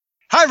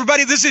Hi,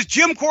 everybody. This is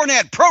Jim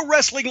Cornette, pro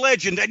wrestling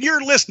legend, and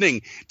you're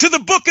listening to the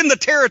Book in the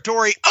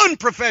Territory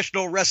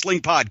Unprofessional Wrestling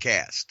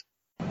Podcast.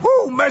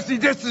 Woo,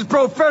 Messi, this is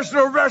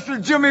professional wrestler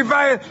Jimmy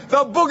Valiant,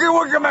 the Boogie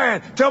Woogie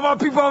Man. Tell my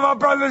people and my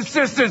brothers and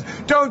sisters,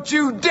 don't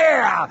you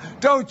dare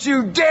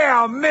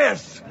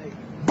miss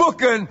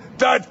Booking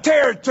the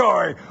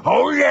Territory.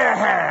 Oh,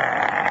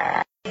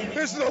 yeah.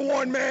 This is a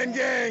one-man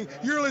gang.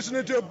 You're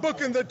listening to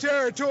Booking the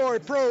Territory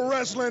Pro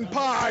Wrestling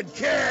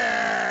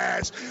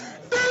Podcast.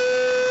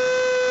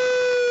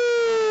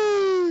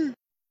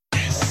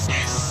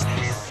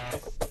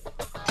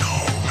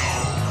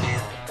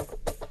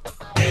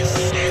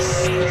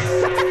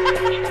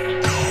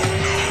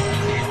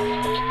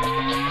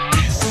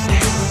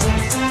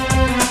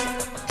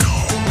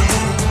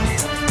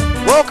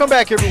 Welcome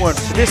back, everyone,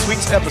 to this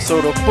week's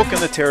episode of Booking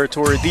the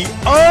Territory, the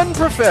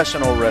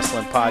Unprofessional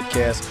Wrestling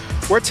Podcast,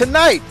 where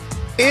tonight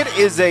it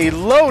is a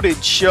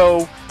loaded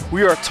show.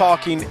 We are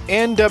talking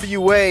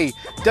NWA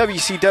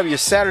WCW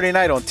Saturday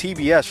Night on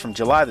TBS from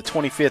July the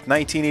 25th,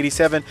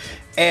 1987,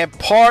 and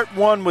part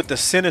one with the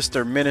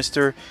Sinister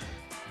Minister,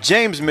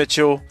 James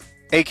Mitchell,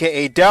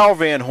 a.k.a. Daryl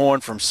Van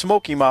Horne from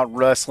Smoky Mountain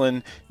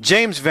Wrestling,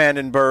 James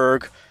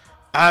Vandenburg.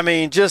 I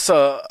mean, just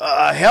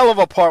a hell of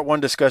a part one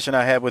discussion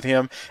I had with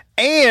him.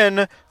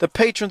 And the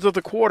patrons of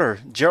the quarter,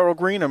 Gerald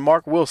Green and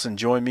Mark Wilson,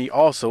 join me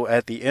also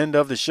at the end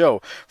of the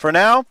show. For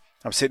now,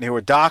 I'm sitting here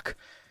with Doc.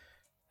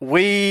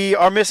 We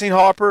are missing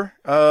Harper.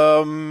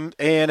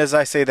 And as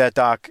I say that,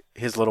 Doc,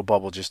 his little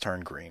bubble just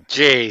turned green.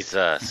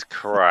 Jesus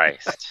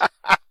Christ.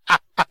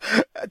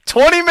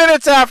 20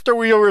 minutes after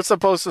we were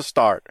supposed to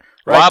start.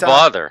 Right, Why Doc?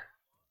 bother?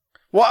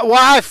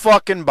 Why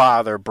fucking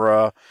bother,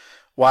 bruh?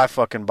 Why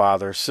fucking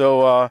bother?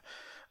 So,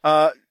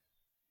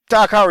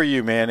 Doc, how are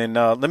you, man? And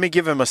let me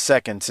give him a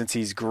second since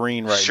he's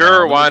green right now.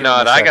 Sure, why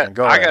not?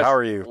 Go ahead. How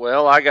are you?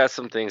 Well, I got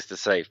some things to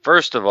say.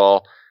 First of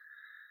all,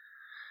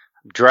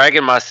 I'm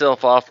dragging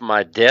myself off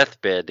my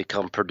deathbed to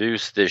come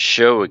produce this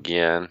show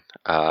again.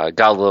 Got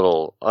a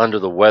little under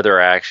the weather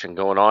action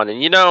going on.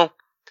 And, you know,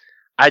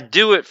 I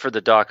do it for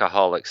the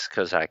Docaholics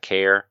because I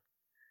care.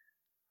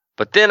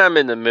 But then I'm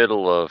in the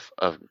middle of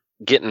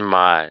getting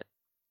my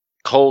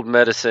cold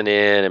medicine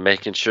in and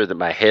making sure that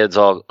my head's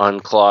all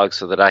unclogged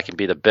so that I can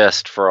be the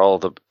best for all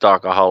the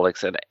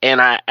Docaholics.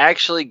 And I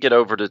actually get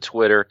over to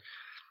Twitter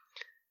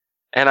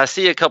and I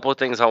see a couple of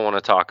things I want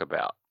to talk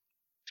about.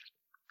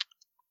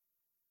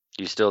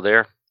 You still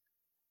there?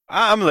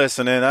 I'm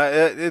listening.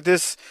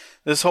 This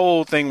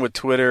whole thing with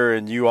Twitter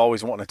and you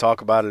always wanting to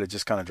talk about it, it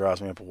just kind of drives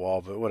me up a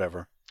wall, but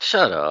whatever.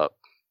 Shut up.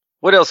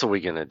 What else are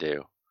we going to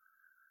do?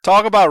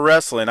 Talk about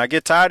wrestling. I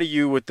get tired of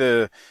you with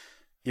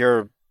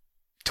your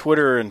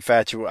Twitter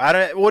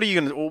infatuation.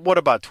 What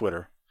about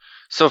Twitter?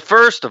 So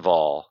first of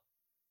all,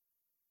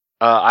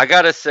 I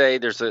gotta say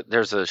there's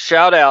a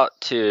shout out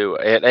to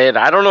and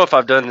I don't know if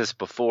I've done this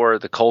before.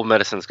 The cold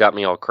medicine's got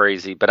me all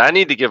crazy, but I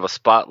need to give a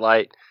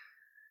spotlight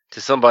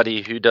to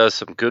somebody who does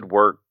some good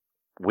work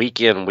week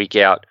in, week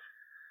out.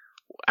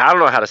 I don't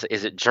know how to say.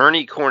 Is it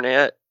Journey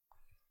Cornette?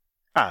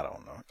 I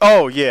don't know.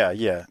 Oh yeah.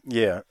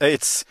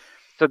 It's.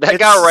 So that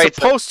guy writes.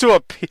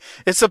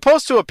 It's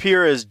supposed to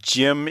appear as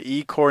Jim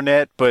E.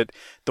 Cornette, but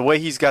the way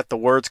he's got the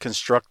words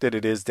constructed,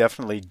 it is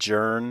definitely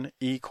Jern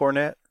E.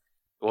 Cornette.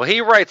 Well, he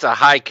writes a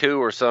haiku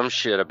or some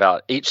shit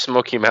about each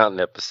Smoky Mountain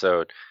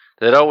episode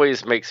that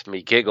always makes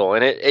me giggle,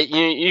 and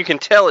you can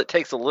tell it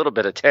takes a little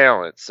bit of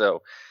talent.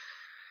 So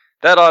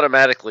that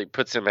automatically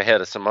puts him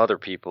ahead of some other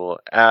people.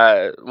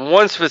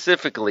 One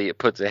specifically, it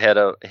puts him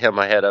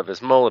ahead of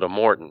is Mullet of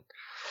Morton.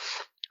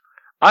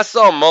 I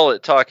saw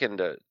Mullet talking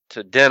to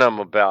Denham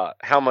about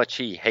how much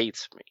he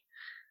hates me.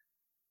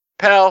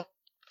 Pal,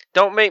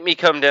 don't make me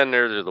come down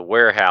there to the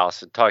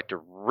warehouse and talk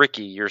to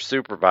Ricky, your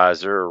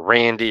supervisor, or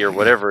Randy, or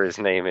whatever his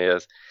name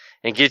is,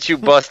 and get you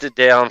busted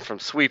down from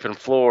sweeping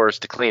floors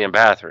to cleaning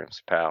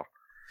bathrooms, pal.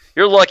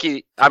 You're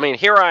lucky. I mean,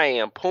 here I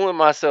am pulling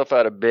myself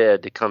out of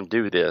bed to come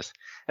do this,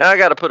 and I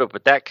got to put up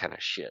with that kind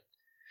of shit.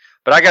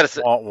 But I got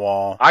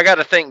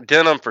to thank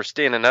Denham for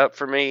standing up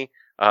for me.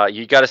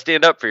 You got to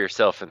stand up for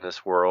yourself in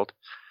this world.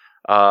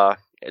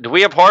 Do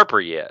we have Harper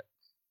yet?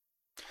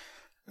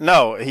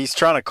 No, he's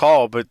trying to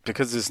call, but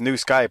because it's new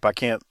Skype, I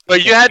can't.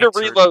 But you had to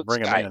reload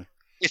bring Skype. him in.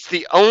 It's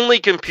the only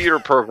computer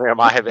program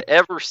I have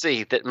ever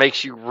seen that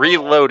makes you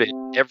reload it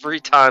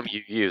every time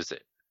you use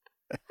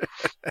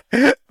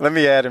it. Let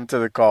me add him to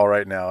the call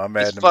right now. I'm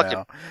adding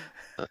him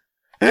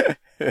now.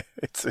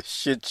 It's a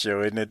shit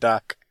show, isn't it,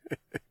 Doc?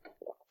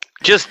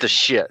 Just the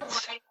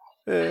shits.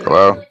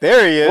 Hello?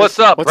 There he is. What's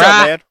up,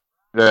 man?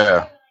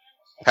 Yeah.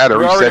 Had to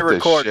reset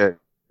this shit.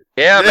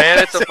 Yeah, man,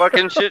 it's a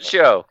fucking shit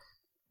show.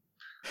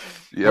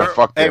 Yeah,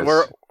 fuck this. Hey,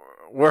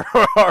 we're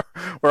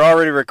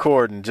already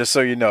recording. Just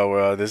so you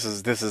know, this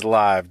is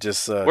live. We're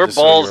just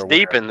balls so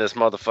deep in this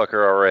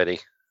motherfucker already.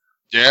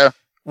 Yeah.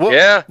 Well,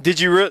 yeah.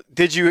 Did you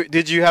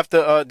have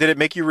to? Did it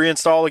make you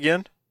reinstall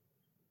again?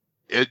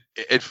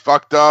 It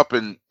fucked up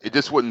and it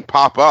just wouldn't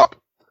pop up.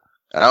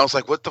 And I was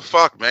like, what the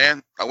fuck,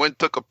 man? I went and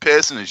took a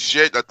piss and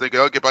shit. I think,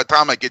 okay, by the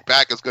time I get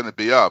back, it's going to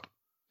be up.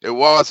 It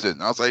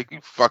wasn't. I was like, you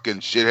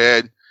fucking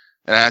shithead.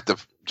 And I had to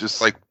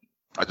just like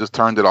I just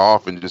turned it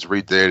off and just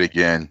redid it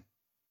again.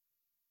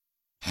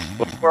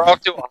 Well, we're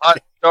off to a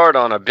hot start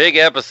on a big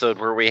episode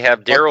where we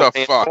have Daryl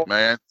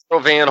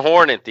Van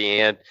Horne at the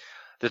end.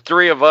 The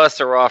three of us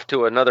are off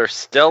to another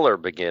stellar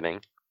beginning.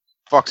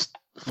 Fuck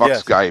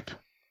Skype.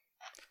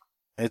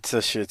 It's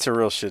a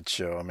real shit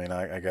show. I mean,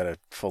 I gotta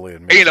fully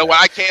admit. Hey, you know what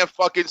I can't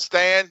fucking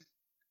stand?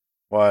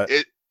 What?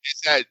 It's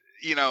that,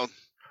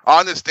 I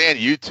understand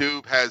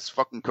YouTube has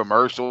fucking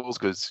commercials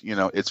because,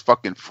 it's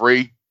fucking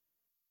free.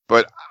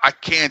 But I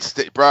can't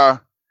stay,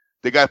 bruh.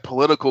 They got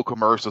political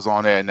commercials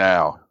on there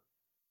now.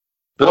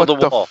 Build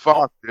what a wall. The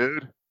fuck,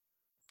 dude?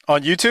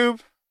 On YouTube?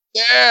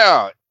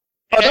 Yeah.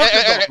 Oh, those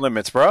are no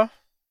limits, bro.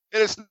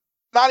 And it's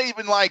not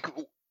even like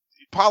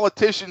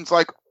politicians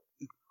like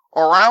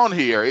around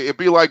here. It'd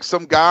be like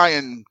some guy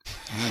in,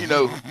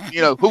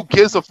 who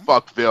gives a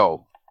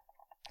fuckville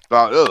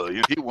about,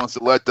 he wants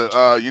to let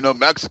the,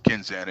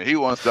 Mexicans in, and he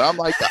wants to. I'm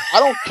like, I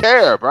don't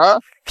care, bro.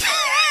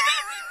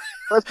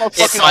 Where's my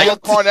fucking Jim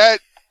Cornette?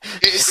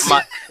 It's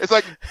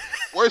like,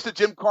 where's the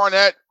Jim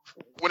Cornette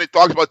when it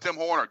talks about Tim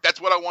Horner?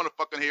 That's what I want to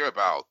fucking hear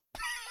about.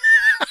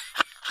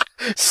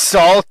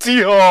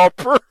 Salty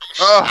Hopper.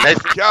 Oh,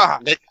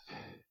 God.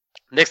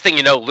 Next thing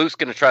you know, Luke's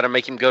going to try to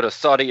make him go to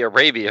Saudi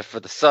Arabia for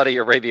the Saudi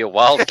Arabia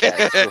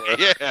Wildcats.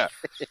 Yeah,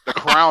 the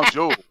crown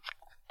jewel.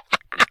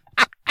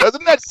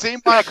 Doesn't that seem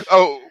like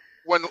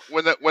when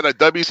a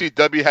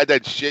WCW had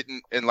that shit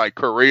in like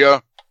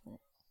Korea?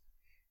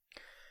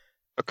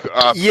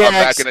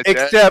 Back in the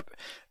day?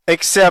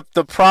 Except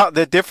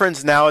the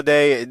difference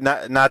nowadays,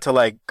 not to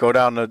like go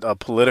down a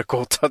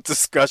political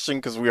discussion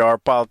because we are a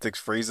politics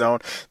free zone.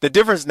 The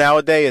difference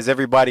nowadays is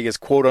everybody is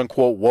quote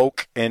unquote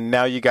woke, and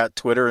now you got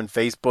Twitter and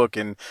Facebook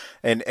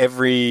and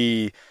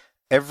every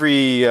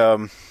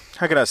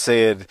how can I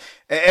say it?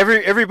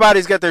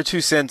 Everybody's got their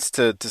 2 cents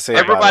to say.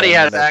 Everybody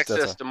has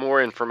access to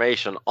more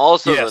information.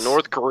 Also, yes. The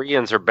North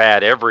Koreans are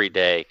bad every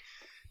day.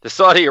 The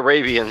Saudi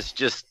Arabians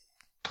just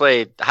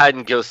played hide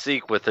and go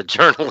seek with a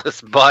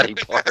journalist's body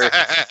part.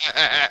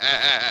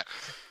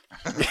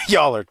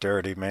 Y'all are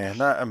dirty, man.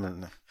 What?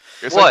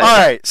 All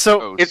right,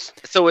 so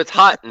it's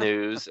hot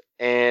news,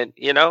 and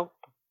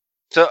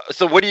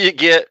so what do you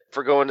get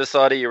for going to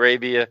Saudi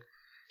Arabia?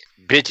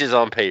 Bitches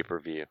on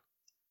pay-per-view.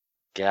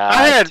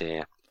 God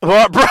damn.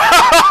 Well, bro,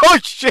 oh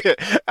shit!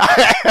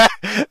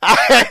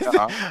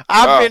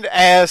 I've been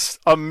asked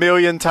a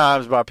million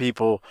times by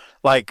people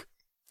like.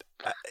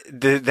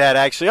 That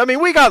actually, I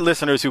mean, we got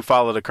listeners who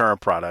follow the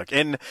current product,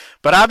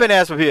 but I've been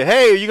asked by people,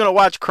 hey, are you gonna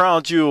watch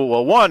Crown Jewel?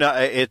 Well, one,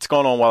 it's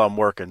going on while I'm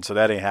working, so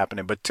that ain't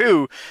happening. But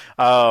two,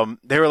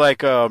 they were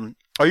like, are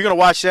you gonna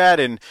watch that?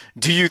 And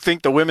do you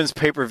think the women's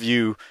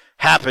pay-per-view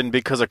happened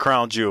because of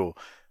Crown Jewel?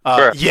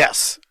 Sure.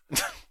 Yes,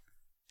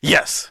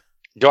 yes.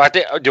 Do I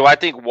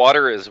think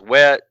water is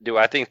wet? Do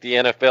I think the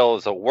NFL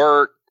is a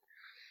work?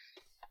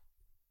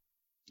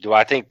 Do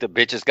I think the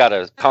bitches got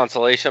a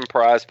consolation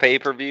prize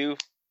pay-per-view?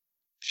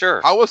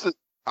 Sure. How was the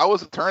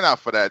turnout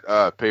for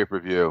that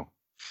pay-per-view?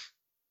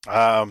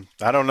 I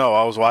don't know.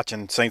 I was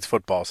watching Saints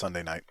football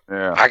Sunday night.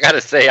 Yeah. I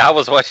gotta say, I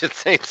was watching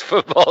Saints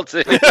football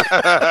too.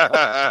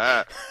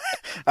 I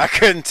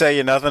couldn't tell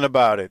you nothing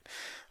about it.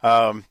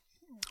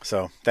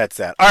 So that's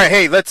that. All right,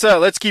 hey,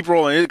 let's keep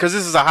rolling because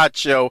this is a hot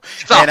show.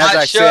 It's a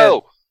hot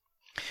show.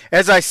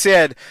 As I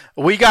said,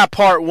 we got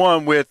part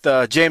one with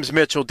James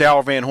Mitchell,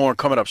 Daryl Van Horne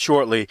coming up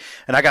shortly,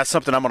 and I got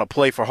something I'm going to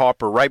play for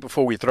Harper right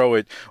before we throw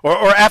it,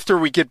 or after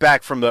we get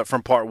back from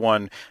part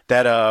one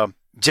that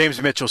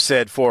James Mitchell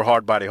said for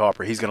Hardbody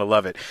Harper. He's going to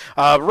love it.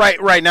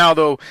 Right now,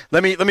 though,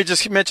 let me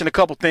just mention a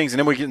couple things, and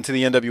then we get into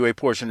the NWA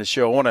portion of the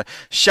show. I want to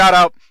shout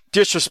out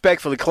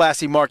Disrespectfully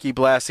Classy, Marky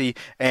Blassie,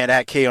 and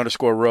at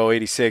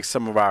K_Row86,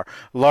 some of our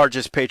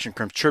largest patron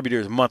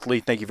contributors monthly.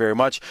 Thank you very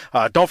much.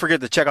 Don't forget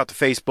to check out the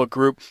Facebook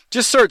group.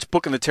 Just search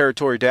Booking the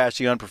Territory -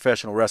 the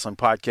Unprofessional Wrestling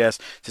Podcast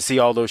to see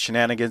all those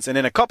shenanigans. And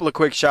then a couple of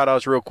quick shout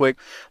outs real quick.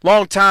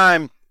 Long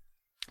time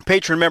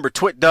patron member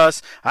Twit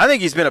Dust. I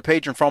think he's been a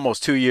patron for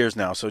almost 2 years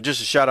now, so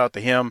just a shout out to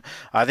him.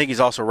 I think he's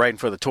also writing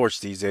for the Torch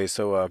these days,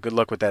 so good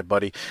luck with that,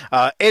 buddy.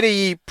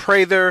 Eddie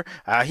Prather,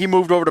 he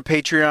moved over to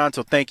Patreon,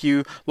 so thank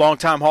you.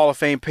 Longtime Hall of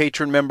Fame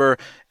patron member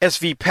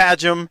SV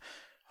Padgham.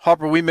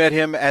 Harper, we met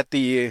him at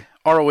the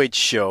ROH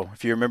show.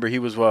 If you remember, he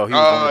was one of the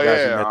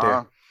guys we met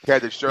there. He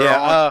had the shirt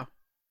on.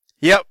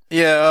 Yep,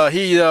 yeah.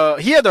 He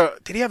had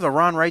did he have the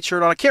Ron Wright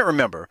shirt on? I can't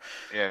remember.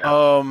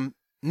 Yeah.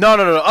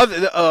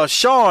 No.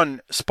 Sean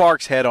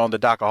Sparks had on the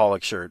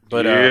Docaholic shirt.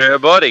 But yeah,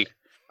 buddy.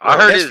 I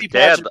heard his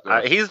dad.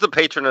 He's the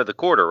patron of the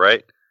quarter,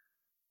 right?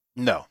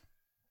 No.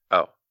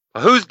 Oh,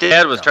 whose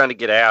dad was trying to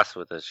get ass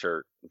with his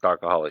shirt,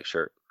 Docaholic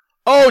shirt?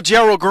 Oh,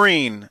 Gerald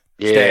Green.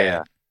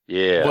 Yeah.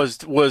 Was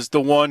the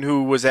one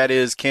who was at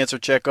his cancer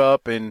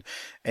checkup and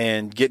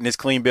getting his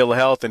clean bill of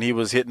health, and he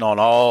was hitting on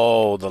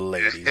all the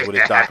ladies with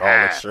his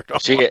Docaholic shirt on.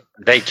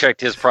 They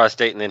checked his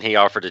prostate, and then he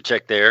offered to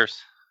check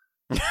theirs.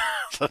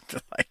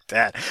 Something like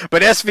that.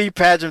 But SV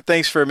Pageant,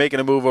 thanks for making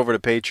a move over to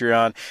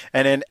Patreon.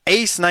 And then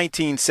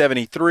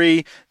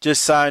Ace1973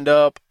 just signed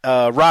up.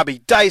 Robbie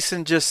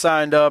Dyson just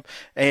signed up.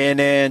 And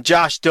then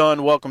Josh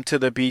Dunn, welcome to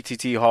the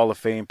BTT Hall of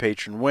Fame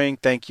patron wing.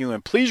 Thank you.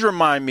 And please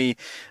remind me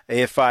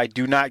if I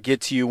do not get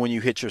to you when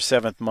you hit your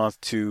 7th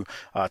month to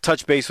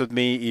touch base with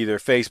me, either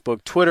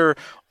Facebook, Twitter,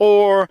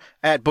 or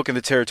at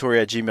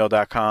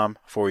bookingtheterritory@gmail.com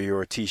for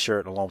your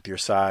t-shirt along with your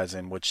size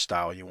and which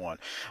style you want.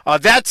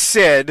 That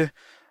said,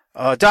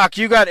 Doc,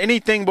 you got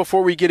anything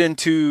before we get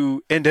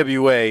into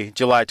NWA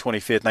July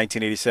 25th,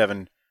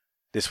 1987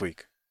 this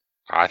week?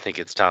 I think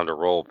it's time to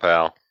roll,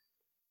 pal.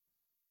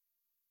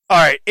 All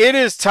right, it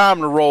is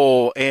time to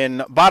roll.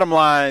 And bottom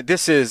line,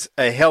 this is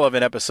a hell of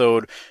an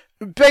episode,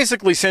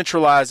 basically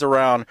centralized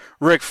around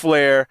Ric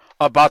Flair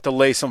about to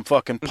lay some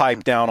fucking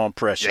pipe down on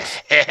Precious.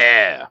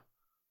 Yeah.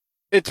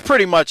 It's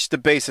pretty much the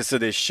basis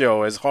of this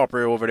show, as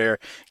Harper over there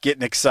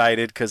getting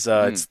excited because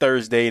it's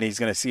Thursday and he's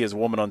going to see his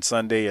woman on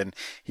Sunday, and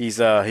he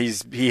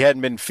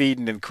hadn't been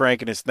feeding and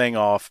cranking his thing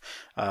off,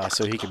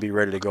 so he could be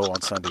ready to go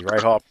on Sunday,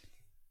 right, Hop?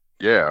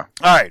 Yeah.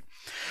 All right.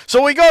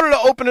 So we go to the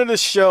opening of the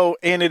show,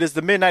 and it is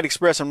the Midnight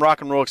Express and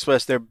Rock and Roll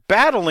Express. They're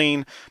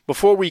battling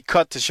before we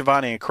cut to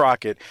Shivani and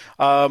Crockett.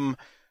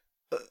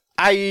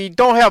 I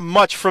don't have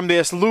much from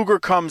this. Luger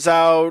comes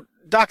out.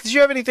 Doc, did you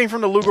have anything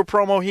from the Luger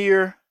promo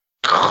here?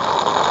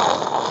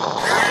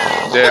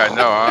 Yeah,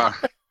 no,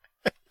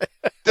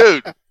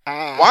 dude,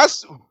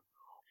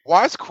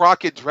 why's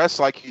Crockett dressed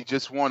like he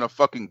just won a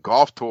fucking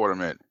golf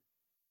tournament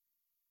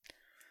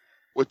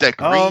with that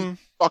green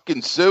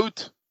fucking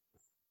suit?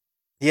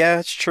 Yeah,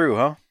 it's true,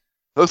 huh?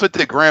 Looks like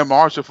the Grand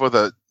Marshal for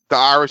the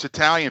Irish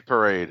Italian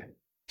parade.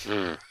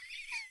 Yeah,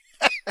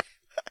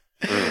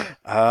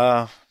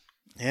 I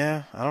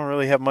don't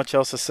really have much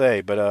else to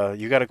say, but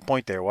you got a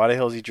point there. Why the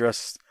hell is he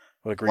dressed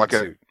with a green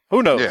suit?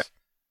 Who knows? Yeah.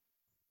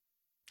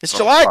 It's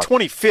July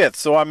 25th,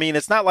 so I mean,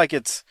 it's not like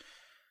it's.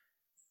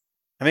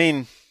 I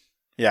mean,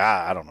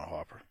 yeah, I don't know,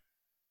 Harper.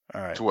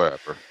 All right,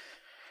 whatever.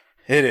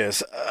 It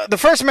is. The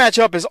first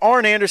matchup is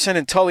Arn Anderson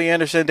and Tully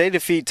Anderson. They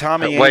defeat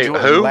Tommy Angel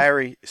and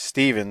Larry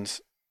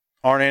Stevens.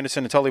 Arn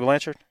Anderson and Tully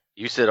Blanchard?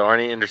 You said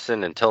Arn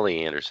Anderson and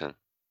Tully Anderson.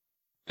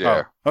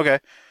 Yeah. Oh, okay.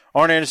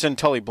 Arn Anderson and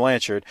Tully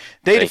Blanchard.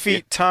 They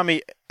defeat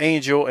Tommy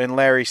Angel and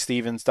Larry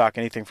Stevens. Doc,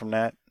 anything from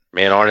that?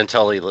 Man, Arn and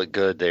Tully looked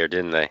good there,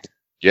 didn't they?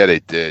 Yeah, they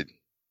did.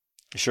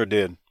 They sure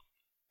did.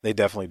 They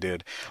definitely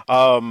did.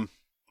 What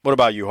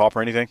about you,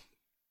 Hopper? Anything?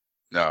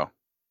 No. All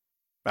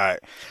right.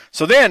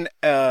 So then,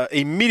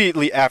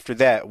 immediately after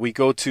that, we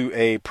go to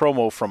a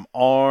promo from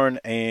Arn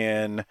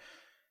and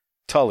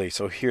Tully.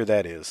 So here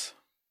that is.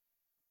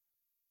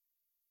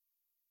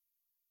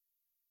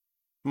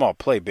 Come on,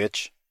 play,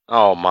 bitch.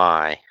 Oh,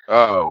 my.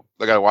 Oh,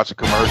 I got to watch a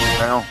commercial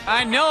now.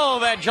 I know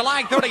that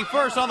July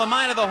 31st on the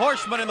mind of the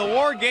Horsemen in the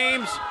War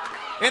Games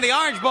in the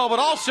Orange Bowl, but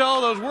also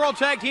those World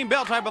Tag Team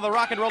Belt type of the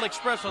Rock and Roll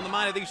Express on the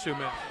mind of these two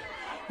men.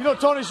 You know,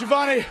 Tony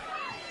Schiavone,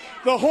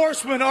 the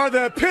Horsemen are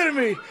the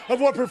epitome of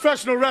what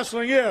professional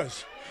wrestling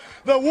is.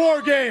 The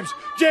War Games,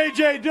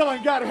 J.J.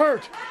 Dillon got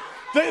hurt.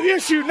 The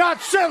issue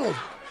not settled.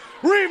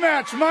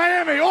 Rematch,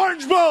 Miami,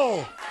 Orange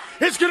Bowl.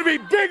 It's going to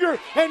be bigger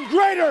and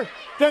greater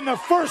than the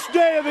first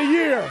day of the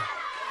year.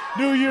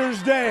 New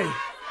Year's Day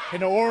in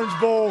the Orange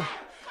Bowl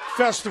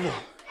Festival.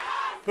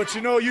 But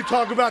you know, you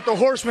talk about the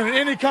Horsemen in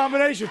any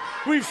combination.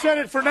 We've said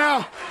it for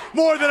now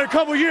more than a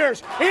couple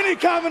years. Any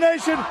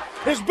combination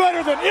is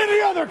better than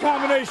any other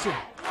combination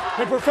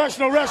in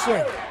professional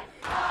wrestling.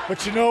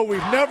 But you know, we've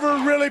never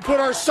really put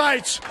our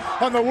sights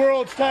on the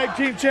World's Tag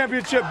Team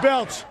Championship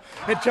belts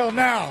until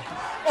now.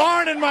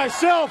 Arn and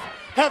myself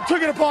have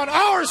taken it upon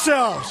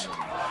ourselves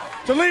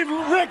to leave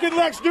Rick and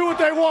Lex do what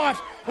they want.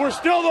 We're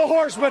still the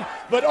Horsemen,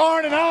 but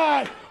Arn and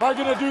I are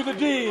going to do the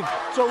deed.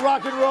 So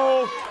rock and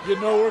roll, you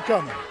know we're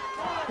coming.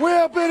 We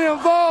have been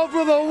involved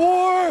with a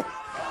war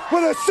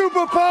with the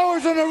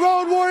superpowers and the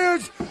Road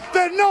Warriors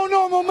that no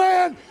normal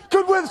man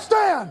could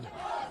withstand.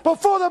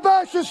 Before the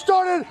matches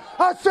started,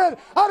 I said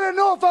I didn't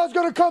know if I was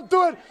going to come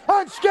through it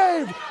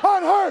unscathed,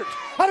 unhurt.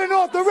 I didn't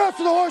know if the rest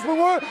of the Horsemen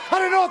were. I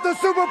didn't know if the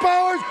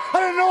superpowers. I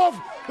didn't know if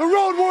the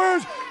Road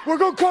Warriors were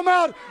going to come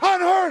out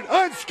unhurt,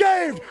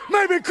 unscathed,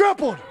 maybe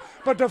crippled.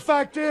 But the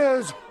fact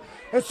is,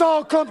 it's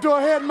all come to a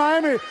head in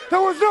Miami.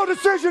 There was no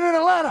decision in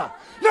Atlanta.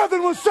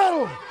 Nothing was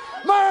settled.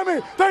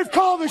 Miami, they've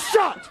called the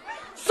shot.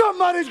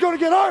 Somebody's going to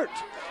get hurt.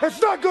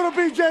 It's not going to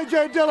be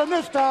J.J. Dillon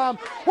this time.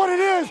 What it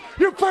is,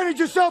 you painted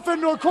yourself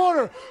into a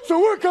corner, so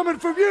we're coming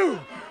from you.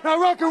 Now,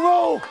 rock and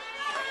roll,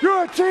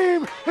 you're a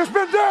team that's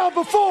been down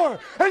before,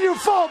 and you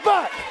fought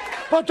back.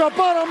 But the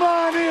bottom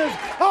line is,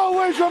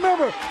 always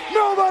remember,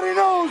 nobody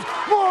knows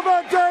more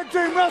about tag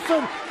team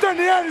wrestling than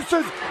the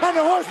Andersons and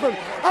the Horsemen.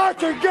 I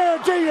can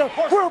guarantee you,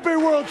 we'll be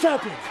world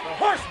champions.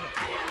 Horsemen.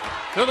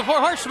 So the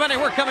four Horsemen,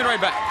 and we're coming right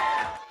back.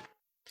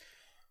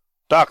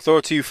 Doc, throw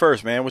it to you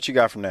first, man. What you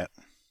got from that?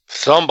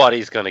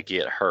 Somebody's going to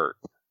get hurt.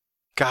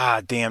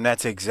 God damn,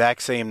 that's the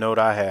exact same note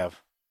I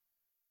have.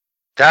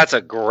 That's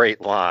a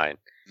great line.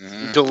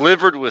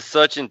 delivered with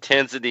such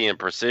intensity and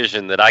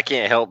precision that I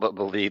can't help but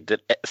believe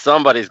that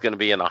somebody's going to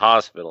be in a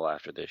hospital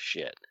after this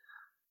shit.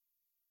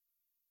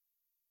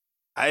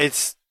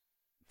 It's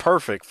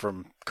perfect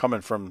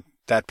coming from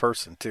that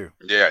person too.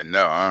 Yeah,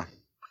 no, huh?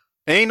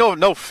 Ain't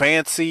no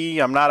fancy.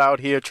 I'm not out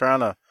here trying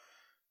to,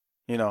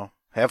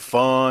 have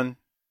fun.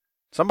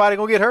 Somebody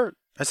gonna get hurt.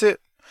 That's it.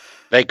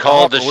 They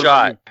called the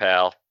shot,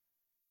 pal.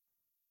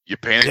 You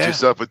painted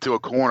yourself into a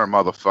corner,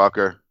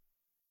 motherfucker.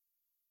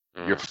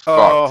 You're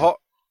fucked.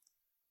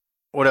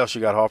 What else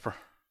you got, Harper?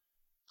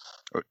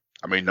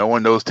 I mean, no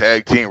one knows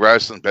tag team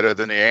wrestling better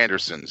than the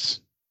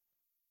Andersons.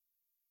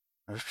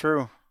 That's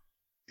true.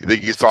 You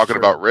think he's talking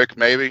about Rick,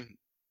 maybe?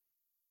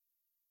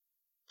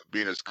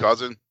 Being his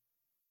cousin?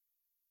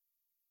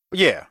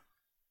 Yeah.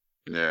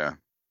 Yeah.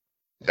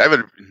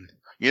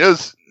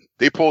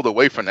 They pulled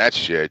away from that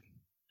shit.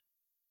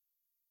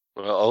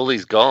 Well,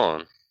 Ole's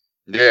gone.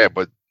 Yeah,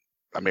 but,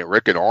 I mean,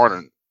 Rick and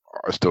Horne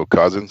are still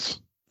cousins.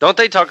 Don't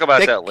they talk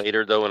about that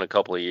later, though, in a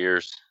couple of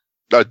years?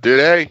 Do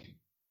they?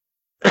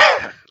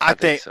 I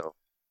think so.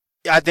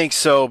 I think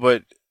so,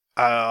 but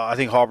I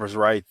think Harper's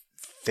right.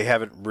 They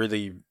haven't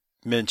really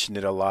mentioned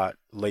it a lot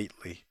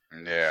lately.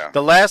 Yeah.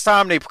 The last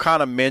time they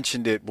kind of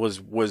mentioned it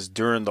was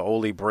during the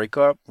Ole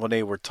breakup when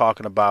they were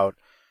talking about,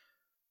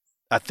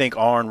 I think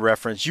Arn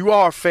referenced, "You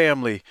are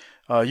family,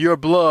 you're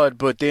blood,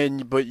 but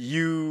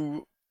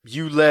you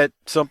let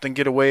something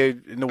get away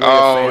in the way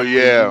of family."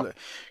 Yeah.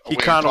 He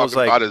kind of was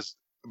like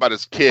about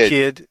his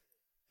kid.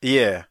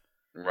 Yeah.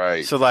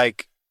 Right. So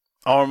like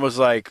Arn was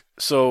like,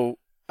 "So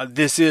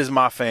this is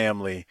my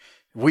family.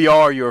 We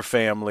are your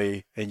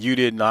family, and you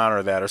didn't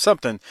honor that," or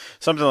something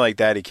like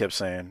that. He kept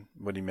saying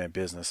when he meant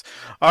business.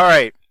 All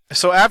right.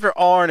 So after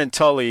Arn and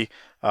Tully,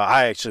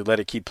 I actually let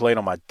it keep playing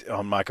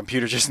on my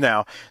computer just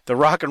now. The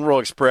Rock and Roll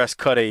Express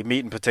cut a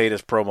meat and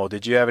potatoes promo.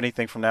 Did you have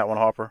anything from that one,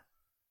 Harper?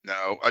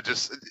 No,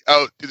 is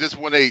this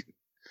when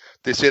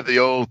they said the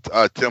old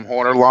Tim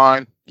Horner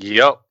line?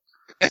 Yep.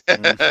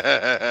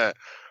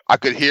 I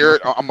could hear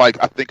it. I'm like,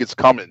 I think it's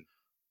coming.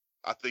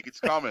 There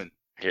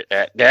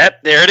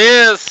it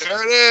is.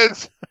 There it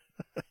is.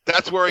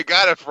 That's where he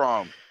got it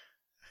from.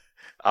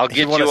 I'll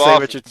get you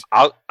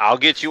off. I'll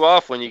get you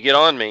off when you get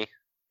on me.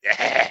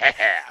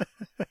 Yeah.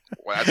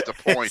 Well, that's the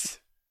point.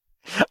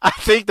 I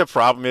think the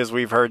problem is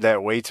we've heard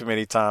that way too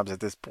many times at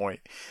this point.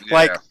 Yeah.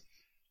 Like, I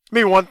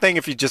mean, one thing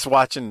if you're just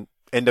watching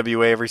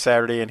NWA every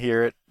Saturday and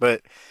hear it,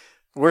 but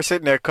we're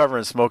sitting there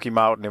covering Smoky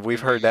Mountain, and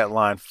we've heard that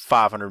line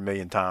 500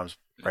 million times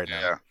right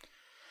now. Yeah.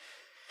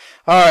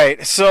 All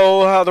right,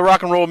 so the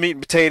Rock and Roll meat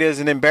and potatoes,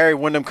 and then Barry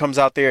Windham comes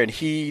out there and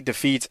he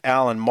defeats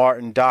Alan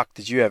Martin. Doc,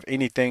 did you have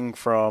anything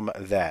from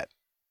that?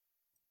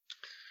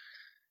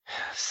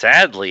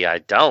 Sadly, I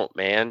don't,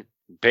 man.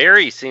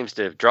 Barry seems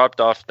to have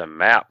dropped off the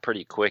map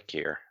pretty quick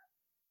here.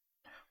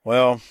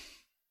 Well,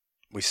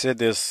 we said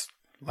this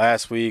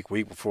last week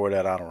before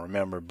that, I don't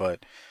remember,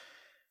 but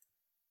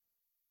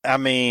I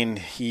mean,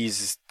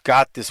 he's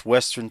got this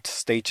Western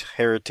States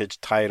Heritage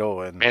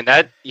title, and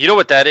that, you know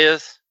what that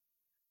is?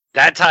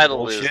 That title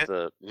bullshit. Is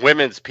the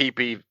women's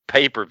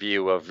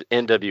pay-per-view of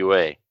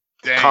NWA.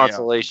 Damn.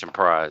 Consolation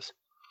prize.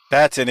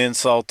 That's an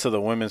insult to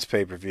the women's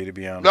pay-per-view, to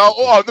be honest.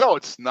 No,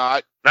 it's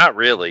not. Not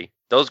really.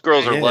 Those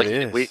girls are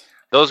lucky.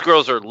 Those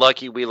girls are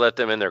lucky we let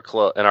them in our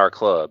club.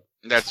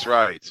 That's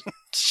right.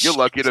 You're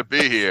lucky to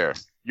be here.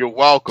 You're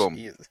welcome.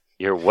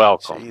 You're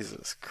welcome.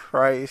 Jesus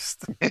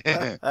Christ.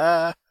 What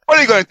are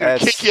you going to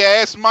do? Kick your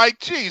ass, Mike?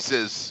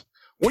 Jesus.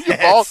 When your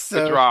balls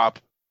to drop?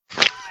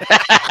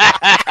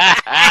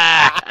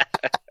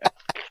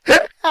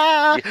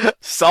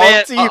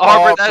 Salty Man,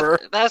 Harper.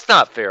 That's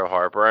not fair,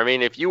 Harper. I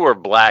mean, if you were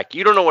black,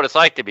 you don't know what it's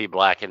like to be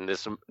black in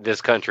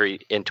this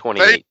country in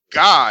 2018. Thank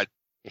God.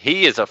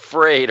 He is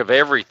afraid of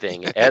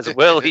everything, as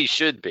well he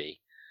should be.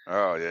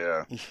 Oh,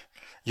 yeah.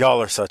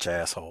 Y'all are such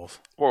assholes.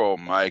 Poor old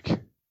Mike.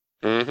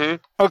 Mm-hmm.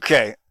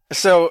 Okay,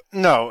 so,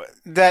 no,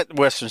 that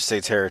Western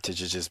States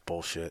Heritage is just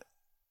bullshit.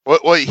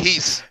 Well,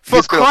 he's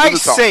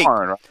Christ's sake.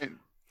 Horne, right?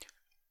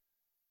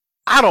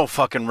 I don't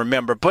fucking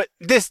remember, but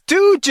this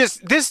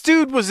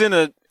dude was in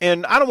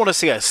I don't want to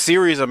say a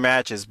series of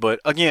matches, but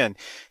again,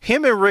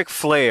 him and Ric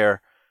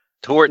Flair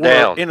tore it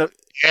down.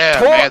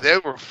 Man, they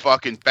were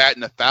fucking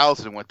batting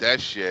 1,000 with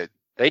that shit.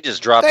 They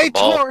just dropped the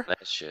ball on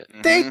that shit.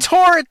 They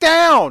tore it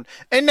down,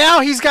 and now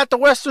he's got the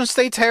Western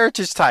States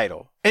Heritage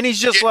title, and he's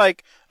just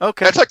like,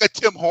 okay, that's like a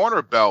Tim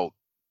Horner belt.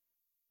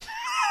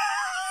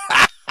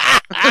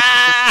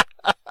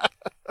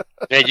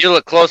 Man, you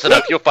look close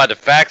enough, you'll find a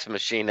fax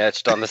machine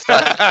etched on the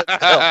side.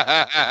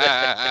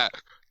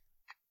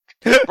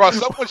 Bro,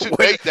 someone should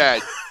make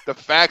that the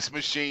fax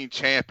machine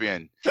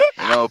champion. You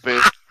know,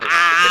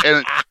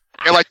 and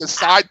like the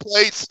side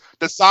plates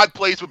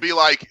would be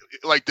like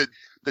the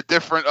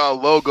different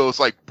logos,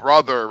 like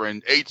Brother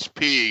and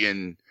HP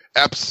and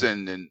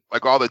Epson and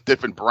like all the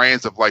different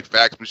brands of like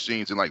fax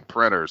machines and like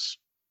printers.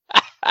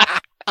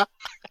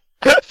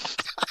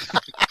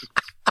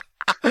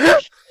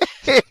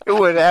 It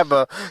would have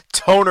a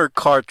toner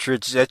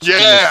cartridge etched in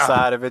the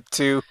side of it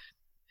too.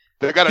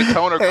 They got a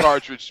toner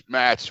cartridge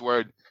match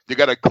where You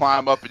got to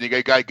climb up, and you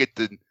got to get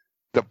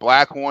the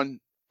black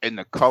one and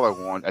the color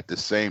one at the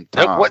same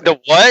time. The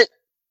what?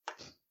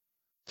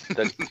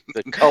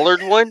 The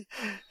colored one?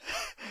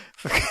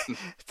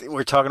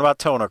 We're talking about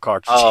toner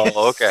cartridges.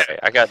 Oh, okay.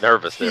 I got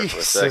nervous there for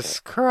a second. Jesus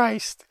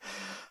Christ.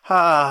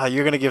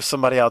 You're going to give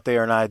somebody out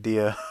there an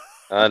idea.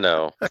 I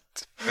know.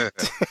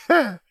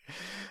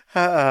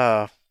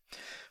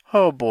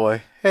 Oh,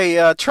 boy.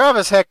 Hey,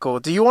 Travis Heckle,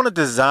 do you want to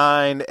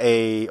design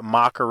a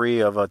mockery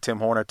of a Tim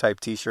Horner type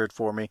T-shirt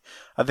for me?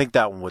 I think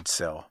that one would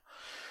sell.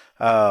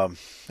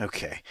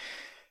 Okay.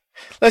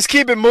 Let's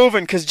keep it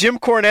moving because Jim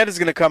Cornette is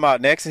going to come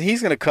out next, and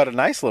he's going to cut a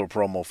nice little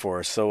promo for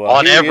us. So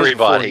on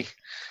everybody.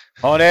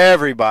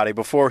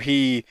 Before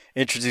he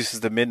introduces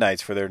the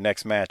Midnights for their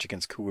next match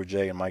against Cougar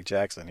J and Mike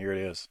Jackson. Here it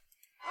is.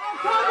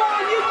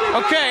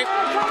 Okay.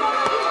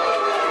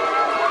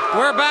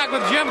 We're back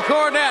with Jim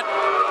Cornette,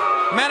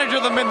 manager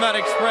of the Midnight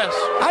Express.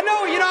 I know,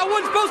 I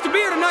wasn't supposed to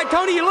be here tonight,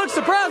 Tony. You look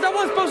surprised. I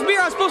wasn't supposed to be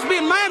here. I was supposed to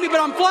be in Miami, but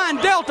I'm flying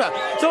Delta.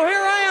 So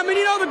here I am, and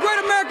the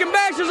Great American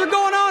Bashes are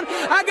going on.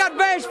 I got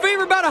bash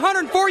fever, about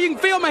 104. You can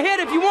feel my head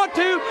if you want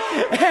to.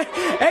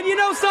 And you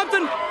know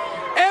something?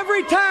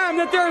 Every time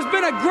that there has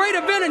been a great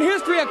event in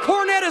history, a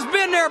Cornette has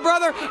been there,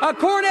 brother. A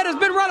Cornette has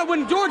been running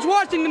when George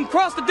Washington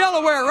crossed the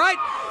Delaware, right?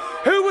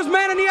 Who was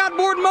manning the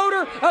outboard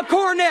motor? A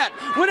Cornette.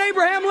 When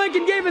Abraham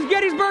Lincoln gave his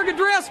Gettysburg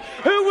Address,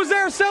 who was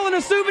there selling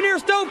his souvenir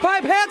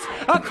stovepipe hats?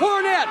 A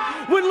Cornette.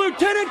 When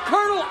Lieutenant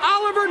Colonel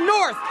Oliver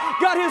North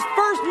got his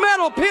first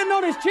medal pinned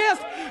on his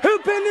chest, who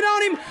pinned it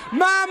on him?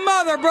 My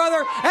mother,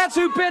 brother. That's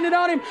who pinned it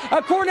on him.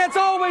 A Cornette's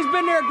always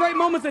been there at great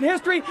moments in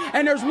history,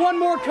 and there's one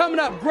more coming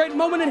up. Great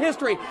moment in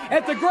history.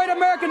 At the Great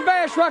American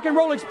Bash Rock and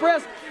Roll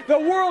Express, the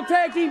World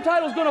Tag Team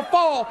title is going to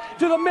fall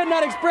to the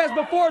Midnight Express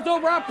before it's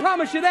over. I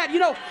promise you that.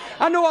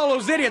 I know all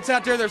those idiots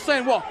out there, they're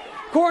saying, well,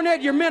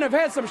 Cornette, your men have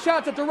had some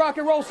shots at the Rock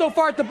and Roll so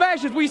far at the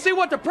Bashes. We see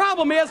what the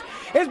problem is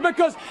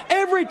because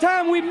every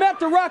time we met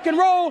the Rock and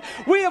Roll,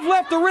 we have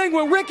left the ring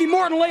with Ricky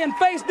Morton laying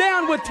face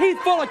down with teeth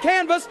full of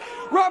canvas,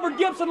 Robert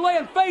Gibson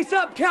laying face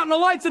up, counting the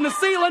lights in the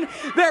ceiling.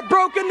 They're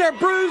broken, they're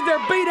bruised,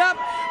 they're beat up,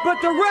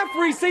 but the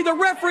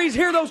referees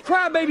hear those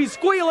crybabies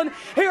squealing,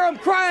 hear them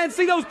crying,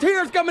 see those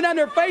tears coming down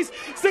their face,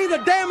 see the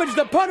damage,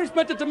 the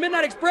punishment that the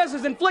Midnight Express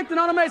is inflicting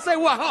on them. They say,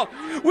 wow,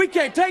 we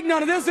can't take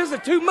none of this. This is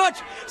too much.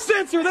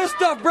 Censor this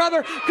stuff,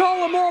 brother.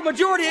 Call a moral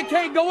majority. It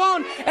can't go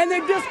on. And they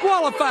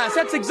disqualify us.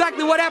 That's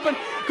exactly what happened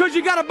because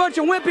you got a bunch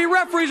of wimpy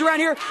referees around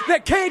here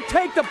that can't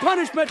take the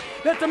punishment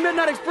that the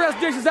Midnight Express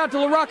dishes out to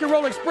the Rock and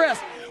Roll Express.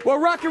 Well,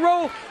 Rock and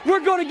Roll, we're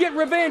going to get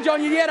revenge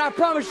on you yet, I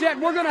promise you that.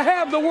 We're going to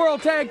have the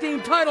World Tag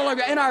Team title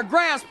in our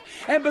grasp.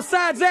 And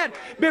besides that,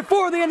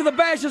 before the end of the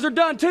Bashes are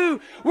done,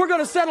 too, we're going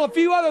to settle a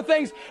few other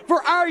things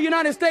for our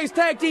United States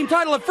Tag Team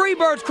title. If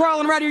Freebird's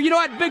crawling around here, you know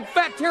that big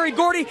fat Terry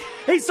Gordy?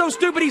 He's so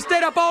stupid he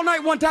stayed up all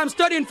night one time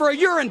studying for a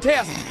urine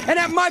test. And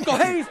that Michael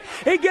Hayes,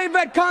 he gave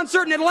that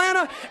concert in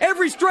Atlanta.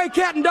 Every stray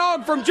cat and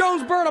dog from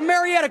Jonesboro to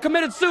Marietta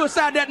committed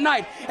suicide that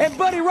night. And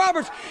Buddy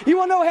Roberts, you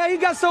want to know how he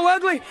got so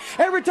ugly?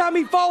 Every time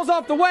he falls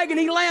off the wagon,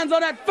 he lands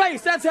on that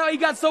face. That's how he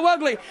got so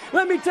ugly.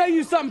 Let me tell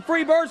you something,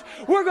 Freebirds.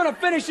 We're going to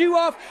finish you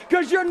off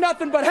because you're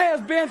nothing but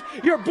has-beens.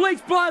 You're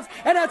bleached blondes,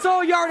 and that's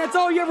all you are, and that's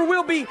all you ever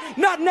will be.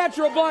 Not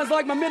natural blondes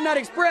like my Midnight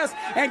Express.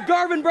 And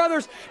Garvin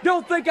brothers,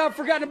 don't think I've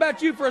forgotten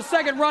about you for a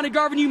second. Ronnie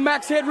Garvin, you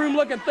Max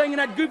Headroom-looking thing, and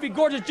that goofy,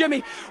 gorgeous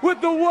Jimmy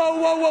with the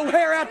whoa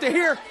hair out to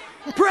here.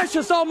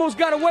 Precious almost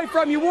got away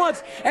from you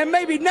once, and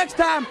maybe next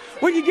time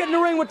when you get in the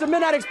ring with the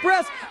Midnight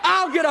Express,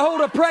 I'll get a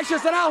hold of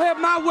Precious and I'll have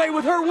my way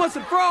with her once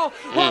and for all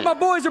while my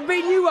boys are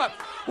beating you up.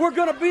 We're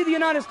going to be the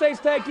United States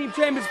Tag Team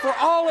Champions for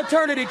all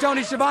eternity,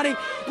 Tony Schiavone.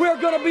 We're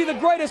going to be the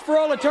greatest for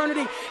all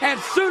eternity, and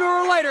sooner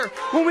or later,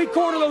 when we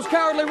corner those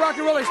cowardly Rock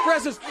and Roll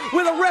Expresses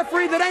with a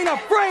referee that ain't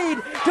afraid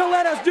to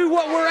let us do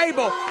what we're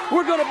able,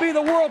 we're going to be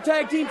the World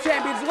Tag Team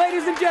Champions.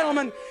 Ladies and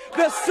gentlemen,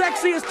 the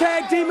sexiest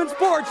tag team in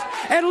sports,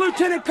 and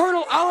Lieutenant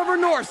Colonel Oliver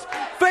North's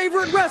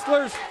favorite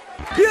wrestlers,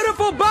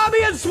 beautiful Bobby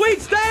and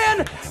Sweet Stan,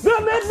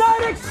 the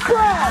Midnight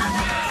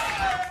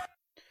Express.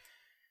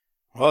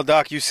 Well,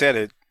 Doc, you said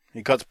it.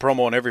 He cuts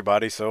promo on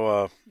everybody,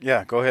 so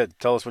yeah, go ahead.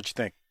 Tell us what you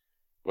think.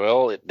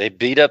 Well, they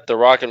beat up the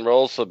Rock and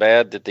Roll so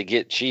bad that they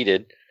get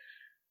cheated.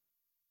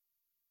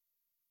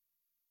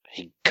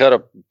 He cut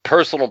a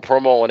personal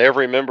promo on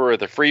every member of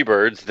the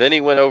Freebirds. Then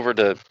he went over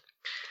to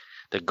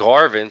the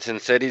Garvins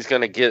and said he's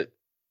going to get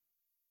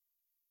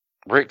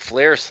Ric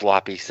Flair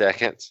sloppy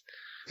seconds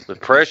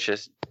with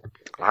Precious.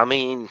 I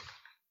mean,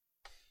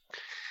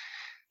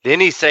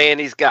 then he's saying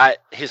he's got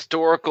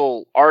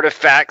historical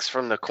artifacts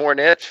from the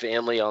Cornette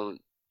family on.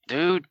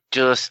 Dude,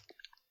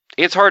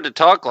 it's hard to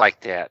talk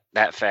like that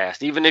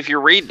fast, even if you're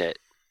reading it.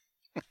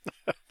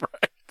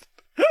 Right.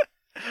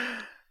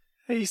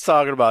 He's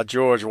talking about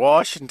George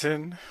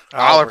Washington.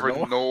 Oliver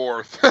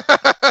North.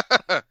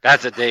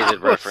 That's a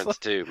dated reference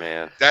too,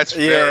 man. That's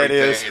very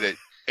dated.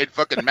 It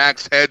fucking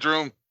Max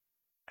Headroom.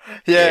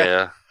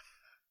 Yeah.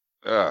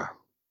 Well,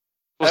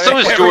 so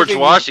is George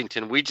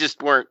Washington. We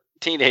just weren't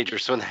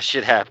teenagers when that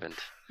shit happened.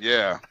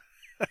 Yeah.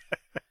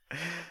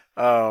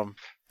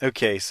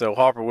 Okay, so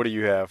Harper, what do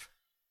you have?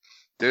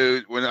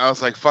 Dude, when I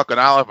was like fucking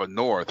Oliver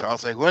North, I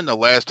was like, when the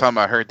last time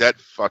I heard that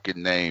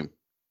fucking name?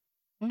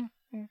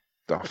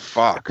 The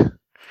fuck?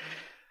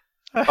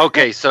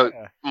 Okay, so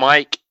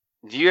Mike,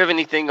 do you have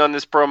anything on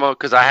this promo?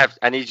 Because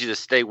I need you to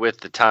stay with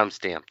the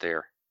timestamp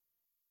there.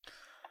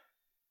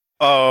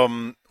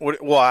 Well,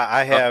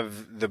 I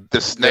have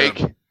the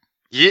snake.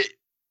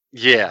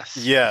 Yes.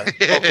 Yeah.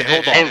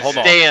 Okay,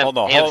 hold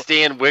on. And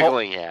Stan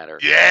wiggling at her.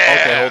 Yeah.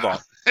 Okay, hold on.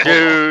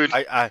 Dude.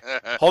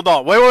 Hold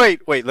on.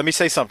 Wait. Let me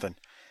say something.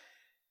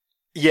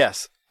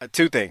 Yes,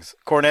 two things.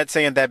 Cornette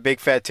saying that big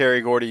fat Terry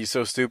Gordy, he's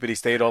so stupid he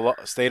stayed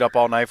up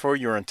all night for a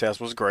urine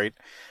test was great.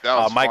 That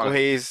was Michael funny.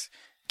 Hayes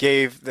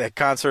gave the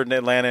concert in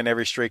Atlanta and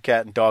every stray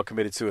cat and dog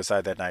committed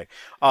suicide that night.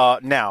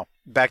 Now,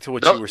 back to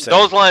what you were saying.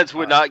 Those lines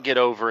would not get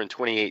over in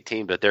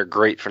 2018, but they're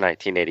great for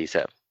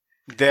 1987.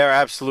 They're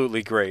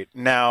absolutely great.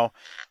 Now,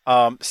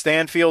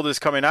 Stanfield is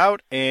coming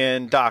out,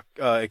 and Doc,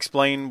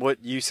 explain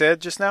what you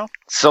said just now.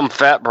 Some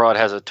fat broad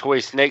has a toy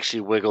snake she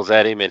wiggles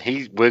at him, and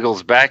he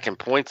wiggles back and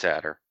points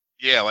at her.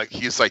 Yeah, like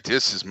he's like,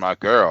 this is my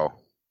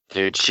girl.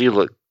 Dude, she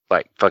looked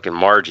like fucking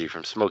Margie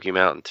from Smoky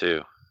Mountain,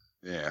 too.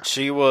 Yeah.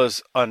 She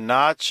was a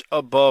notch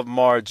above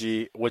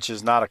Margie, which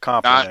is not a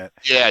compliment.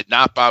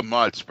 Not by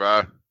much,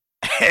 bro.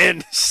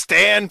 And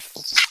Stan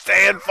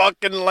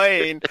fucking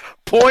Lane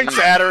points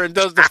at her and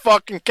does the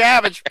fucking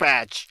Cabbage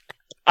Patch.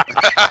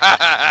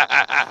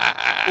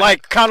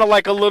 Like, kind of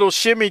like a little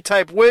shimmy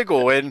type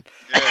wiggle. And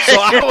so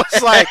I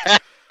was like,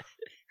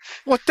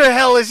 what the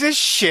hell is this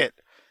shit?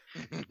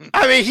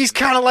 I mean, he's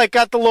kind of like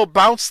got the little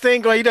bounce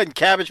thing going. He doesn't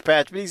Cabbage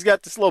Patch, but he's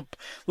got this little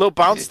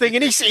bounce thing.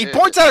 And he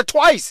points at her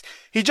twice.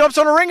 He jumps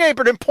on a ring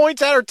apron and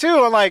points at her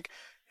too. I'm like,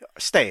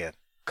 Stan,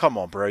 come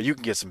on, bro. You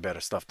can get some better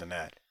stuff than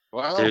that.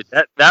 Well, Dude,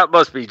 that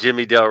must be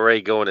Jimmy Del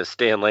Rey going to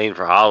Stan Lane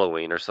for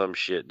Halloween or some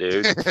shit,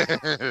 dude.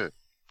 yeah,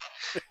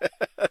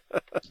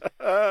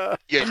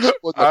 she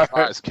was a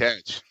prize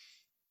catch.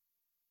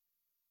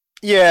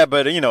 Yeah,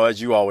 but,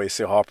 as you always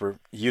say, Harper,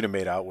 you'd have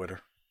made out with her.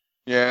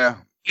 Yeah.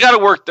 You got to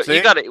work.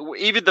 You got to.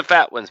 Even the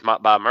fat ones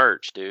might buy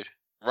merch, dude.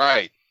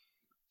 Right.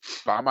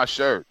 Buy my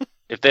shirt.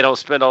 If they don't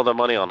spend all their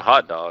money on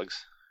hot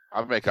dogs,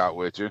 I'll make out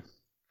with you.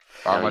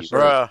 Buy my shirt.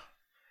 Bruh,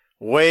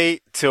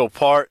 wait till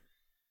part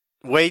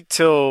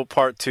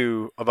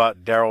 2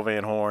 about Daryl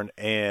Van Horne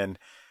and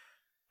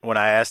when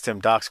I asked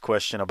him Doc's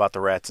question about the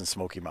rats in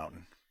Smoky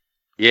Mountain.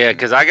 Yeah,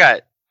 because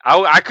I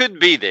couldn't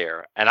be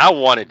there, and I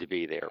wanted to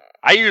be there.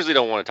 I usually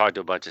don't want to talk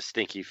to a bunch of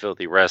stinky,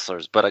 filthy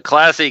wrestlers, but a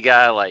classy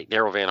guy like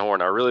Daryl Van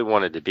Horne, I really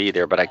wanted to be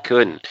there, but I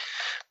couldn't.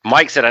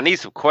 Mike said, I need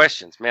some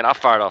questions. Man, I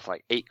fired off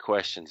like 8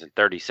 questions in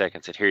 30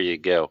 seconds, and here you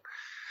go.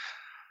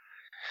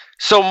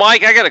 So,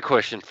 Mike, I got a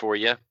question for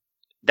you.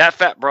 That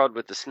fat broad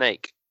with the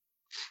snake.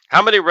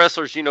 How many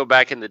wrestlers you know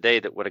back in the day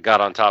that would have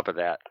got on top of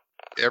that?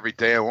 Every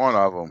damn one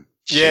of them.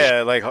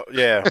 Yeah,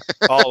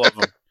 all of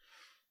them.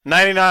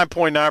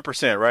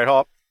 99.9%, right,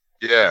 Hop?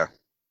 Yeah.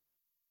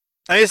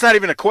 I mean, it's not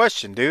even a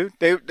question, dude.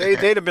 They'd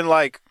have been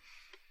like,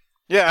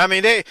 yeah, I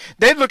mean,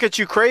 they'd look at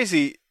you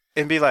crazy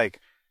and be like,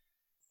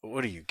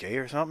 what are you, gay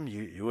or something?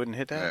 You wouldn't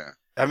hit that? Yeah.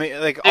 I mean,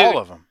 like, Dude, all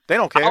of them. They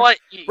don't care.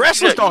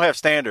 Wrestlers don't have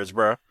standards,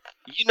 bro.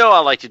 You know I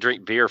like to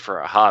drink beer for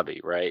a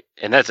hobby, right?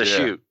 And that's a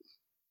shoot.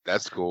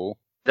 That's cool.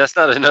 That's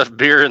not enough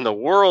beer in the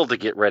world to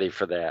get ready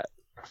for that.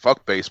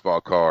 Fuck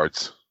baseball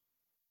cards.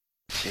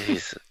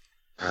 Jesus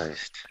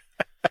Christ.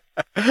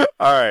 All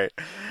right.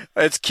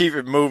 Let's keep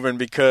it moving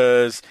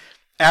because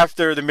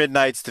after the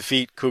Midnight's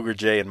defeat, Cougar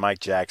J and Mike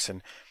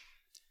Jackson,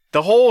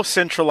 the whole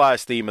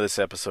centralized theme of this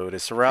episode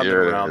is surrounded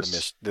around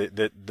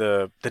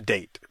the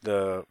date,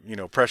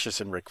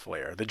 Precious and Ric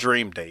Flair, the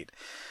dream date.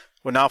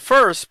 Well, now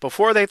first,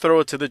 before they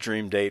throw it to the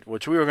dream date,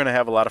 which we were going to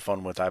have a lot of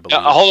fun with, I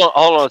believe. Hold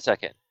on a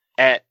second.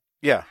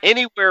 Yeah.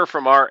 Anywhere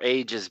from our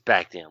ages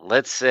back then,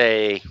 let's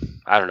say,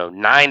 I don't know,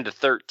 9 to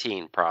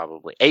 13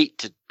 probably, 8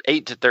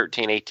 to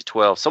 13, 8 to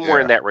 12, somewhere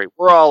in that range.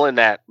 We're all in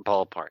that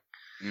ballpark.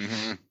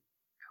 Mm-hmm.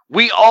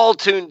 We all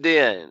tuned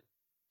in,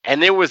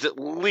 and there was at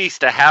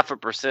least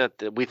 0.5%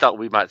 that we thought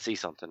we might see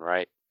something,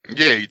 right?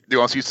 Yeah, you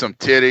want to see some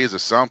titties or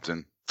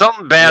something.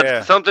 Something bad,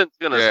 Yeah. something's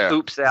going to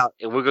oops out,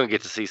 and we're going to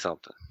get to see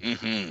something.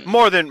 Mm-hmm.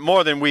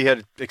 More than we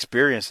had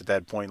experienced at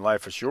that point in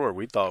life, for sure.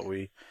 We thought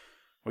we'd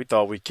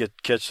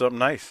catch something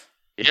nice.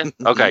 Yeah.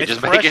 Okay. It's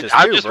just make it. precious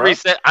I'm too, just bro.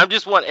 reset. I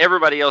just want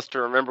everybody else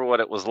to remember what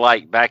it was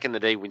like back in the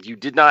day when you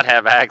did not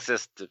have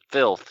access to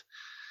filth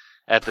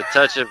at the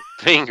touch of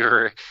a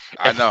finger.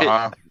 I know,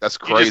 huh? That's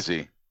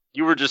crazy.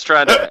 You were just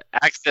trying to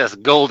access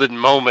golden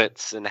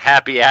moments and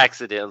happy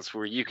accidents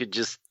where you could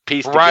just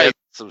piece together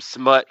some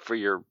smut for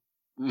your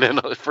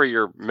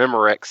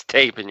Memorex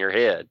tape in your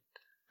head.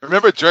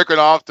 Remember jerking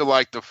off to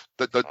like the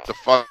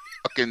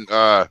fucking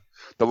the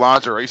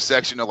lingerie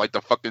section of like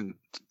the fucking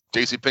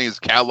JCPenney's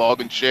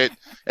catalog and shit,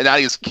 and now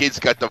these kids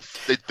got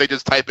they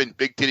just type in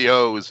big titty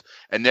hoes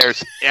and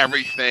there's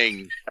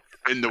everything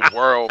in the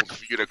world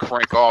for you to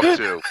crank off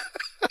to.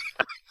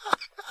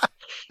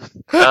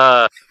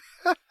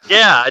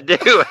 Yeah, I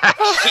do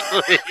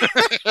actually.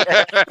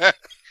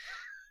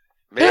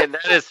 Man,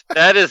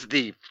 that is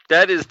the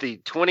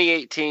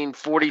 2018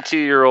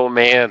 42-year-old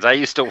man's. I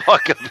used to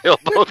walk uphill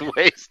both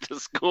ways to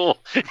school.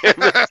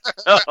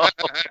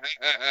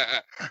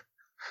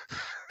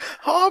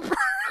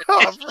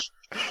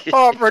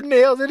 Harper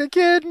nailed it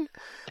again.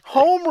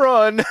 Home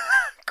run,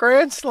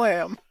 grand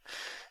slam.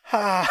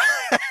 None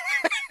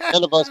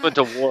of us went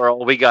to war.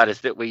 All we got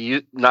is that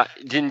we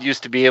didn't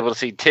used to be able to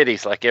see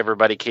titties like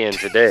everybody can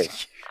today.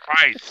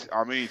 Right.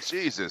 I mean,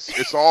 Jesus.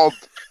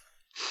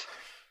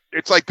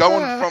 It's like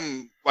going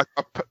from like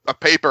a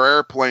paper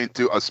airplane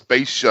to a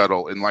space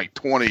shuttle in like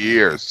 20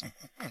 years.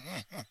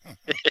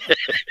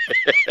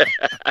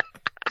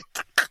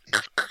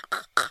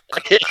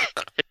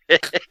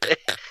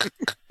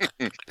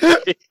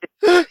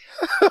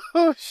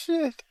 Oh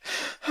shit.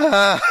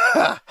 Oh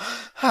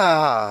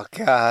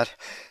God.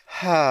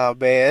 Oh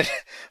man.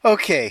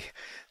 Okay.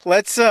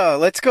 Let's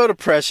go to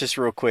Precious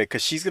real quick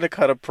because she's gonna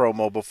cut a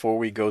promo before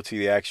we go to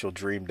the actual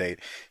dream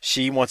date.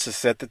 She wants to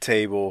set the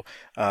table.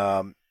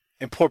 And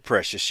poor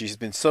Precious, she's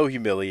been so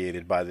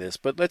humiliated by this.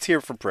 But let's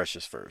hear from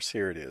Precious first.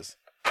 Here it is.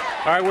 All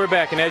right, we're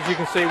back, and as you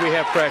can see, we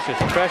have Precious.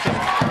 Precious,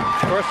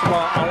 first of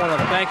all, I want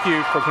to thank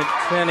you for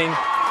consenting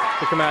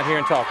to come out here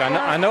and talk.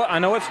 I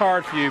know it's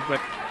hard for you,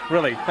 but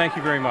really, thank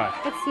you very much.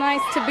 It's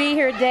nice to be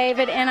here,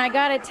 David, and I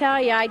got to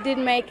tell you, I did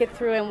make it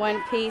through in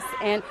one piece,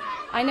 and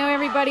I know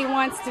everybody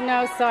wants to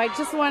know, so I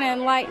just want to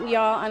enlighten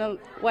y'all on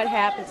what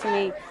happened to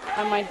me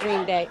on my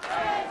dream date.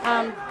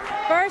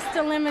 First,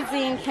 a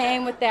limousine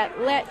came with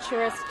that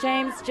lecherous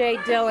James J.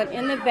 Dillon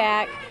in the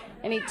back,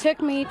 and he took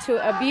me to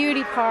a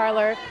beauty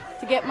parlor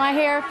to get my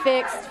hair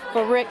fixed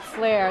for Ric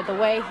Flair, the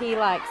way he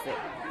likes it.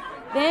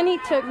 Then he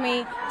took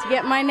me to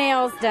get my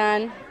nails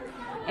done,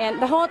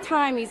 and the whole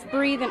time he's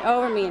breathing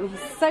over me, and he's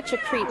such a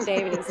creep,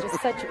 David. He's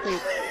just such a creep.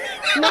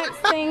 Next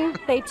thing,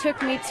 they took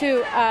me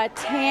to a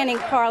tanning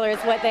parlor is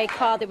what they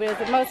called it, but it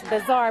was the most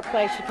bizarre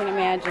place you can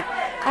imagine.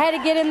 I had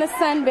to get in the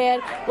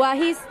sunbed while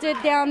he stood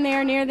down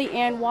there near the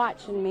end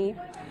watching me.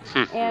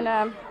 And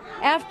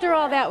after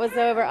all that was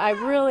over, I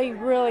really,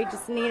 really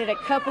just needed a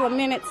couple of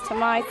minutes to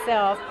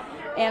myself.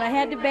 And I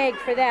had to beg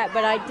for that,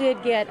 but I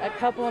did get a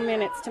couple of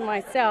minutes to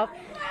myself.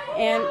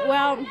 And,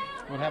 well...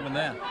 What happened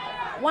then?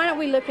 Why don't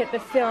we look at the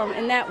film,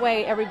 and that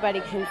way everybody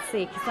can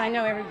see, because I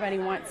know everybody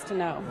wants to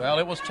know. Well,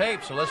 it was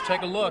taped, so let's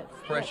take a look.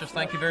 Precious,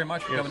 thank you very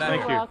much for coming out.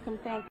 You're welcome,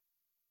 thank you.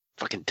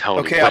 Fucking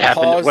Tony. Okay,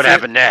 What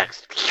happened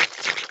next?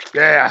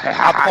 Yeah,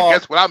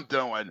 guess what I'm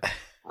doing?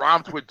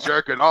 Rhymes with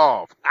jerking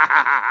off.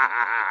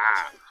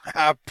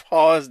 I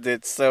paused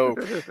it so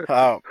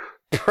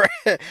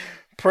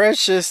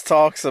Precious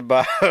talks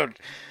about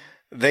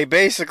they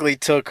basically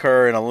took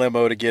her in a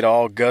limo to get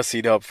all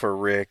gussied up for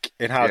Rick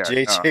and how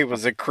JJ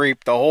was a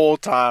creep the whole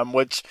time,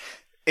 which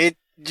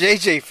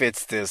JJ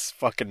fits this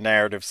fucking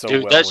narrative so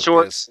well. Dude, that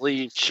short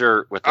sleeve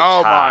shirt with the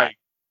tie. My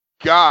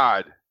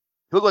God.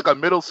 He looked like a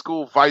middle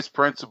school vice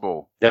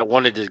principal. That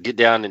wanted to get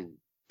down and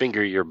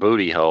finger your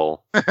booty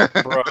hole.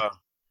 Bruh.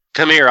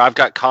 Come here, I've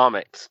got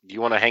comics. Do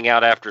you want to hang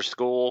out after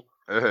school?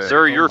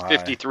 Sir, you're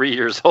 53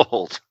 years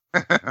old.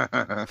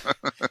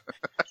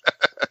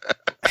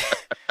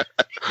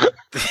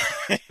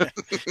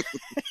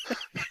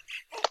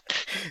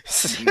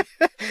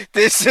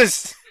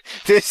 This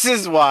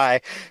is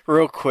why,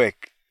 real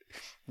quick,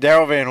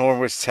 Daryl Van Horne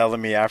was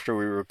telling me after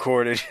we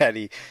recorded that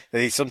he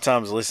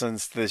sometimes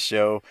listens to the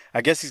show.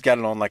 I guess he's got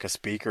it on like a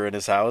speaker in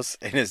his house,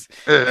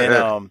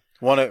 and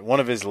one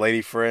of his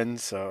lady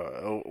friends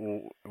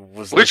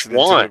was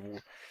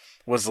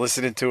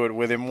listening to it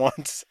with him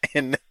once,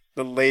 and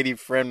the lady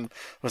friend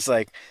was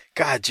like,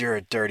 "God, you're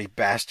a dirty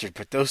bastard,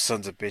 but those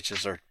sons of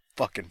bitches are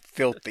fucking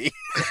filthy."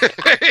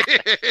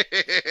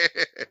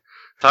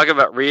 Talk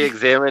about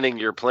re-examining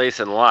your place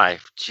in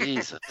life.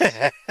 Jesus.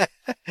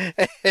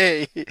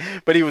 Hey,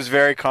 but he was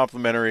very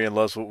complimentary and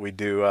loves what we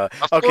do.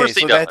 Of course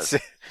he does.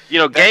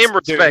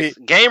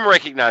 Game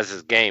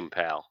recognizes game,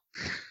 pal.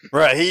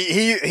 Right.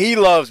 He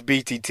loves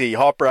BTT.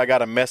 Hopper, I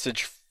got a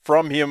message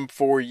from him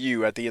for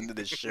you at the end of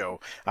this show.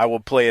 I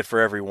will play it for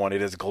everyone.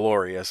 It is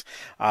glorious.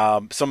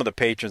 Some of the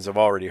patrons have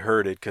already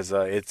heard it because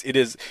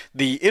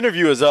the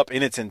interview is up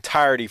in its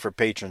entirety for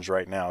patrons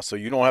right now, so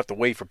you don't have to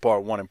wait for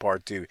part 1 and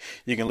part 2.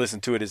 You can listen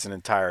to it as an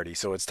entirety.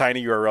 So it's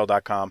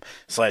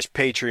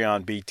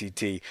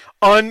tinyurl.com/PatreonBTT,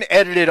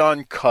 unedited,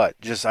 uncut.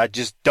 I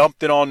just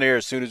dumped it on there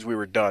as soon as we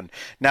were done.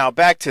 Now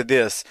back to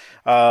this.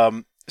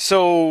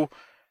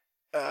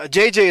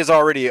 JJ is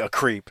already a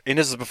creep, and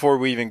this is before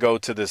we even go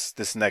to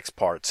this next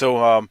part.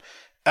 So,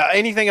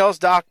 anything else,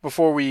 Doc,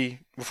 before we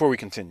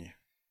continue?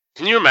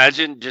 Can you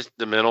imagine just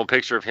the mental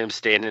picture of him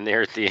standing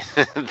there at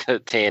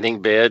the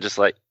tanning bed, just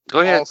like,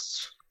 go ahead.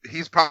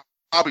 He's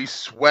probably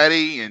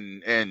sweaty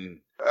and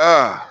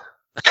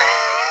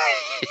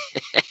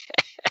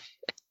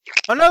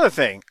Another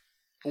thing,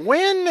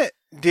 when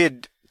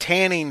did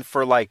tanning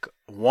for like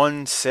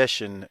one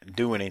session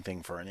do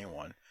anything for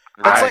anyone?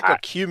 That's like a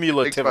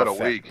cumulative effect.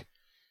 A week.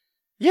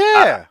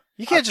 Yeah,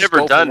 you can't just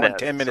go for 1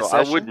 10-minute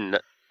session.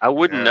 I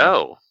wouldn't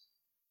know.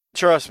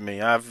 Trust me,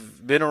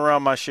 I've been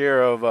around my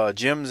share of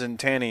gyms and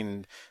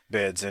tanning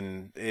beds,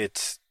 and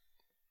it's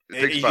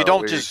You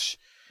don't just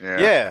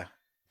yeah. It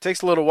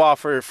takes a little while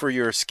for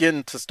your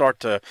skin to start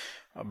to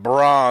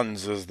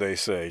bronze, as they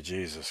say.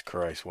 Jesus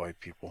Christ, white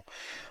people.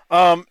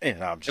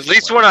 And I'm just at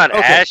least we're not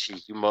ashy,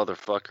 you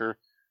motherfucker.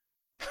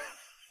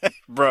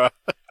 Bruh.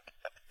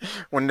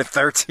 When the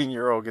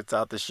 13-year-old gets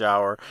out the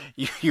shower,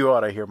 you ought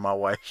to hear my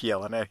wife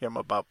yelling at him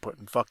about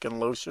putting fucking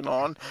lotion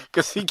on.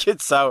 Because he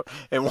gets out,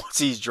 and once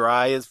he's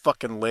dry, his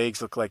fucking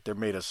legs look like they're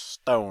made of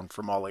stone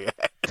from all he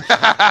had.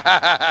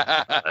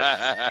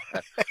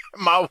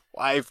 My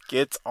wife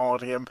gets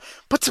on him,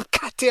 put some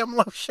goddamn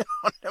lotion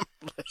on them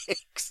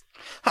legs.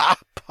 I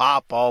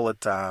pop all the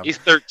time. He's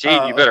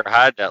 13. You better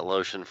hide that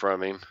lotion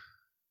from him.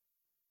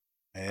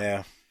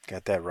 Yeah,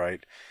 got that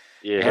right.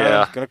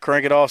 Yeah. Gonna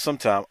crank it off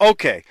sometime.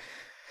 Okay.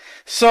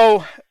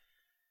 So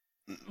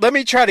let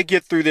me try to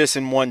get through this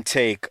in one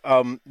take,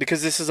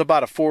 because this is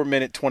about a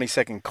 4-minute,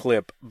 20-second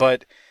clip.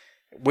 But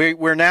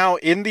we're now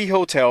in the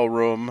hotel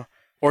room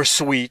or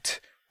suite.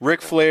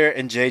 Ric Flair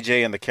and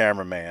JJ and the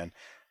cameraman.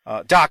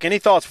 Doc, any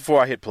thoughts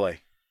before I hit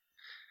play?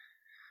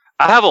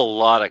 I have a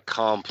lot of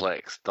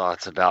complex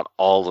thoughts about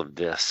all of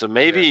this, so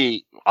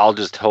maybe I'll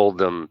just hold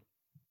them.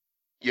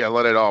 Yeah,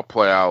 let it all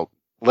play out.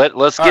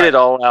 Let's get it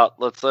all out.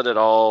 Let's let it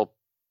all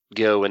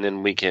go, and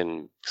then we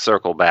can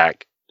circle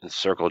back and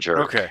circle jerk.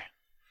 Okay.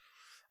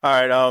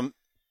 All right.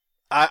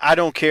 I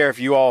don't care if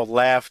you all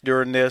laugh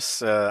during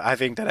this. I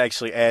think that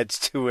actually adds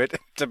to it,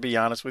 to be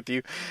honest with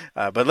you.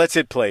 But let's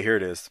hit play. Here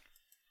it is.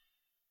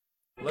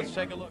 Let's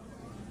take a look.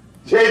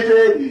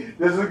 JJ,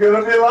 this is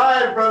gonna be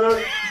live,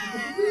 brother.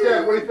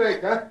 Yeah, what do you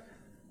think, huh?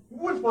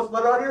 We're supposed to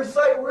let her out of your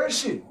sight. Where is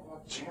she? Oh,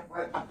 champ,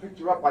 I picked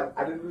her up.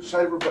 I didn't lose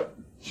sight of her, but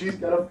she's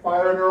got a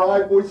fire in her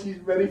eye, boy. She's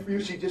ready for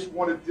you. She just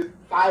wanted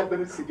 5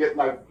 minutes to get,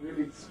 like,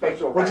 really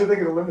special. What'd you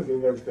think of the limousine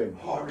and everything?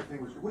 Oh,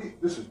 everything was...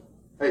 this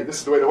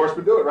is the way the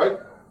horsemen do it, right?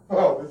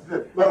 Oh, this is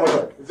it.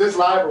 Look. Is this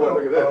live or what?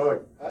 Look at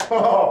this.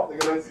 Oh,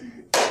 look at this.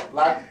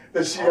 Black.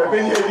 Does she have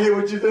any idea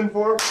what she's in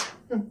for?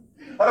 How do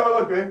I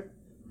look, babe?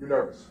 You're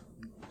nervous.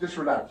 Just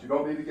relax. You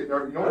don't need to get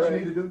nervous. You know what you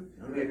need to do?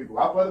 You need to go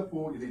out by the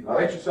pool. You need to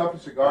light yourself a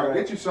cigar,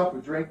 get yourself a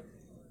drink,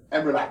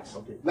 and relax.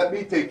 Okay. Let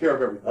me take care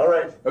of everything. All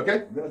right.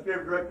 Okay?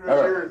 Administrative director is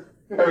yours.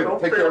 Everything.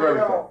 Take care of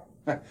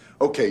everything.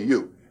 Okay,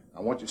 you.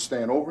 I want you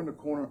staying over in the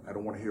corner. I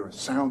don't want to hear a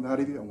sound out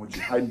of you. I want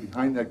you hiding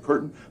behind that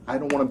curtain. I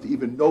don't want them to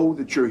even know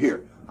that you're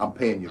here. I'm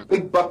paying you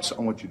big bucks.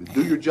 I want you to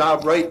do your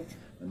job right.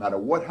 No matter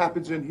what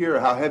happens in here or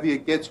how heavy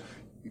it gets,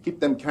 you keep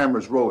them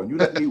cameras rolling. You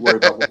let me worry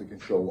about what we can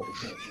show, what we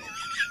can't show.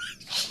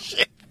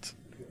 Shit.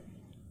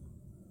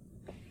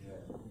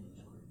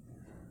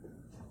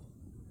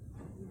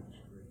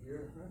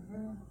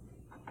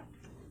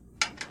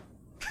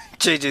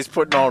 JJ's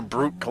putting on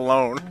Brute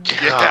cologne.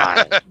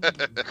 God,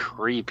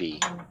 creepy.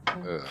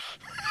 Have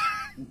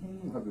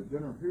the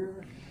dinner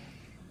here.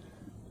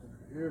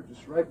 Here,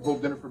 just right.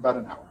 Hold dinner for about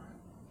an hour.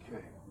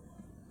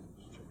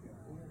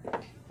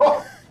 Okay.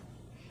 Oh!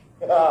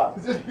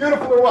 Is this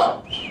beautiful or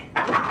what?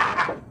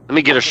 Let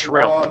me get a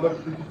shrimp. Did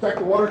you check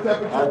the water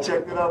temperature? I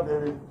checked it out,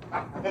 baby.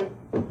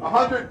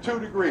 102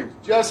 degrees.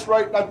 Just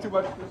right, not too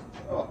much.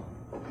 Oh.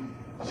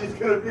 She's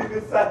going to be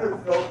this side of the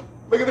film.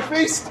 Look at the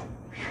feast.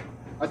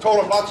 I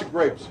told him lots of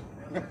grapes.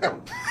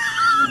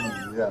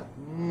 Yeah.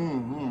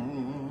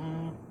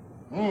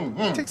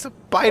 He takes a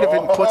bite of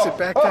it and puts it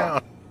back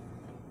down.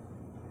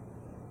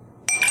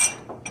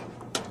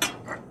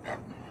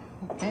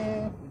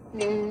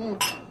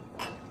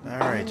 All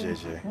right,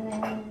 JJ.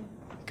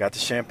 Got the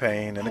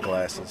champagne and the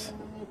glasses.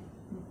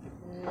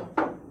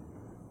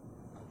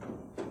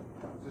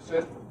 Is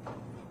this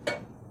it?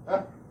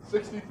 Huh?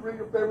 63,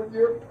 your favorite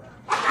year?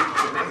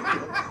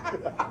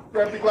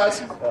 Grab the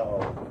glasses. Oh,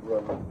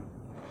 brother.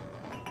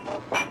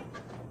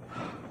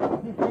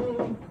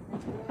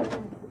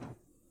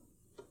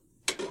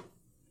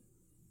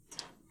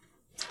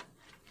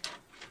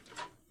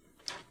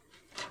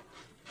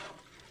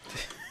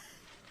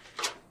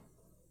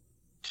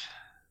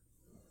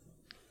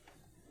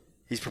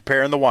 He's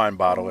preparing the wine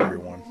bottle,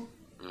 everyone.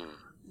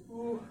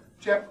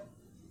 Jeff,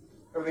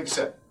 everything's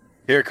set.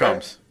 Here it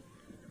comes.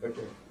 Okay.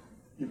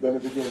 You've done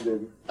it again,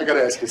 baby. I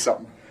gotta ask you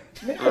something.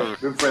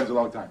 Been friends a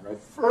long time, right?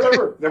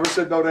 Forever. Never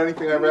said no to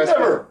anything I ever asked you?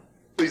 Never.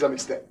 Please let me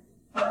stay.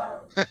 Come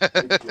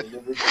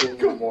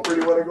on. Where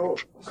do you want to go?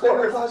 Stay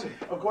in the closet.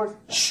 Of course.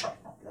 Shh.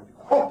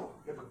 Oh,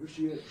 here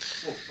she is.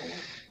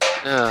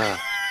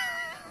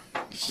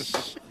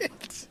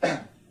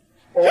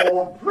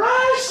 Oh,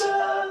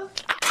 precious.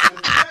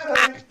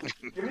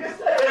 Give me a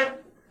second.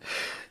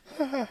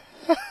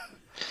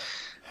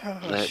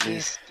 Let me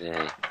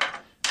stay.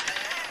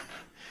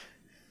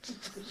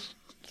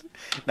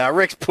 Now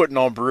Rick's putting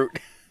on Brute.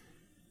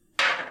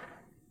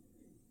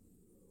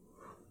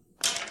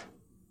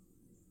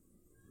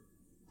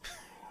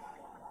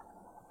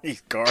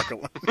 He's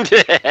gargling. He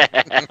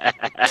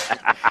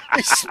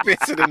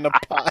spits it in the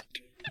pot.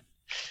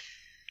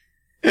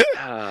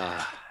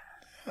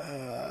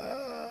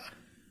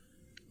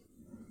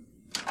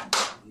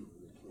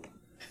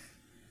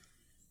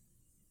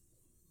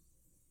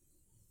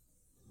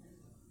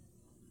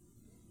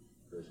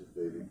 Precious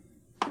baby.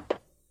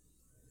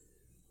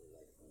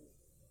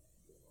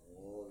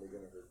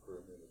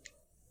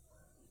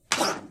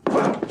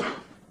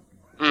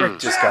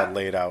 just got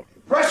laid out.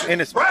 Precious.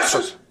 And it's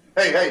Precious.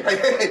 Hey,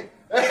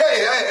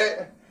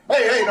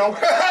 no.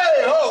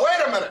 Hey, oh,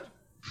 wait a minute.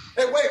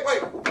 Hey, wait.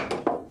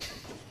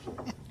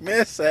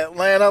 Miss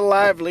Atlanta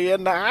Lively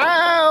in the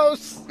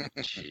house.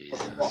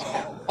 Jesus.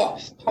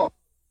 All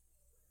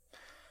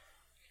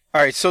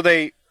right, so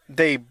they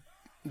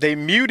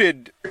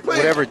muted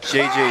whatever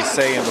JJ's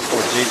saying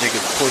before JJ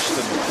gets pushed in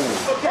the pool.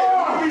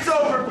 Oh, he's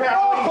over,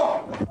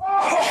 pal.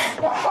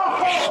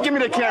 Give me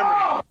the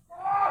camera.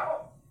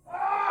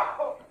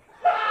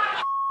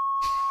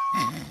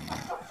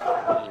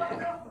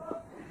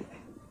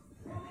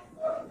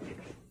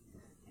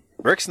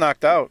 Rick's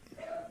knocked out.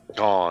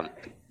 Gone.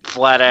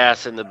 Flat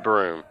ass in the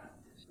broom.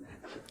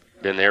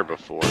 Been there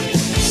before.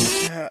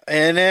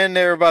 And then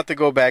they're about to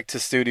go back to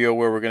studio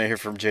where we're going to hear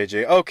from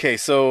JJ. Okay,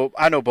 so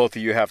I know both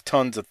of you have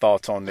tons of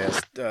thoughts on this.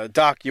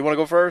 Doc, you want to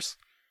go first?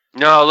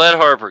 No, let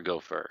Harper go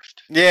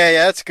first. Yeah,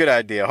 that's a good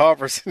idea.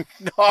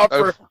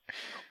 Harper.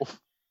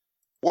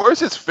 Where's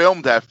this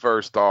filmed at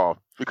first off?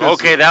 Because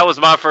Okay, that was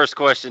my first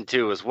question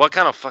too. Is what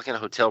kind of fucking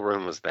hotel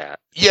room was that?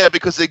 Yeah,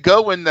 because they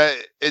go in that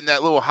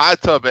little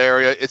hot tub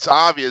area. It's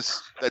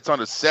obvious that's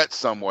on a set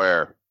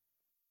somewhere.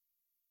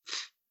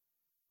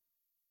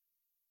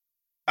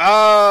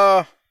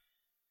 I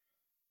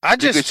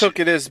just took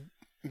it as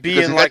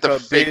being like a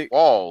fake big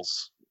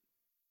walls.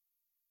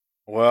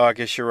 Well, I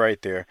guess you're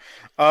right there.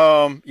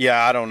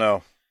 Yeah, I don't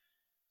know.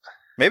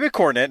 Maybe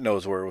Cornette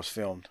knows where it was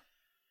filmed.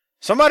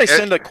 Somebody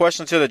send a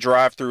question to the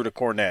drive-through to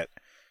Cornette.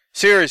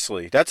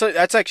 Seriously, that's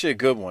actually a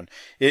good one.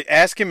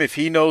 Ask him if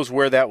he knows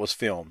where that was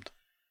filmed.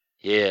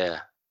 Yeah.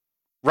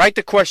 Write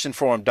the question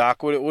for him,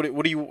 Doc.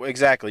 What do you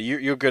exactly?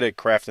 You're good at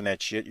crafting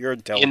that shit. You're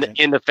intelligent.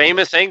 In the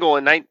famous angle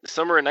in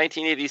summer of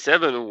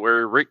 1987,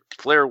 where Ric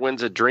Flair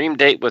wins a dream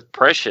date with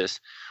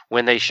Precious,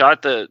 when they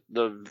shot the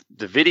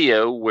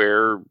video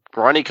where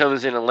Ronnie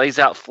comes in and lays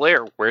out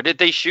Flair, where did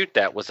they shoot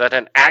that? Was that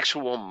an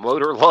actual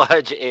motor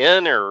lodge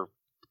inn, or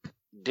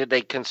did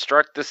they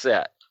construct the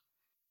set?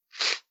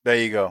 There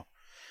you go.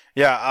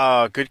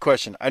 Yeah, good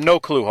question. I no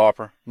clue,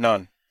 Harper.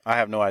 None. I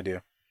have no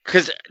idea.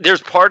 Because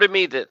there's part of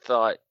me that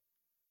thought,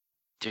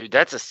 dude,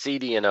 that's a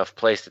seedy enough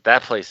place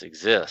that place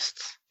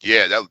exists.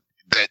 Yeah,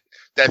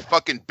 that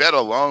fucking bed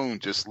alone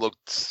just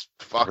looked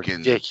fucking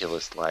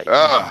ridiculous. Like,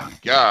 oh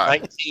god,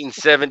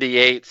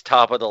 1978's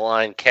top of the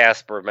line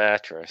Casper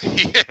mattress.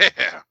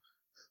 Yeah.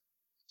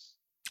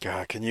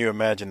 God, can you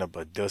imagine a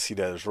Badussi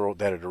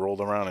that had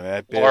rolled around in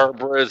that bed?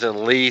 Barbara's and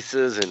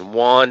Lisa's and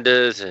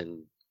Wanda's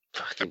and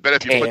fucking. I bet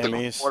if you put the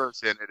Tammy's.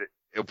 quarters in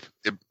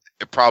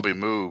it probably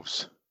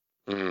moves.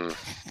 Mm.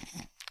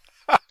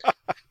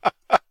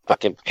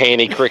 Fucking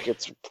panty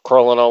crickets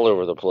crawling all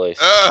over the place.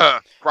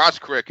 Crotch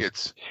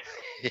crickets.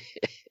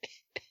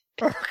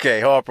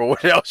 Okay, Harper,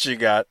 what else you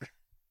got?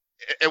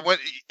 And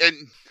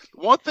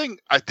one thing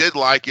I did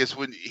like is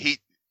when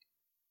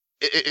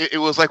it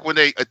was like when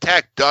they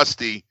attacked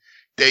Dusty,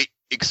 they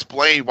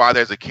explained why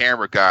there's a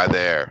camera guy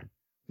there.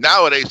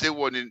 Nowadays, they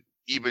wouldn't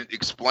even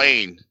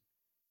explain.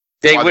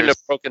 They wouldn't have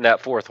broken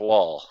that fourth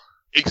wall.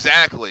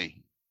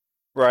 Exactly.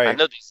 Right. I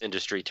know these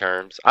industry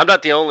terms. I'm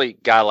not the only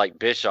guy like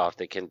Bischoff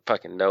that can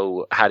fucking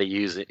know how to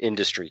use the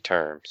industry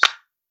terms.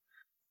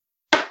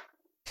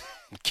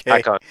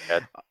 Okay.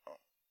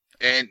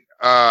 And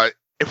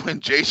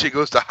when JJ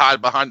goes to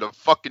hide behind a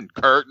fucking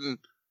curtain,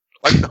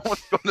 like no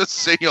one's going to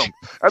see him.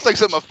 That's like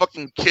something a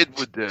fucking kid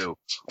would do.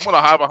 I'm going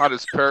to hide behind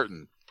this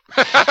curtain.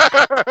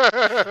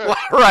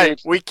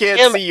 Right. We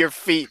can't see your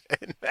feet.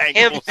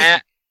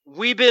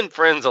 We've been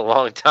friends a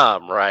long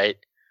time, right?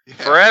 Yeah.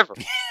 Forever.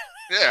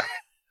 Yeah.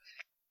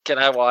 Can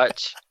I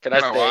watch? Can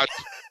I watch?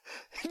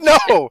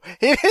 No,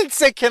 he didn't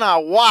say, can I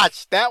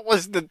watch? That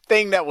was the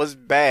thing that was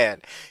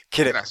bad.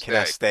 Can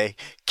I stay?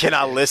 Can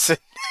I listen?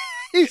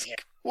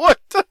 What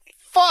the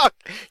fuck?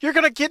 You're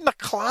going to get in the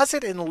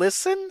closet and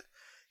listen?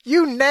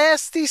 You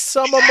nasty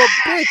son of a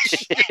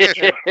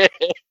bitch.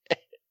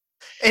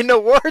 In the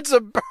words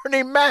of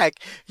Bernie Mac,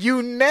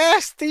 you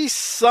nasty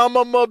son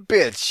of a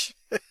bitch.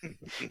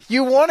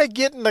 You want to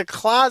get in the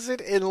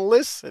closet and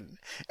listen.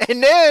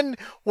 And then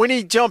when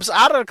he jumps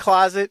out of the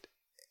closet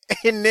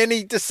and then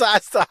he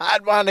decides to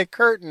hide behind the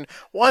curtain,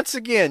 once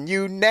again,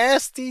 you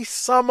nasty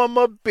son of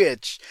a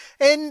bitch.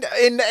 And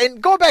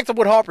go back to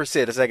what Harper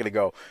said a second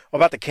ago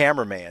about the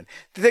cameraman.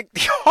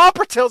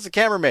 Harper tells the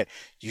cameraman,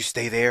 you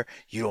stay there,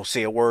 you don't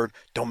say a word,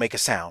 don't make a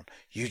sound.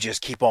 You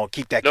just keep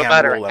that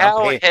camera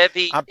rolling.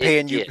 I'm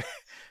paying you.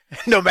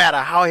 No matter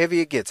how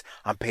heavy it gets,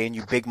 I'm paying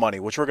you big money,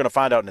 which we're going to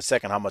find out in a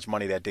second how much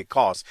money that did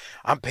cost.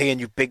 I'm paying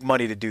you big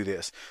money to do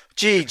this.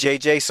 Gee,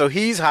 JJ, so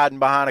he's hiding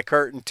behind a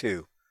curtain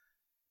too.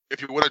 If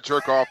you want to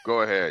jerk off,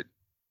 go ahead.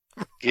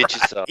 Get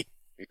yourself.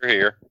 You're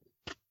here.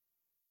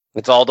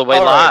 It's all the way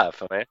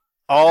live, man.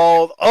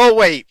 Oh,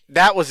 wait.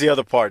 That was the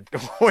other part.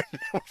 When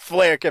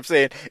Flair kept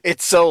saying,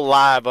 it's so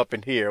live up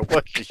in here.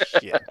 What the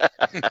shit?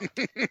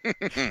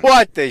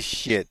 What the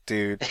shit,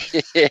 dude?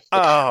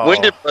 Oh. When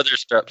did Brother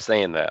stop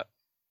saying that?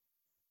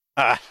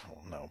 I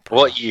don't know.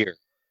 What year?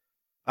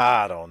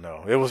 I don't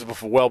know. It was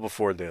well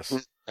before this.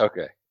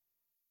 Okay.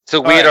 So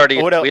we had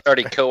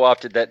already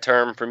co-opted that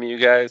term from you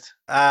guys.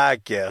 I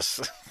guess.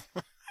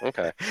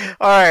 Okay.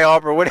 All right,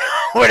 Aubrey.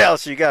 What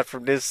else you got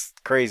from this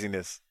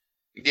craziness?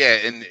 Yeah,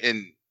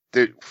 and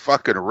the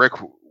fucking Rick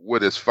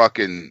with his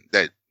fucking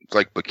that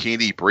like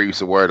bikini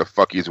briefs or where the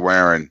fuck he's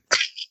wearing.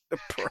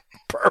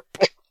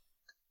 Purple.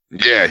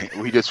 Yeah,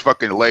 he just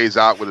fucking lays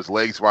out with his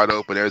legs wide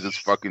open. There's his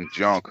fucking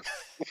junk.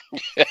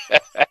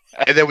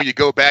 And then when you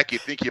go back, you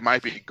think he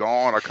might be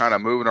gone or kind of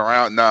moving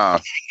around. Nah,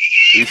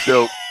 he's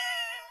still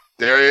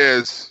there. He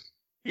is.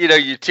 You know,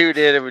 you tuned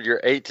in with your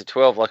 8 to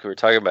 12, like we were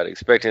talking about,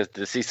 expecting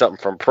to see something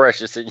from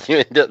Precious, and you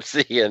end up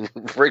seeing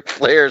Ric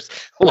Flair's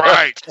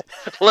left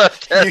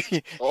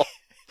testicle.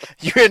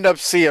 You end up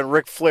seeing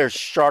Ric Flair's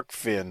shark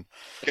fin.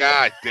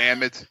 God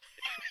damn it!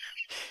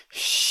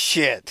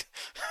 Shit.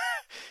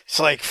 It's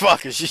like,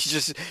 fuck it. She's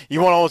just,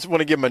 you almost want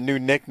to give him a new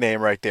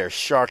nickname right there,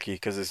 Sharky,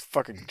 because his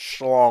fucking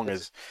schlong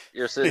is.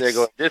 You're sitting there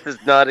going, this is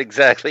not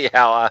exactly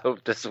how I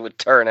hoped this would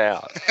turn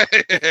out.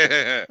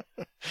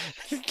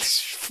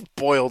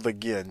 Boiled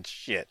again.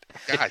 Shit.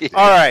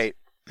 All right.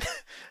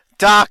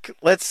 Doc,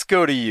 let's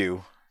go to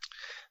you.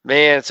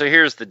 Man, so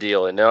here's the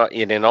deal.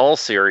 In all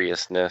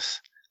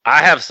seriousness,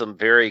 I have some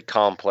very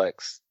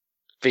complex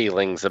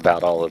feelings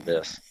about all of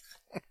this.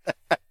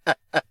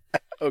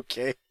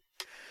 Okay.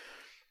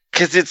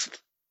 Because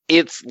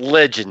it's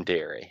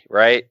legendary,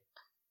 right?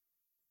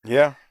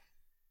 Yeah.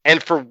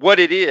 And for what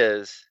it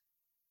is,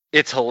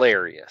 it's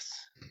hilarious.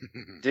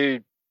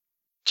 Dude,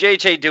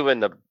 JJ doing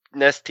the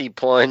Nestea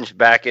plunge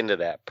back into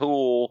that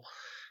pool.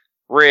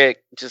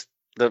 Rick, just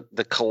the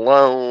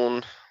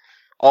cologne,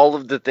 all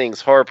of the things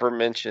Harper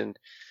mentioned.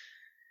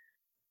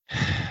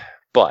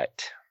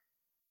 But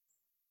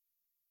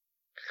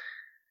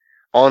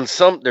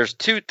there's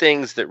two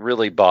things that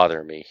really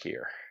bother me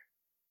here.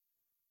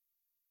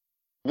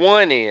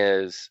 One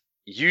is,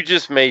 you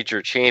just made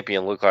your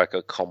champion look like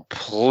a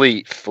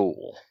complete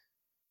fool.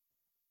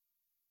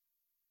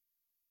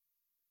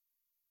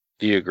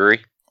 Do you agree?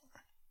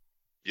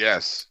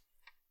 Yes.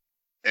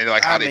 And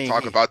like how they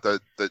talk about the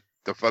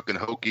fucking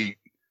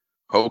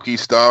hokey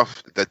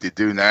stuff that they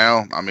do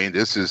now. I mean,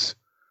 this is...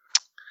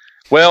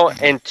 Well,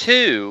 and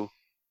two,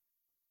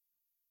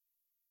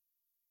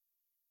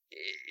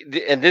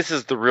 and this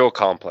is the real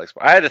complex.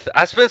 I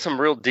spent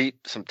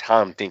some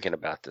time thinking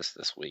about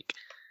this week.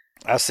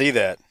 I see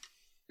that.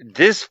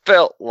 This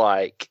felt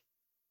like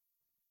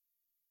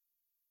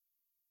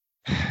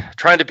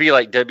trying to be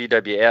like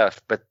WWF,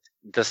 but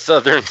the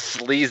Southern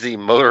Sleazy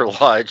Motor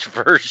Lodge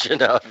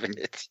version of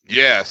it.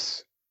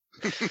 Yes.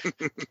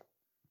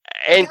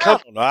 And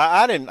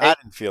I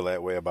didn't feel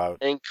that way about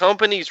it. And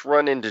companies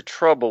run into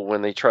trouble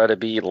when they try to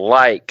be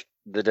like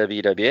the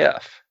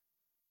WWF.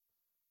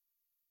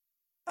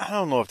 I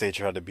don't know if they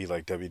tried to be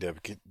like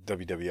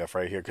WWF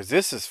right here, because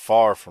this is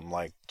far from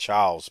like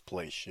child's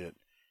play shit.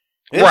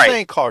 This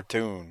ain't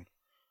cartoon.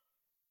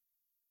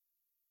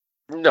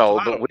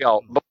 No, but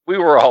we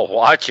were all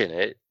watching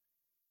it.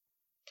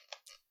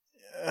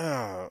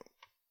 I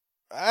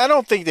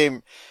don't think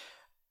they.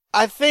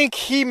 I think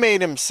he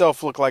made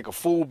himself look like a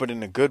fool, but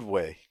in a good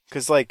way.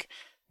 Because like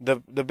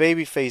the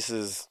baby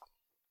faces,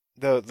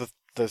 the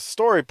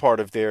story part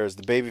of there is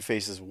the baby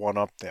faces one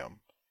up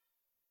them.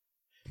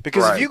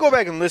 Because if you go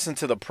back and listen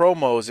to the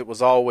promos, it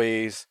was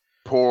always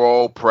poor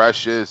old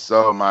Precious.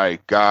 Oh my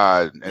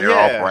God! And they're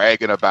all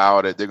bragging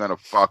about it. They're gonna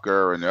fuck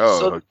her, and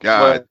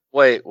God.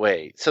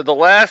 Wait. So the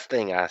last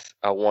thing I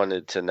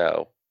wanted to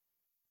know,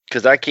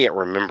 because I can't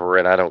remember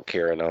and I don't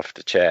care enough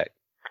to check.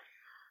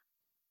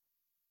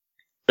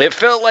 It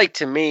felt like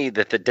to me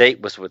that the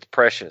date was with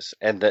Precious,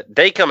 and that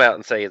they come out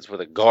and say it's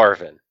with a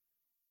Garvin.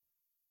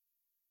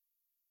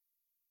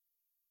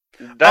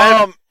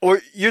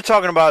 Or you're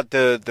talking about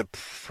the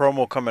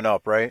promo coming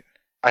up, right?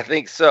 I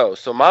think so.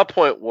 So my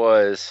point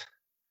was,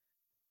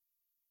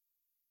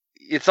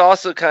 it's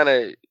also kind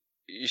of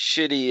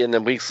shitty in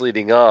the weeks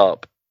leading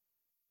up.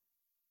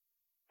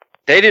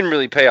 They didn't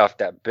really pay off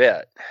that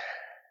bet.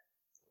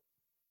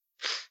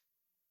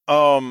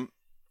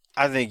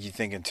 I think you're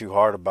thinking too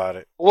hard about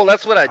it. Well,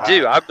 that's what I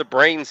do. I'm the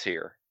brains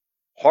here.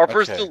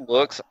 Harper's the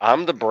looks.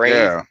 I'm the brains.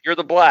 Yeah. You're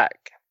the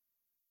black.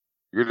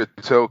 You're the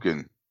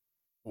token.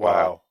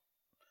 Wow.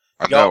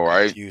 I know,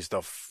 right? Use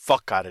the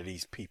fuck out of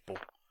these people.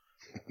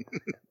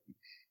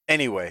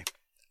 Anyway,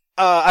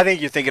 I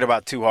think you're thinking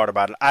about too hard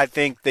about it. I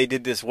think they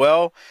did this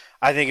well.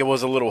 I think it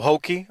was a little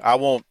hokey. I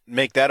won't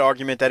make that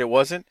argument that it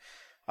wasn't.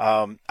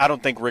 I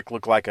don't think Rick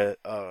looked like I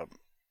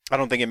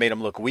don't think it made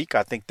him look weak.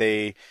 I think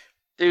the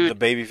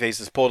baby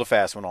faces pulled a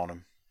fast one on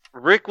him.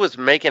 Rick was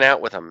making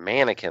out with a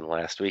mannequin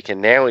last week,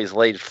 and now he's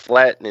laid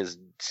flat in his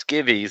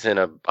skivvies in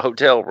a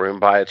hotel room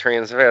by a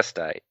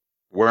transvestite.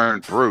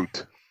 Wearing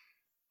brute.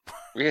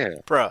 Yeah.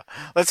 Bruh,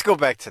 let's go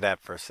back to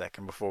that for a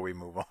second before we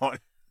move on.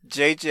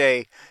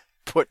 JJ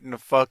putting the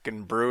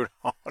fucking brute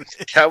on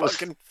his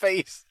fucking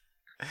face.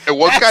 And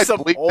what guy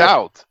bleeped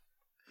out?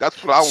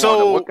 That's what I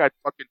wanted. What guy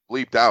fucking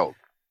bleeped out?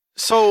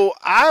 So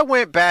I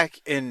went back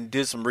and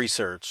did some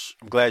research.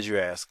 I'm glad you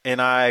asked. And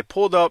I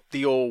pulled up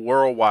the old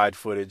worldwide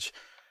footage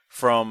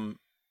from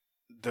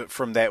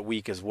that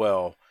week as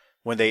well.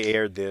 when they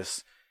aired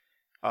this,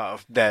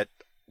 that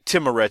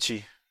Tim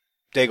Marecci,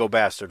 Dago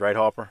Bastard, right,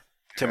 Harper?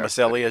 Tim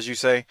Maselli, as you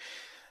say.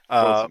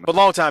 But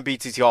longtime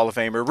BTT Hall of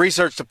Famer,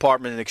 research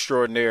department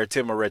extraordinaire,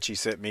 Tim Marecci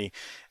sent me.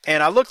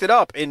 And I looked it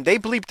up, and they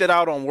bleeped it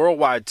out on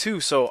Worldwide too,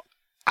 so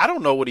I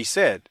don't know what he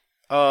said.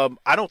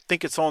 I don't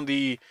think it's on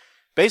the,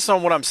 based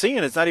on what I'm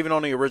seeing, it's not even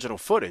on the original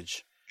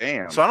footage.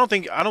 Damn. So I don't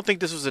think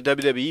this was a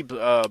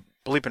WWE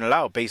bleeping it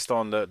out based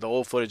on the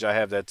old footage I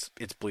have it's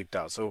bleeped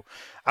out. So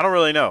I don't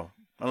really know.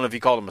 I don't know if he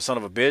called him a son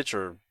of a bitch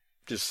or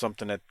just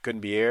something that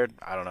couldn't be aired.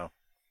 I don't know.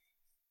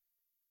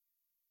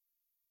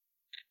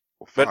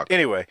 Well, but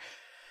anyway.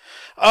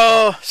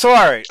 So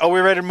all right. Are we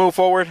ready to move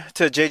forward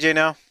to JJ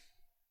now?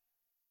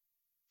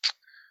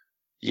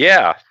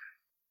 Yeah.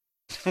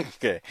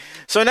 Okay.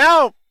 So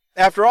now,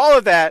 after all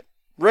of that,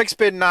 Rick's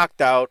been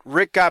knocked out.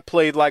 Rick got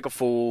played like a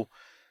fool.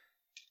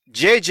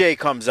 JJ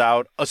comes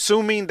out,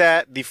 assuming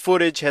that the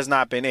footage has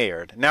not been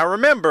aired. Now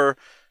remember,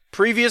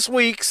 previous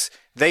weeks,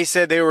 they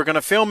said they were going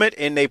to film it,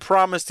 and they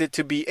promised it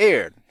to be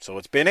aired. So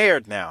it's been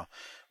aired now.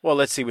 Well,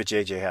 let's see what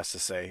JJ has to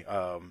say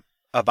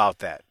about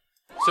that.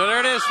 So there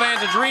it is,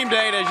 fans, a dream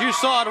date. As you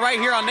saw it right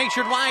here on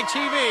Nationwide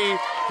TV,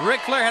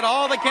 Ric Flair had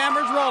all the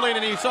cameras rolling,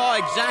 and he saw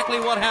exactly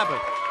what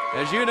happened.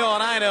 As you know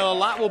and I know, a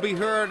lot will be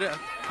heard,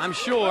 I'm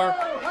sure.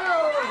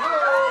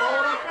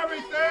 Hold up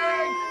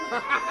everything.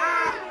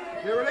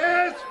 Here it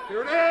is.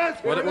 Here it is.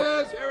 Here it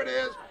is. Here it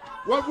is.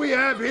 What we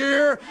have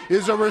here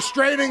is a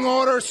restraining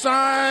order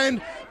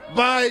signed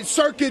by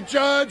Circuit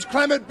Judge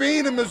Clement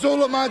Bean in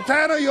Missoula,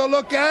 Montana. You'll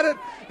look at it.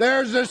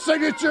 There's a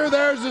signature.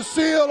 There's a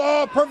seal.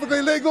 All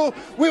perfectly legal.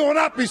 We will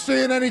not be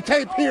seeing any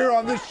tape here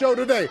on this show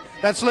today.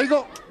 That's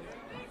legal?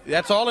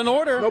 That's all in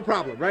order. No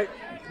problem, right?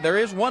 There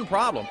is one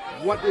problem.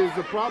 What is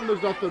the problem?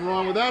 There's nothing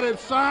wrong with that.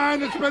 It's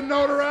signed. It's been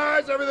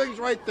notarized. Everything's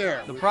right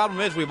there. The problem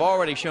is we've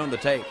already shown the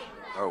tape.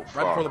 Oh,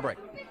 right before the break.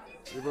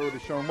 You've already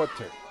shown what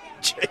tape?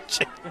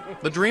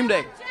 The dream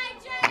date.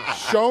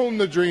 Shown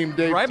the dream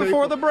date. Right tape.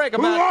 before the break.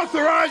 Who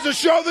authorized to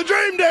show the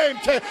dream date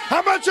tape?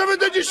 How much of it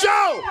did you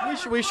show?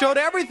 We showed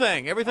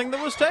everything. Everything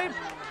that was taped.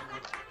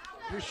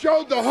 You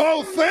showed the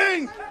whole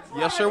thing?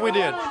 Yes, sir, we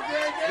did.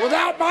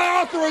 Without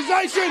my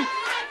authorization?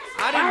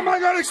 How am I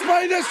going to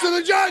explain this to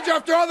the judge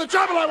after all the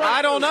trouble I went through?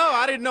 I don't know.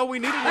 I didn't know we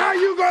needed it. How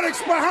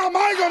am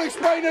I going to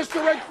explain this to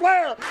Ric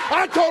Flair?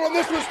 I told him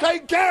this was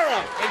taken care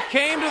of. It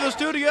came to the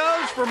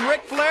studios from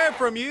Ric Flair,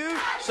 from you,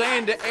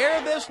 saying to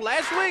air this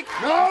last week.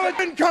 No, it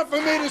didn't come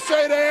from me to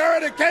say to air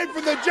it. It came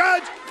from the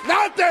judge.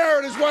 Not to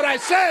air it is what I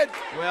said.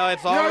 Well,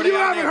 it's already No,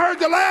 you haven't heard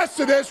the last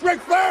of this. Ric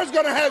Flair's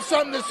going to have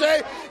something to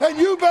say, and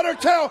you better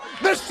tell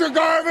Mr.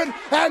 Garvin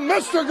and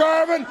Mr.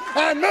 Garvin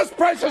and Miss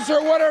Princess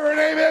or whatever her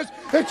name is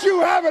that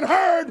you haven't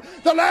heard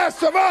the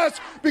last of us,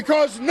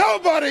 because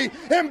nobody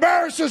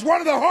embarrasses one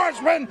of the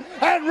Horsemen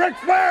and Ric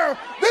Flair,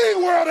 the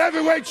World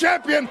Heavyweight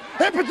Champion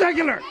in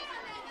particular.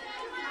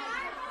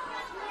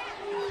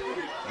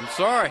 I'm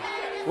sorry.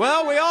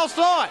 Well, we all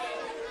saw it.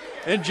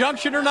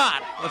 Injunction or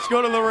not, let's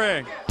go to the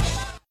ring.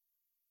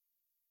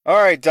 All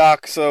right,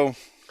 Doc. So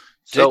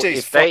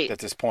JJ's fucked at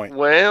this point.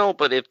 Well,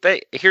 but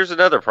here's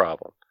another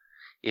problem.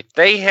 If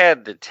they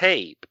had the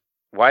tape,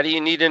 why do you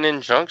need an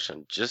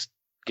injunction? Just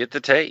get the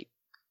tape.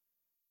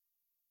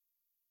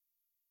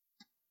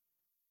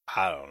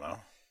 I don't know.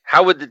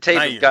 How would the tape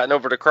have gotten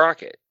over to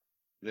Crockett?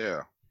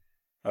 Yeah.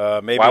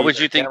 Maybe. Why would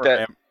you think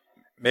that?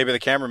 Maybe the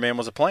cameraman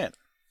was a plant.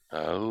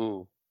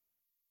 Oh.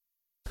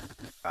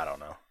 I don't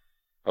know.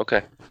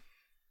 Okay.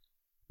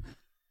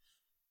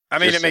 I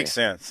mean, it makes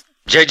sense.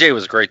 JJ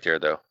was great there,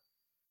 though.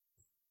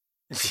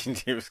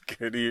 He was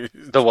good.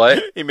 The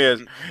what? He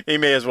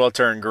may as well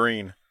turn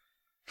green.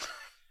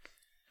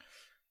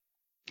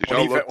 Did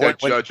y'all look that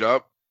judge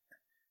up?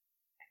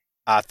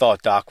 I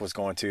thought Doc was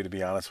going to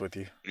be honest with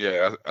you.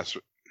 Yeah,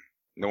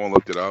 no one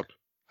looked it up.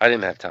 I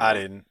didn't have time. I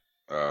didn't.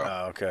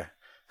 Okay.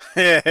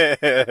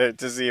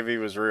 To see if he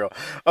was real.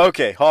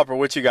 Okay, Harper,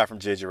 what you got from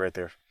JJ right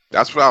there?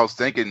 That's what I was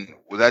thinking.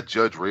 Was that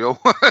judge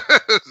real?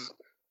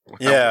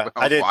 Yeah,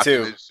 I did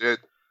too. This shit.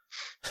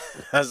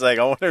 I was like,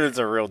 I wonder if it's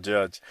a real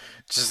judge.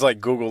 Just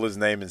like Google his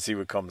name and see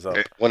what comes up.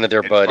 One of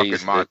their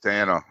buddies.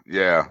 Montana.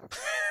 Yeah.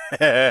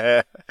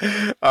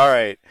 All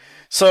right.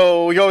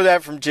 So we go with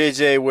that from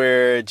JJ,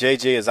 where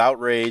JJ is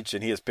outraged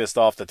and he is pissed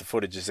off that the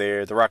footage is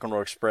aired. The Rock and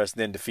Roll Express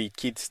then defeat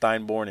Keith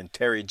Steinborn and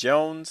Terry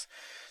Jones.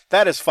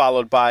 That is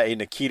followed by a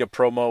Nikita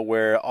promo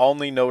where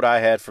only note I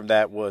had from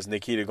that was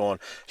Nikita going,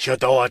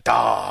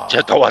 Shadota.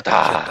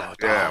 Shadota.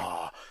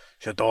 Yeah.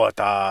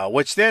 Shadota.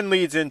 Which then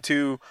leads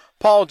into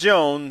Paul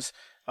Jones.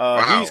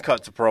 He's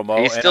cut the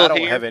promo. He's and still I don't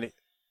here? have any.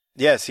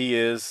 Yes, he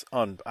is.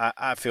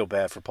 I feel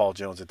bad for Paul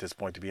Jones at this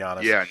point, to be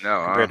honest. Yeah,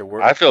 no. Compared to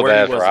where, I feel where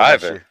bad he was for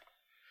last Ivan. year.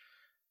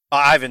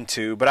 Ivan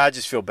too, but I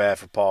just feel bad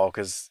for Paul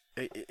because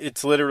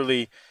it's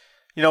literally,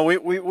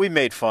 we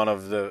made fun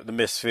of the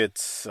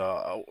Misfits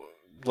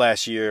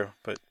last year,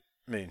 but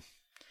I mean,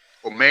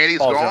 well, Manny's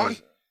Paul gone.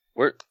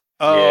 Jones,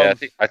 Yeah,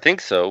 I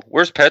think so.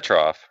 Where's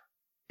Petrov?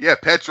 Yeah,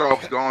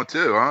 Petrov's gone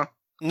too, huh?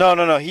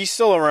 No, he's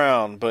still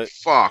around, but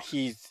Fuck.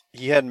 he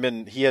hadn't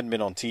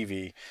been on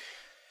TV.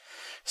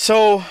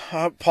 So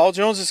Paul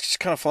Jones is just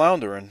kind of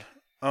floundering.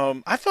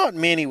 I thought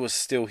Manny was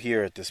still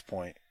here at this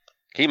point.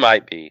 He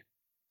might be.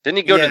 Didn't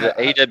he go to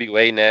the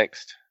AWA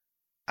next?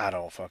 I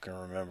don't fucking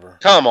remember.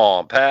 Come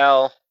on,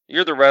 pal.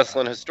 You're the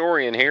wrestling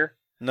historian here.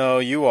 No,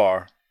 you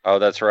are. Oh,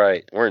 that's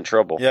right. We're in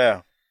trouble.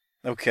 Yeah.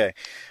 Okay.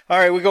 All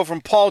right, we go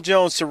from Paul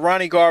Jones to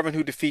Ronnie Garvin,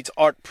 who defeats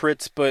Art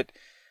Pritz, but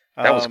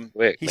that was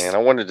quick, man. I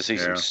wanted to see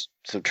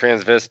some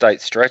transvestite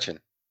stretching.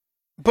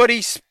 But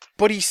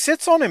he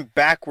sits on him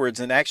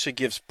backwards and actually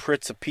gives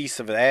Pritz a piece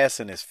of an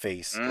ass in his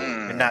face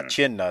and not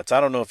chin nuts.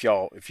 I don't know if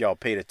y'all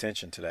paid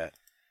attention to that.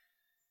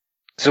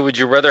 So would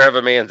you rather have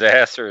a man's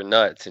ass or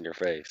nuts in your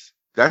face?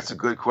 That's a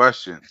good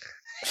question.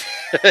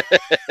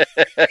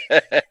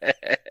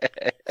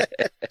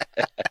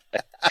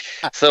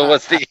 So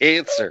what's the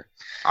answer?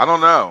 I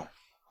don't know.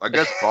 I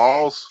guess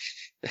balls.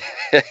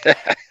 I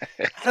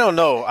don't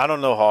know,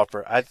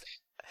 Harper.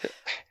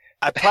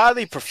 I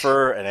probably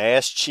prefer an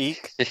ass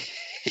cheek.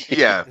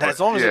 Yeah, as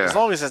long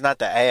as it's not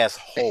the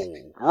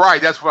asshole.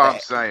 Right, that's what I'm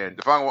saying.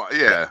 If I want,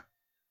 I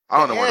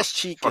don't know what ass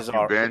cheek is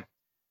all been.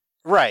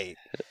 Right,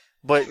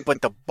 but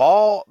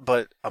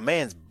a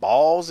man's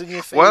balls in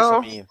your face. Well,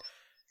 I mean,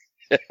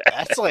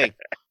 that's like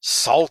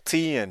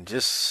salty and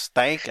just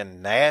stank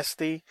and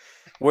nasty.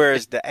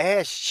 Whereas the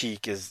ass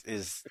cheek is.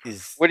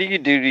 What do you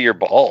do to your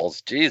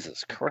balls?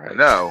 Jesus Christ!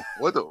 No,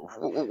 what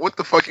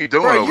the fuck you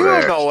doing bro, over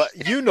there?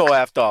 You know,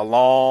 after a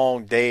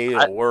long day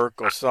of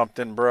work or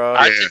something, bro.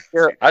 I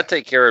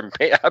take care of.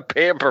 I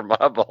pamper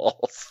my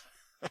balls.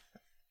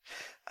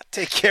 I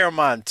take care of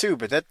mine too,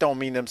 but that don't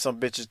mean them some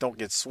bitches don't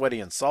get sweaty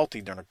and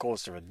salty during the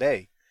course of a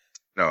day.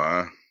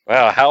 No.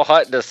 Wow, how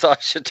hot does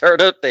Sasha turn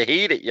up the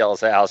heat at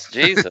y'all's house?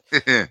 Jesus.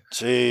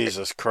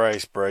 Jesus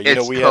Christ, bro!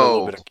 It's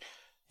cold.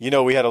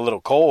 We had a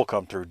little cold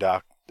come through,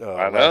 Doc,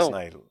 last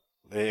night,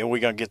 and we're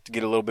gonna get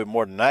a little bit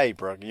more tonight,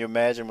 bro. Can you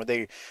imagine what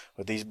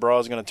these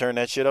bras gonna turn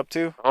that shit up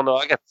to? Oh no,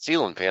 I got the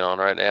ceiling fan on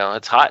right now.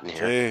 It's hot in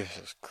here.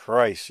 Jesus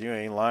Christ, you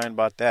ain't lying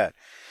about that.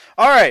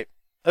 All right,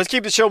 let's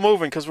keep the show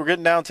moving because we're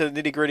getting down to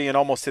the nitty gritty and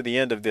almost to the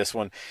end of this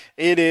one.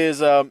 It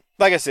is, like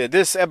I said,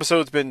 this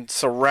episode's been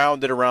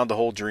surrounded around the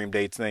whole Dream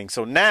Dates thing.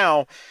 So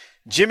now,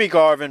 Jimmy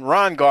Garvin,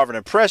 Ron Garvin,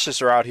 and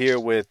Precious are out here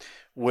with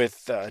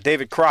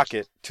David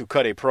Crockett to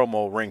cut a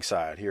promo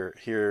ringside. Here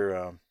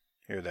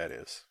that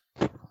is.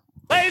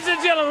 Ladies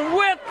and gentlemen,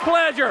 with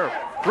pleasure,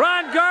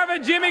 Ron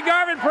Garvin, Jimmy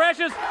Garvin,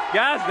 Precious.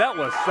 Guys, that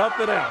was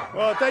something else.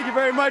 Well, thank you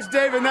very much,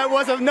 David. That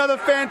was another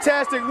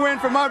fantastic win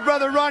for my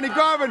brother, Ronnie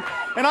Garvin.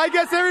 And I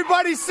guess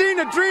everybody's seen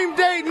the Dream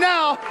Date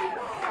now.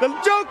 The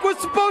joke was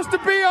supposed to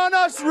be on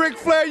us, Ric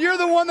Flair. You're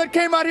the one that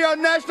came out here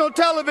on national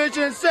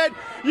television and said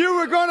you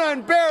were going to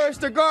embarrass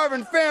the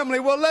Garvin family.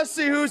 Well, let's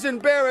see who's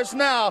embarrassed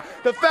now.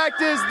 The fact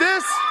is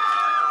this.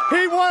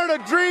 He wanted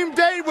a dream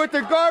date with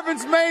the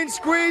Garvin's main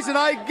squeeze, and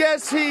I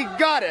guess he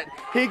got it.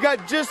 He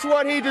got just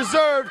what he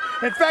deserved.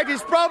 In fact,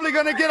 he's probably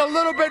going to get a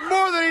little bit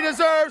more than he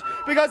deserves,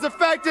 because the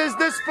fact is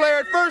this, Flair,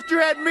 at first you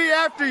had me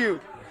after you.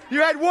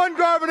 You had one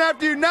Garvin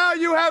after you. Now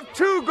you have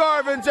two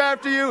Garvins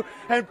after you.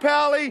 And,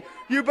 Pally,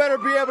 you better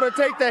be able to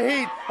take the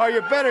heat, or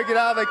you better get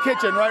out of the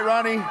kitchen, right,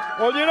 Ronnie?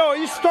 Well, you know,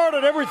 he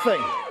started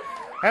everything.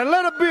 And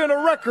let it be on the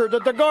record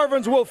that the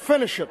Garvins will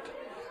finish it.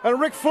 And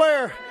Ric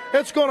Flair,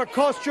 it's going to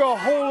cost you a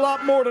whole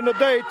lot more than the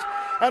date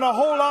and a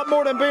whole lot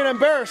more than being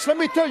embarrassed. Let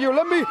me tell you,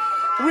 let me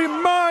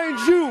remind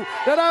you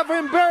that I've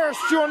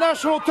embarrassed you on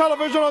national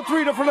television on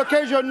 3 different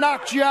occasions,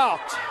 knocked you out.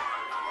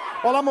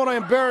 Well, I'm going to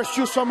embarrass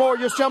you some more.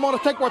 You see, I'm going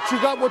to take what you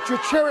got, what you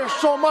cherish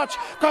so much,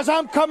 because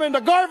I'm coming.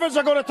 The Garvins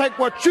are going to take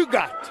what you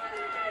got.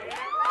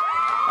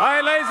 All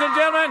right, ladies and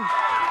gentlemen,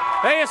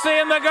 there you see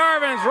in the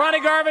Garvins,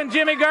 Ronnie Garvin,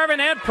 Jimmy Garvin,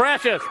 and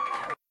Precious.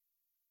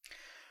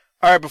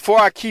 All right, before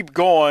I keep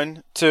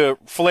going to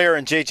Flair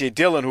and J.J.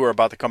 Dillon, who are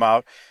about to come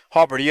out,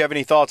 Harper, do you have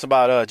any thoughts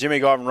about Jimmy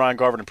Garvin, Ron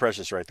Garvin, and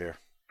Precious right there?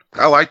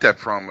 I like that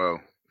promo.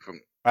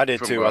 I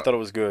did too. I thought it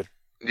was good.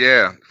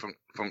 Yeah,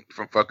 from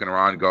fucking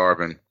Ron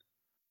Garvin.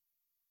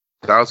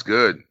 That was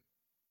good.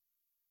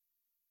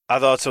 I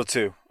thought so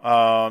too.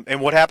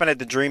 And what happened at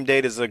the Dream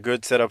Date is a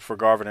good setup for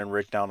Garvin and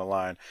Rick down the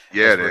line.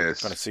 Yeah, it we're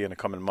is. Going to see in the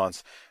coming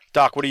months.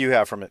 Doc, what do you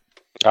have from it?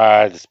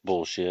 It's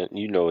bullshit.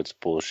 You know it's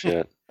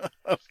bullshit.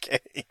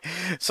 Okay.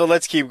 So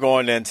let's keep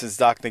going then, since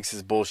Doc thinks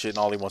it's bullshit and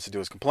all he wants to do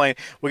is complain.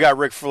 We got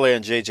Ric Flair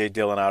and J.J.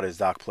 Dillon out as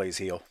Doc plays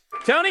heel.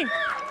 Tony?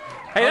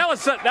 Hey, that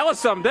was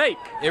some date.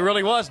 It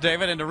really was,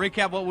 David. And to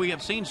recap what we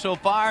have seen so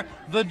far,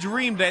 the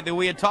Dream Date that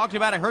we had talked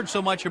about and heard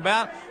so much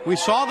about, we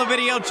saw the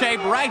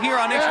videotape right here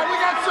on Yeah, we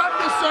got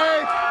something to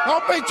say.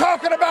 Don't be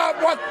talking about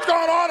what's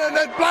going on and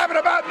then blabbing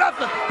about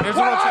nothing.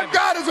 What I've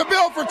got is a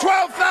bill for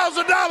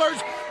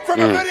 $12,000 from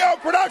a video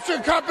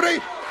production company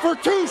for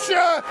 2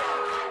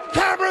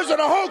 cameras and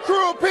a whole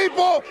crew of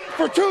people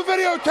for 2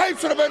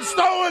 videotapes that have been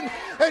stolen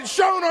and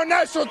shown on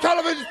national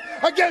television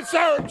against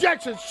our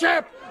objections,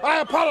 champ. I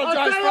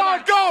apologize for that. There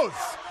it goes.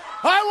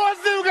 I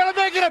wasn't even going to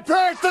make an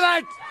appearance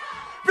tonight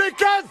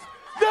because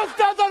this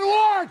doesn't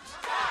warrant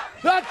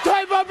that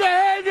type of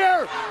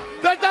behavior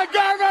that the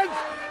Garvins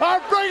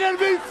are bringing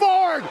me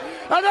forward.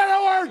 In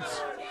other words,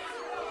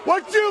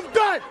 what you've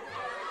done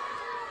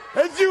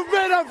is you've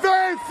made a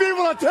very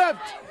feeble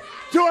attempt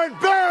to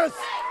embarrass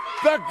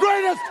the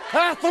greatest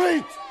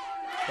athlete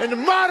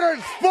in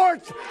modern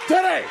sports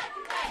today.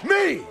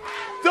 Me,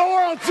 the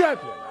world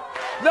champion.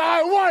 Now,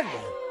 I won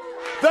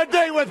the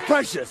day with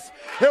Precious.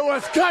 It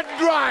was cut and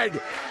dried.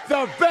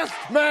 The best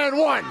man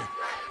won.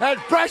 And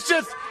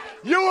Precious,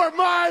 you were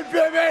mine,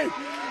 baby.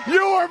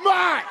 You were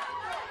mine.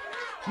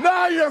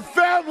 Now your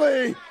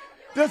family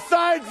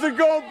decides to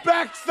go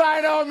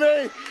backside on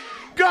me.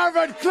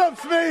 Garvin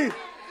clips me.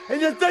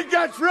 And you think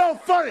that's real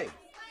funny.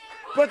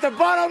 But the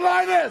bottom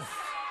line is,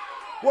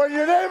 when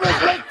your name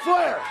is Ric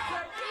Flair,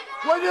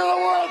 when you're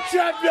the world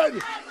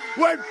champion,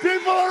 when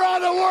people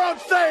around the world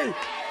say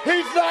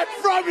he's not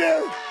from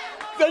here,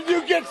 then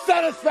you get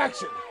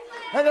satisfaction.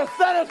 And the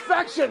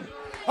satisfaction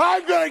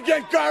I'm going to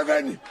get,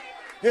 Garvin,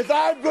 is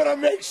I'm going to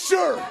make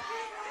sure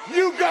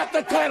you got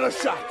the title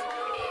shot.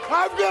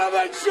 I'm going to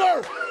make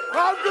sure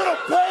I'm going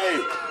to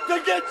pay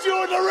to get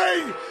you in the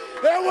ring.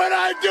 And when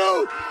I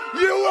do,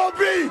 you will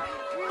be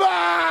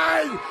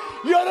mine.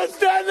 You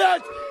understand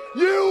that?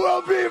 You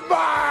will be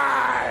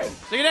mine.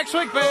 See you next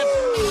week, man.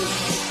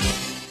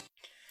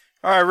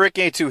 All right, Rick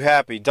ain't too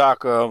happy.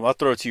 Doc, I'll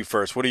throw it to you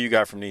first. What do you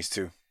got from these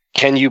two?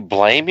 Can you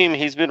blame him?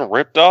 He's been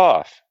ripped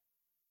off.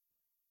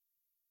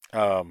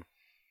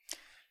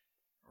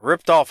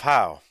 Ripped off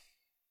how?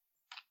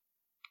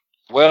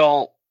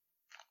 Well,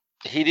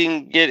 he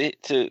didn't get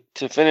it to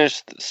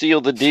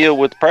seal the deal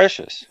with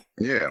Precious.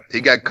 Yeah, he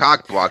got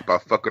cock blocked by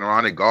fucking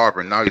Ronnie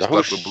Garvin. Now he's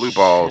stuck with blue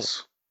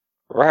balls.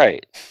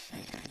 Right.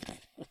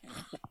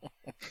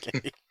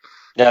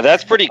 Now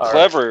that's pretty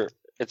clever. Right.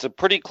 It's a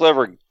pretty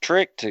clever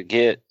trick to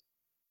get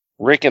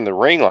Rick in the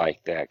ring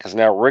like that, because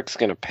now Rick's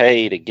going to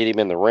pay to get him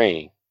in the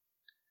ring.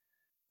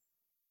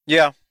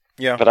 Yeah.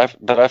 But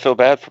I feel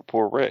bad for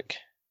poor Rick.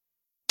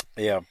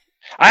 Yeah.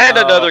 I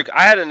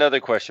had another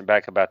question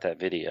back about that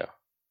video.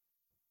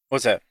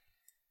 What's that?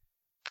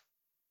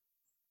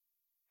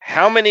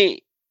 How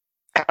many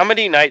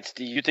nights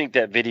do you think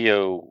that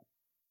video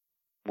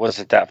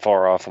wasn't that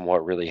far off from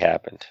what really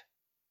happened?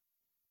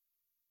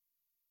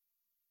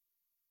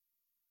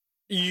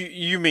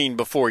 You mean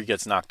before he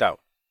gets knocked out?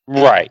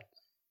 Right.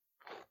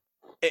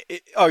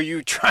 Are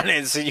you trying to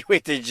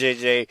insinuate that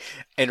JJ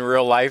in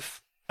real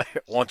life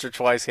once or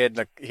twice hid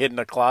in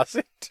a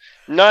closet?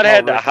 Not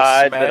had to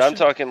hide, but I'm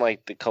talking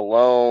like the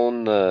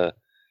cologne, the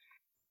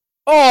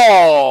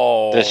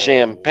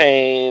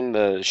champagne,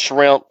 the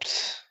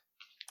shrimps,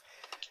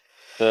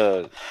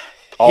 the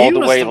all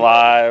the way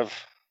live.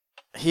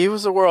 He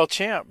was a world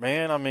champ,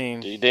 man. I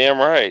mean, you damn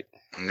right.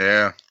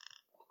 Yeah.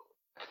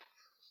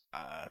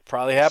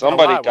 Probably happened a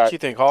lot. What you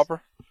think,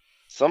 Harper?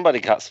 Somebody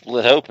got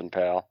split open,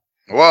 pal.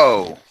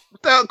 Whoa.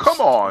 What the hell?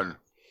 Come on.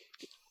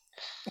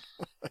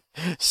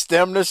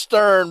 Stem to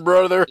stern,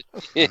 brother.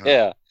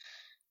 Yeah.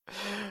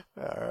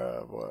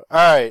 All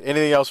right.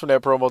 Anything else from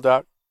that promo,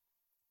 Doc?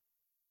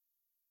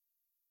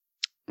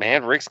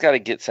 Man, Rick's got to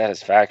get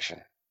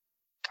satisfaction.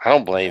 I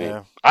don't blame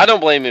him. I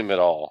don't blame him at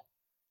all.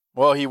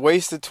 Well, he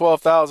wasted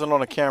 $12,000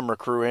 on a camera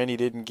crew, and he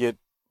didn't get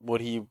what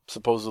he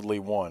supposedly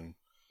won.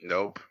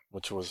 Nope.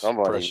 Which was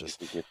Precious. Precious.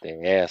 To get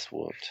their ass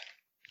whooped.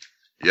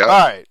 Yeah. All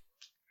right.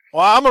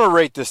 Well, I'm going to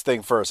rate this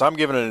thing first. I'm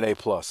giving it an A+.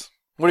 What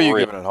are you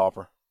giving it,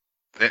 Hopper?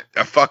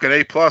 A fucking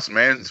A+,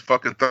 man. It's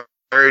fucking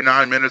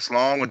 39 minutes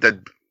long with that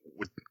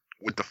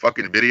with the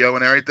fucking video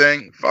and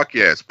everything. Fuck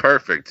yeah, it's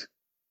perfect.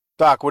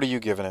 Doc, what are you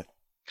giving it?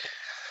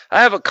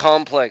 I have a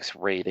complex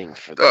rating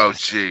for this. Oh,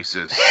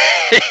 Jesus.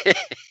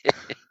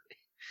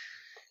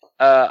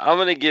 I'm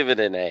going to give it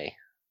an A.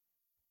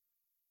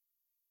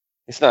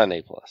 It's not an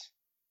A+.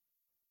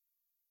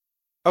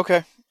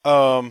 Okay.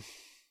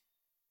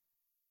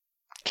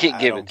 Can't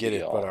give it to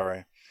y'all. But all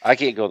right. I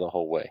can't go the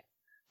whole way.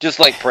 Just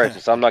like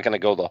Precious, I'm not going to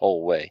go the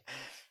whole way.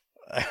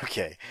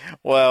 Okay.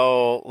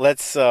 Well,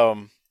 let's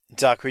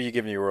Doc, who are you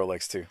giving your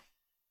Rolex to?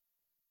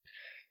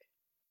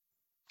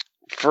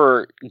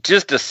 For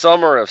just a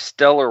summer of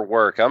stellar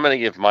work, I'm going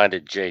to give mine to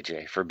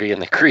JJ for being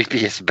the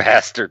creepiest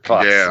bastard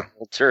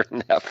possible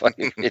during that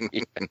fucking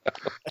video.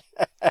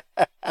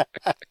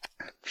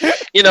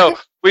 You know,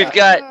 we've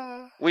got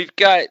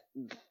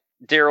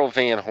Daryl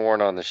Van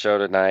Horne on the show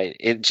tonight.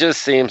 It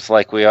just seems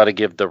like we ought to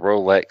give the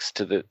Rolex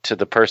to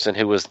the person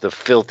who was the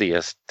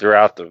filthiest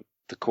throughout the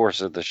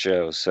course of the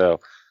show. So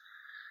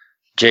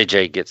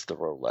JJ gets the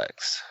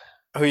Rolex.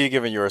 Who are you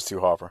giving yours to,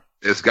 Hopper?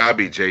 It's got to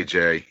be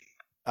JJ.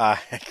 I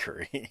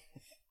agree.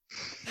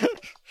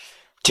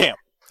 Damn,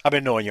 I've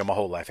been knowing you my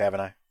whole life,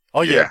 haven't I?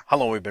 Oh, yeah. How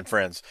long we've been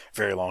friends?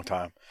 Very long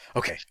time.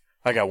 Okay,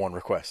 I got one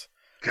request.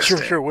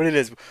 Sure. What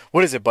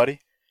is it, buddy?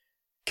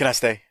 Can I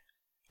stay?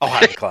 I'll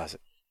hide in the closet.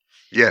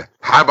 Yeah,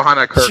 hide behind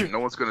that curtain. No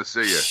one's going to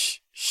see you.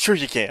 Sure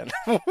you can.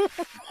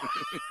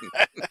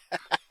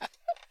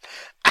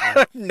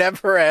 I've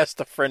never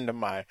asked a friend of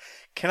mine,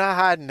 can I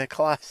hide in the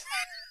closet?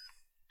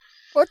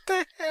 What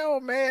the hell,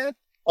 man?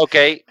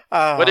 Okay,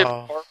 what if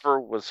Harper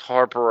was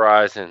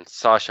Harperizing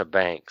Sasha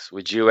Banks?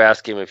 Would you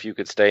ask him if you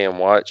could stay and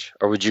watch,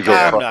 or would you go?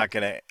 I'm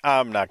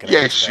not gonna.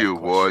 Yes, you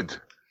would.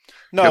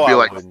 No, I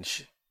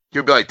wouldn't.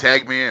 He'll be like,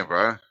 tag me in,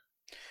 bro.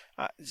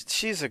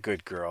 She's a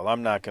good girl.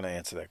 I'm not going to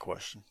answer that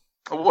question.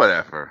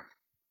 Whatever.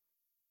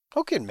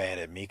 Don't get mad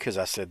at me because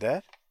I said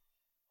that.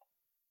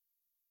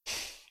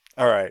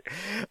 All right.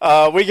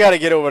 We got to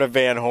get over to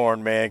Van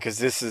Horne, man, because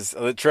this is,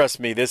 trust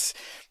me, this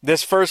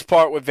first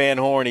part with Van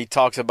Horne, he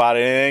talks about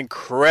an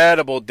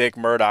incredible Dick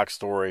Murdoch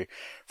story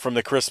from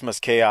the Christmas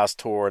Chaos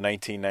Tour in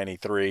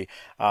 1993,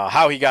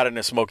 how he got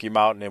into Smoky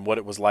Mountain and what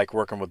it was like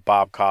working with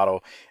Bob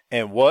Caudle,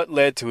 and what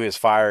led to his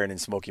firing in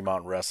Smoky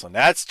Mountain Wrestling.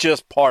 That's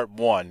just part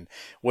one,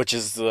 which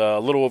is a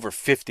little over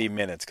 50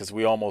 minutes because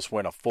we almost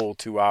went a full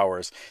 2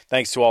 hours,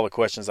 thanks to all the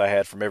questions I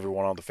had from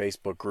everyone on the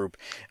Facebook group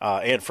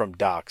and from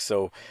Doc.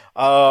 So,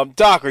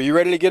 Doc, are you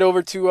ready to get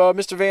over to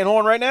Mr. Van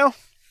Horne right now?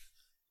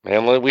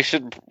 Man, we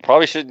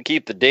probably shouldn't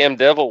keep the damn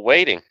devil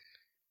waiting.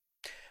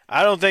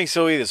 I don't think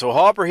so either. So,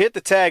 Harper, hit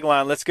the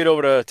tagline. Let's get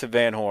over to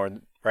Van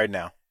Horne right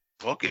now.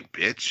 Fuck it,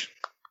 bitch.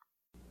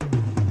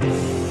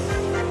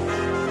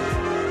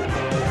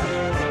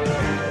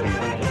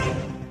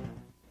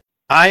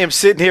 I am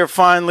sitting here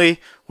finally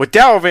with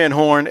Daryl Van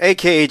Horne,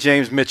 a.k.a.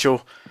 James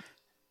Mitchell.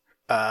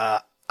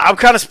 I'm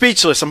kind of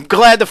speechless. I'm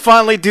glad to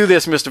finally do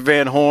this, Mr.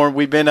 Van Horne.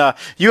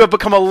 You have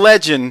become a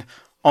legend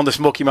on the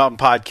Smoky Mountain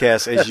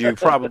podcast, as you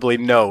probably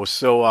know.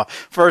 So,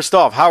 first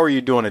off, how are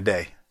you doing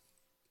today?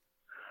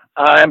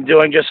 I'm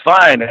doing just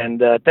fine,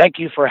 and thank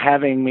you for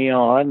having me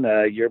on.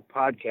 Your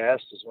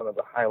podcast is one of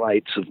the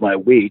highlights of my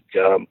week.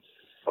 A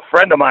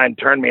friend of mine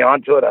turned me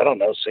on to it, I don't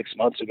know, 6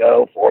 months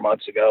ago, 4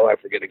 months ago, I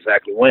forget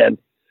exactly when.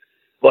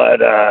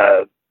 But,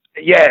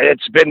 yeah,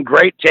 it's been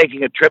great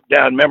taking a trip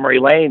down memory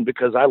lane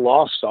because I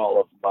lost all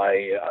of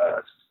my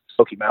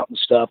Smoky Mountain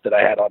stuff that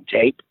I had on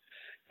tape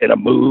in a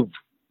move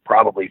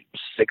probably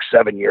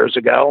 6-7 years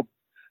ago.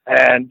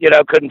 And,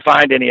 couldn't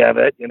find any of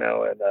it, and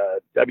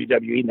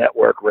WWE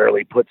Network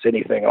rarely puts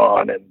anything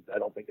on, and I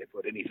don't think they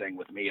put anything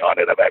with me on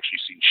it. I've actually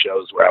seen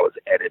shows where I was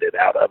edited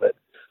out of it.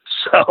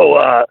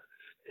 So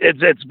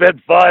it's been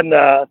fun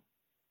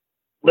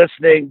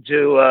listening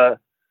to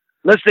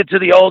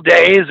the old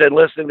days and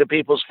listening to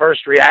people's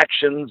first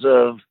reactions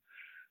of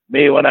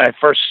me when I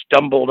first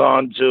stumbled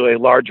onto a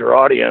larger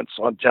audience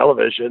on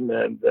television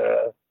and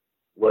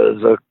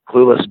was a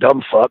clueless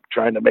dumb fuck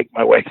trying to make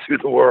my way through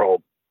the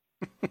world.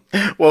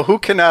 Well, who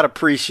cannot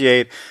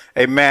appreciate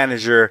a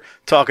manager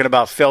talking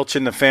about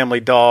Felchin the family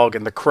dog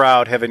and the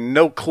crowd having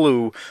no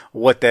clue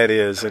what that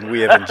is? And we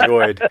have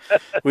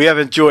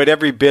enjoyed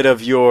every bit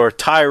of your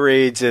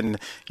tirades and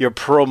your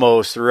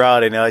promos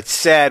throughout. And it's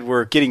sad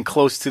we're getting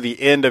close to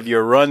the end of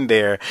your run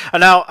there.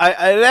 Now,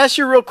 I'd ask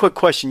you a real quick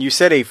question. You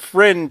said a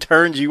friend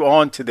turned you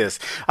on to this.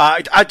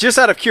 I just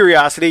out of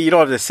curiosity, you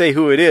don't have to say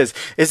who it is.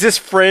 Is this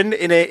friend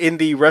in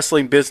the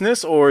wrestling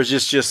business, or is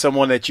this just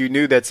someone that you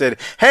knew that said,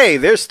 hey,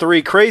 there's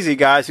three crazy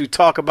guys who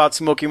talk about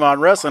Smoky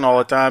Mountain Wrestling all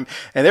the time,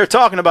 and they're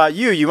talking about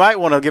you. You might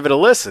want to give it a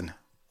listen.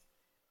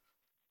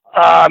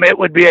 It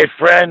would be a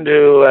friend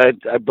who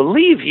I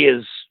believe he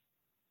is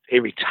a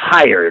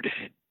retired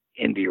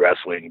indie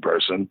wrestling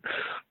person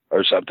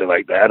or something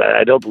like that.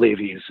 I don't believe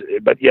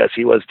but yes,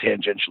 he was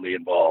tangentially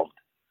involved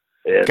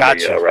in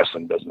the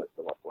wrestling business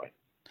at one point.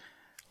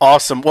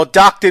 Awesome. Well,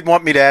 Doc did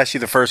want me to ask you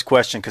the first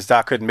question because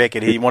Doc couldn't make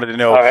it. He wanted to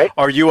know, right.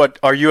 Are you a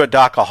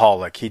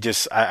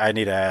Docaholic? I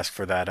need to ask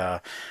for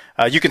that.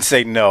 You can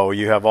say no.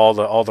 You have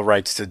all the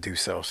rights to do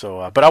so.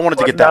 So, but I wanted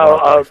to get that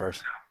out there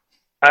first.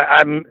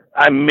 I'm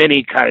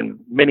many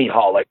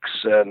holics,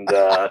 and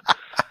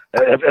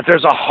if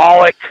there's a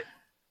holic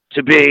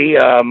to be,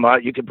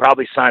 you could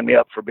probably sign me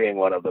up for being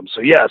one of them.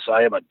 So yes,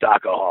 I am a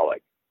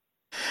Docaholic.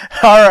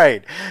 All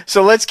right,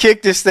 so let's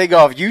kick this thing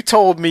off. You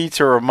told me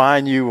to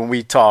remind you when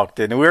we talked,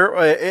 and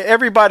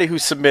everybody who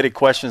submitted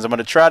questions, I'm going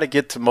to try to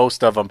get to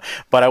most of them,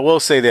 but I will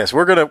say this: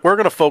 we're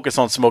gonna focus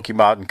on Smoky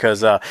Mountain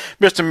because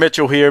Mr.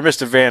 Mitchell here,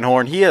 Mr. Van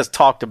Horne, he has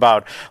talked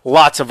about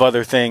lots of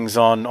other things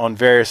on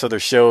various other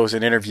shows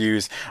and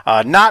interviews,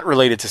 not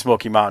related to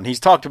Smoky Mountain. He's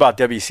talked about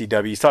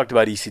WCW, he's talked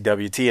about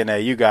ECW,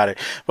 TNA, you got it.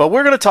 But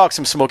we're going to talk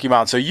some Smoky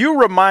Mountain. So you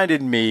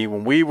reminded me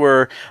when we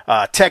were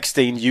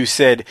texting, you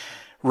said,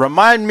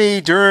 remind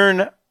me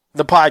during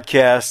the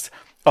podcast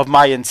of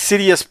my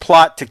insidious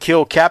plot to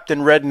kill Captain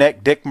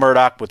Redneck Dick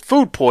Murdoch with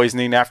food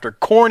poisoning after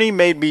Corny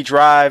made me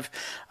drive,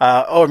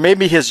 or made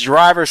me his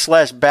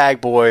driver/bag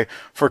boy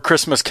for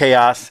Christmas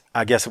Chaos.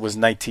 I guess it was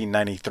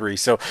 1993.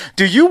 So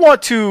do you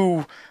want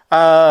to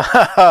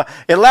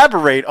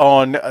elaborate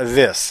on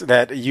this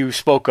that you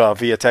spoke of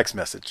via text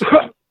message?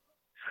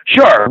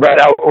 Sure, but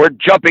we're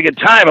jumping in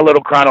time a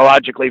little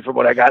chronologically from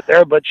what I got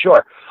there, but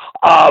sure.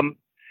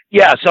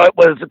 Yeah, so it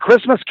was the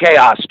Christmas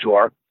Chaos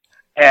Tour,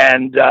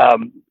 and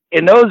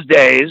in those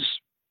days,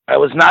 I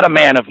was not a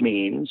man of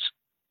means,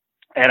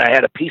 and I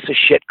had a piece of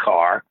shit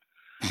car,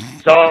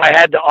 so I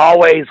had to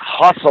always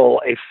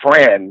hustle a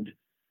friend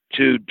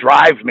to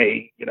drive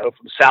me, from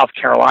South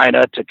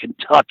Carolina to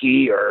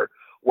Kentucky or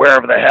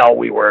wherever the hell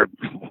we were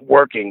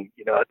working,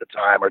 at the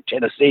time, or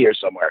Tennessee or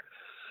somewhere.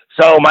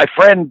 So my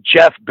friend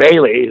Jeff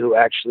Bailey, who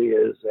actually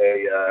is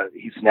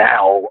he's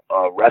now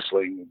a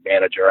wrestling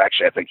manager.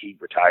 Actually, I think he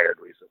retired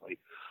recently.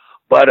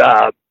 But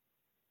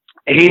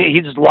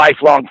he's a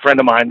lifelong friend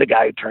of mine, the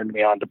guy who turned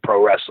me on to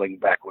pro wrestling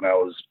back when I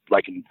was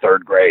like in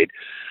 3rd grade.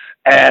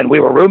 And we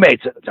were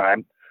roommates at the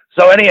time.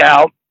 So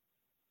anyhow,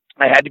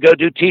 I had to go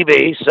do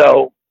TV.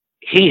 So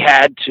he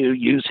had to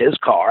use his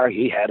car.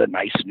 He had a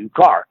nice new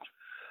car.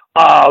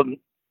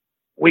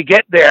 We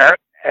get there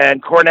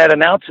and Cornette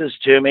announces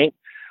to me,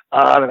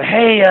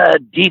 hey,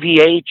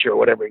 DVH or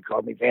whatever he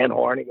called me, Van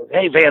Horne. He goes,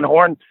 hey, Van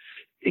Horne.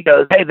 He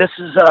goes, hey, this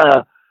is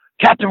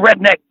Captain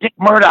Redneck Dick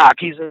Murdoch.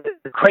 He's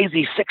a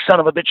crazy sick son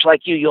of a bitch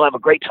like you. You'll have a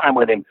great time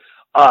with him.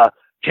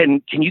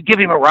 Can you give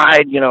him a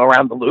ride,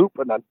 around the loop?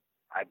 And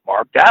I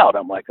marked out.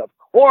 I'm like, of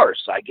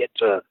course. I get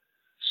to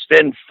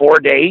spend 4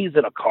 days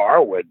in a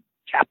car with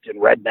Captain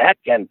Redneck.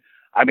 And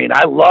I mean,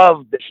 I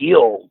loved the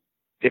heel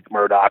Dick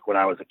Murdoch when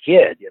I was a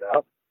kid,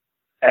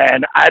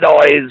 and I'd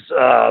always,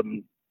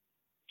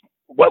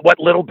 what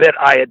little bit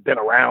I had been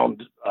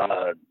around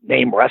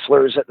name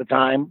wrestlers at the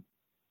time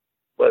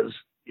was,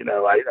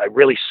 I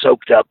really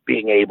soaked up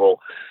being able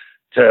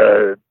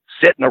to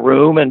sit in a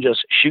room and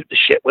just shoot the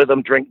shit with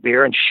them, drink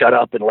beer and shut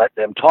up and let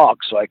them talk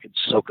so I could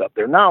soak up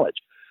their knowledge.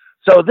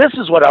 So this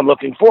is what I'm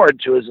looking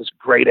forward to, is this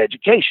great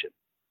education.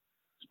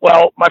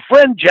 Well, my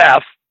friend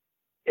Jeff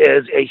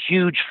is a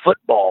huge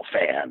football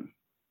fan,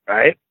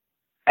 right?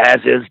 As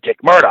is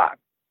Dick Murdoch.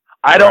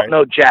 I don't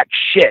know jack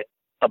shit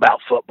about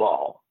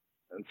football.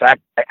 In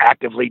fact, I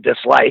actively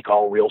dislike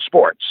all real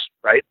sports,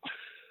 right?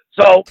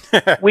 So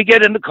we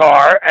get in the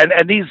car, and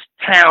these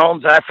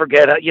towns, I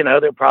forget,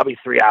 they're probably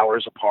 3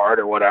 hours apart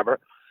or whatever.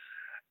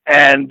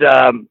 And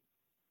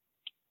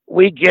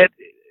we get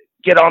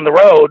on the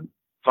road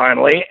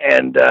finally,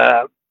 and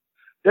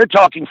they're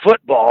talking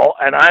football,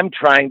 and I'm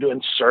trying to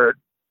insert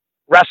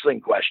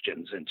wrestling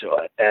questions into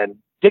it. And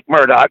Dick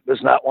Murdoch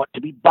does not want to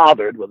be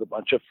bothered with a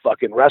bunch of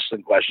fucking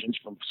wrestling questions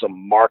from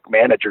some mark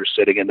manager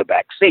sitting in the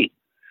back seat.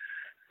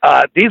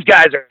 These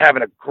guys are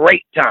having a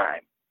great time.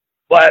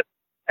 But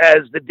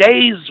as the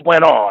days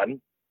went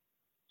on,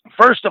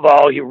 first of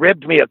all, he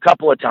ribbed me a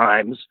couple of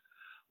times.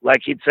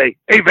 Like he'd say,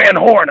 hey, Van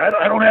Horne, I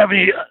don't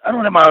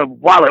have my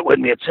wallet with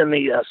me. It's in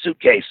the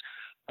suitcase.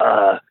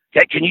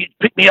 Can you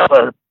pick me up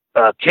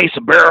a case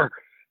of beer?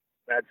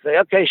 I'd say,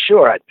 okay,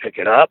 sure. I'd pick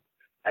it up.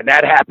 And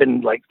that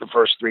happened like the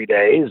first 3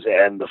 days.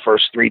 And the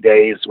first 3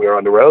 days we were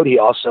on the road, he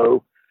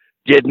also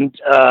didn't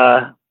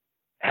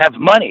have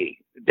money,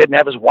 didn't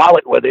have his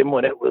wallet with him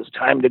when it was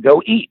time to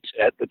go eat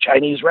at the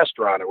Chinese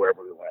restaurant or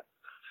wherever we went.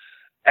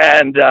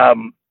 And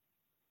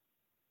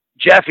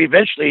Jeff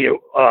eventually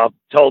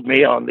told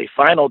me on the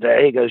final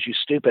day, he goes, you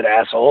stupid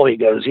asshole. He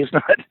goes,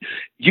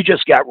 you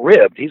just got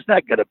ribbed. He's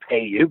not going to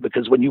pay you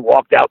because when you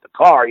walked out the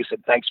car, he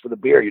said, thanks for the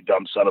beer, you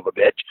dumb son of a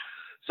bitch.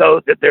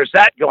 So there's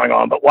that going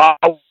on. But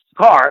while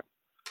car.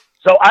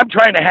 So I'm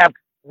trying to have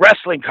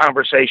wrestling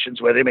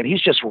conversations with him, and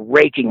he's just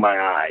raking my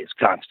eyes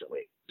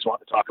constantly. He's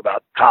wanting to talk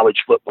about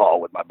college football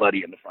with my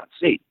buddy in the front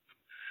seat.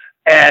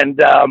 And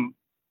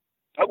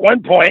at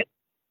one point,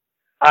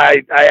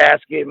 I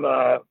ask him,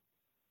 I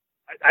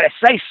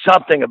say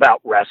something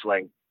about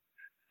wrestling,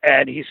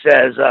 and he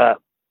says,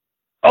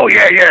 oh,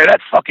 yeah,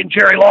 that fucking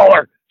Jerry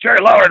Lawler. Jerry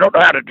Lawler don't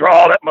know how to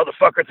draw. That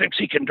motherfucker thinks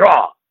he can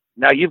draw.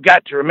 Now, you've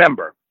got to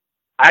remember,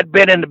 I'd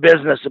been in the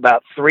business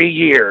about 3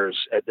 years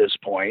at this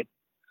point,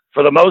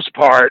 for the most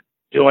part,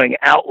 doing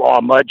outlaw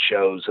mud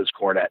shows, as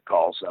Cornette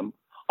calls them.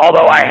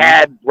 Although I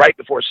had right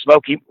before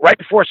Smoky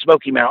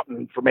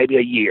Mountain for maybe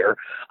a year,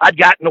 I'd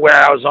gotten to where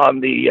I was on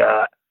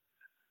the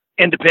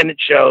independent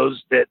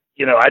shows that,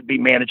 I'd be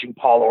managing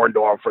Paul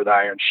Orndorff for the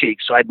Iron Sheik.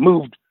 So I'd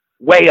moved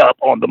way up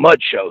on the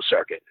mud show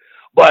circuit,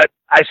 but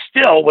I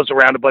still was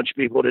around a bunch of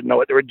people who didn't know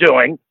what they were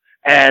doing.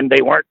 And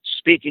they weren't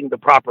speaking the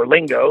proper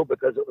lingo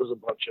because it was a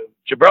bunch of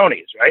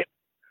jabronis, right?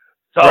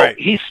 So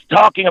He's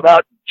talking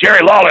about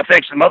Jerry Lawler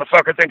thinks the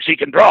motherfucker thinks he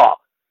can draw.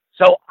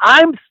 So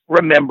I'm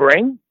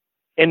remembering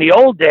in the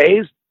old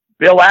days,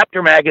 Bill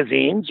Apter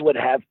magazines would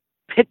have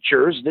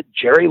pictures that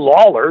Jerry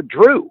Lawler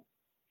drew.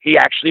 He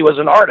actually was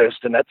an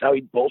artist, and that's how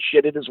he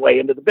bullshitted his way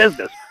into the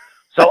business.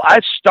 So I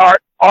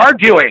start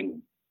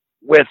arguing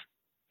with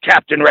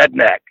Captain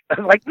Redneck.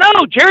 I'm like, no,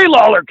 Jerry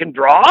Lawler can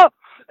draw.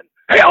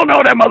 Hell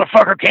no, that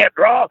motherfucker can't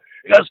draw.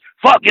 He goes,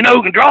 fuck,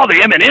 who can draw?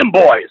 The M&M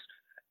boys.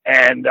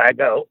 And I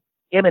go,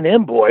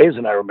 M&M boys?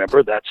 And I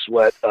remember that's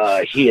what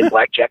he and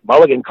Blackjack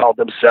Mulligan called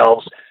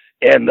themselves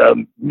in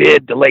the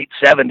mid to late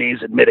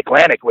 70s in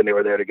Mid-Atlantic when they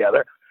were there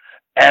together.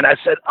 And I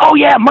said, oh,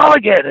 yeah,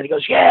 Mulligan. And he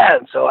goes, yeah.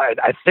 And so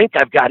I think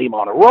I've got him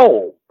on a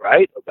roll,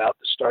 right? About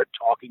to start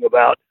talking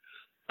about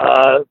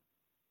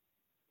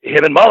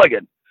him and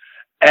Mulligan.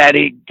 And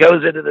he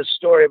goes into this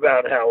story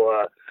about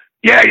how,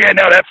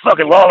 that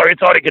fucking Lawler, he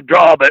thought he could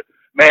draw, but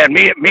man,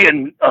 me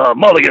and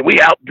Mulligan, we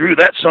outdrew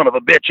that son of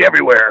a bitch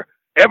everywhere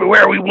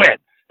we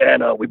went.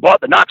 And we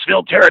bought the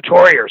Knoxville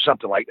territory or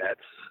something like that.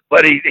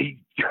 But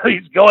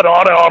he's going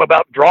on and on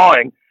about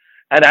drawing.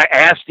 And I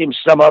asked him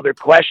some other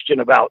question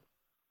about,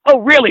 oh,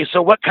 really?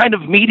 So what kind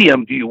of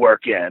medium do you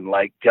work in?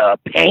 Like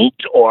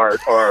paint or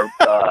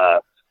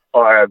pen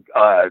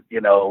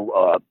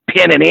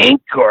and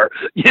ink or,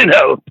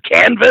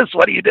 canvas?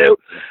 What do you do?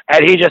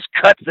 And he just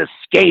cuts this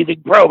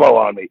scathing promo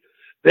on me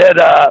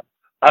that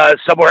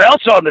somewhere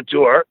else on the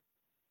tour,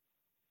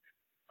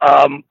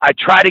 I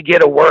try to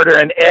get a word or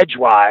an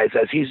edgewise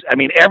as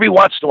every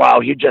once in a while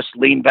he'd just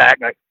lean back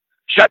and like,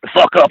 shut the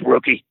fuck up,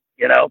 rookie,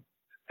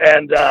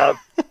 and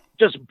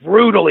just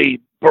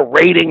brutally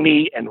berating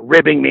me and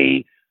ribbing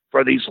me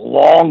for these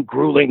long,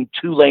 grueling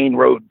 2-lane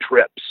road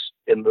trips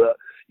in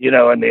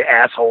the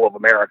asshole of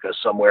America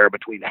somewhere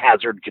between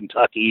Hazard,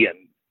 Kentucky and,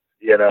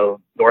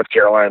 North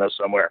Carolina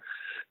somewhere.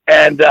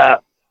 And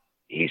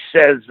he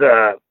says,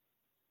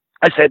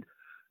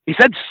 he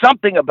said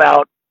something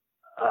about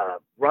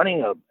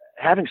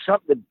having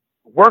something,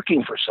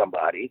 working for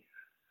somebody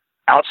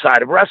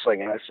outside of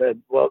wrestling. And I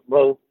said,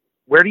 well,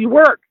 where do you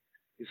work?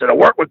 He said, I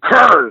work with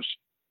curs.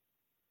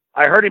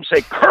 I heard him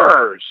say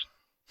curs.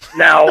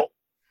 Now,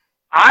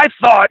 I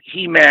thought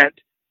he meant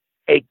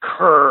a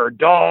cur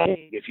dog,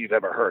 if you've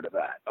ever heard of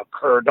that. A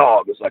cur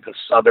dog is like a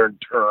southern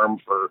term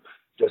for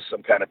just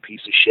some kind of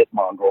piece of shit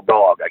mongrel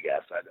dog, I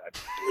guess. I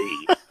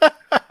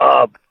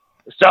believe.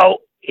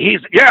 So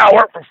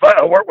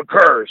I work with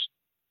curs.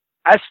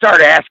 I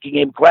started asking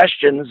him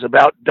questions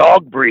about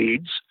dog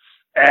breeds,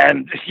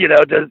 and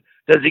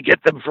does he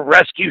get them from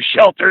rescue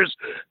shelters?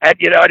 And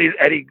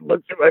he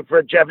looked at my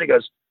friend Jeff and he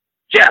goes,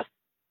 Jeff,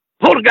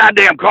 pull the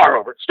goddamn car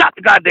over. Stop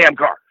the goddamn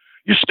car.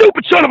 You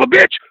stupid son of a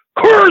bitch.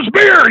 Coors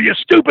beer, you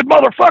stupid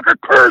motherfucker.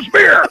 Coors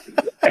beer.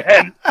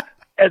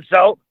 and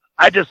so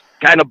I just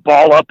kind of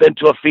ball up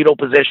into a fetal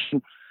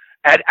position.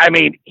 And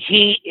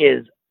he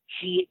is,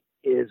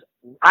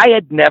 I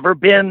had never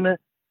been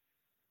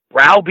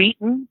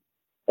browbeaten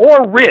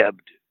or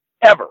ribbed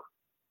ever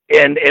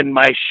in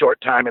my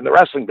short time in the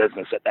wrestling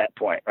business at that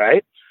point.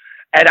 Right.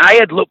 And I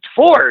had looked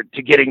forward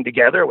to getting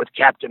together with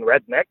Captain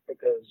Redneck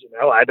because,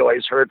 I'd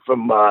always heard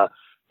from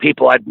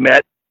people I'd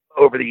met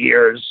over the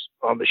years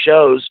on the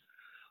shows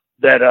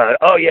that,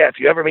 if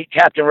you ever meet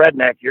Captain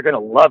Redneck, you're going to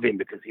love him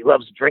because he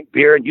loves to drink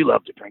beer and you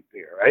love to drink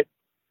beer, right?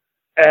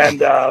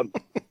 And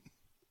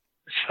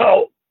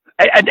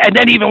and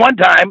then even one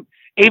time,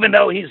 even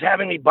though he's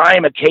having me buy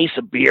him a case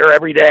of beer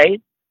every day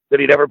that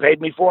he never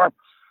paid me for,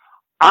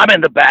 I'm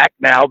in the back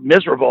now,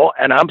 miserable,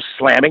 and I'm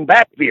slamming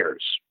back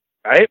beers,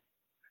 right?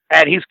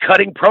 And he's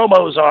cutting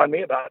promos on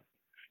me about,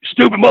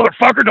 stupid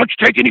motherfucker, don't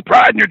you take any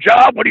pride in your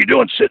job? What are you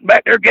doing sitting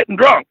back there getting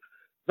drunk?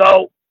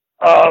 So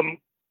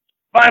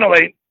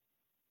finally,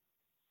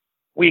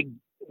 we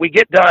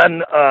get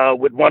done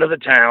with one of the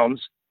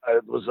towns.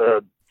 It was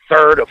a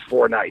third of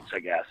 4 nights, I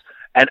guess.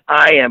 And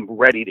I am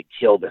ready to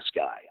kill this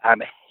guy.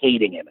 I'm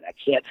hating him, and I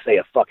can't say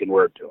a fucking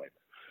word to him.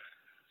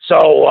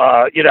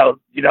 So, you know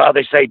how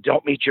they say,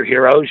 don't meet your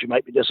heroes, you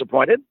might be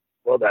disappointed?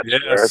 Well, that's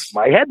where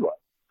my head was.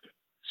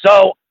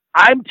 So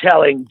I'm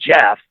telling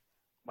Jeff,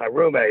 my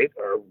roommate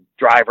or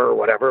driver or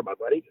whatever, my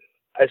buddy,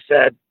 I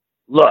said,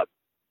 look,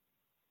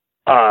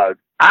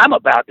 I'm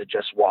about to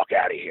just walk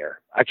out of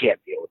here. I can't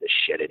deal with this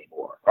shit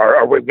anymore.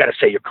 Or we've got to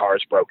say your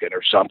car's broken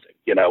or something.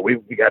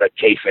 We got to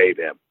kayfabe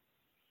him.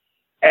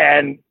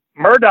 And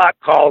Murdoch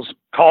calls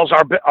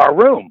our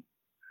room.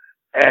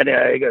 And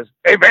he goes,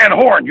 hey, Van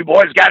Horne, you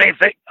boys got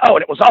anything? Oh,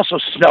 and it was also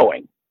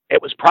snowing.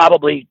 It was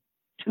probably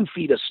 2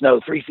 feet of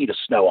snow, 3 feet of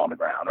snow on the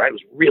ground, right? It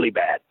was really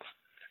bad.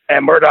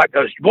 And Murdoch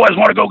goes, you boys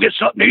want to go get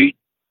something to eat?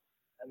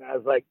 And I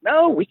was like,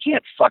 no, we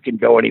can't fucking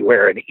go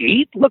anywhere and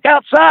eat. Look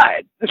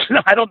outside.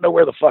 I don't know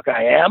where the fuck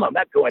I am. I'm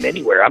not going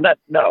anywhere. I'm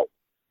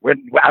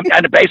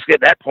kind of basically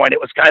at that point, it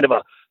was kind of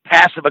a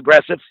passive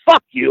aggressive,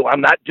 fuck you.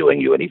 I'm not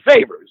doing you any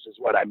favors is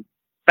what I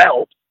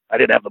felt. I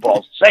didn't have the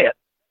balls to say it.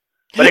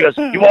 But he goes,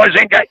 you boys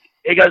ain't got,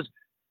 he goes,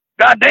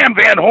 goddamn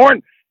Van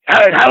Horne,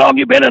 how long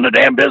you been in the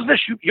damn business?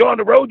 You on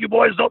the road, you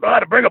boys don't know how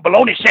to bring a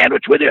bologna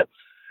sandwich with you?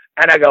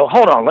 And I go,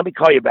 hold on, let me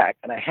call you back.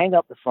 And I hang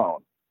up the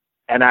phone.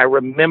 And I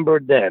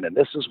remembered then, and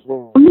this is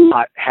where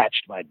I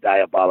hatched my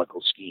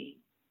diabolical scheme.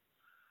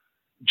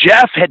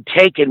 Jeff had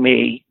taken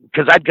me,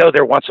 because I'd go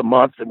there once a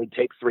month, and we'd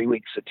take 3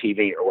 weeks of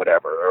TV or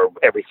whatever, or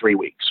every 3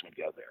 weeks we'd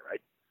go there,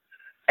 right?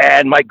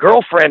 And my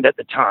girlfriend at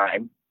the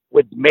time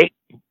would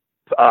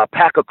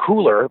pack a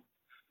cooler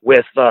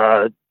with,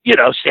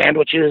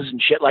 sandwiches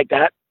and shit like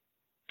that,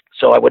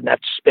 so I wouldn't have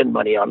to spend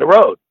money on the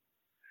road.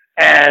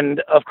 And,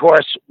 of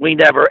course, we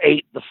never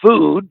ate the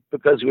food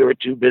because we were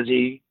too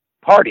busy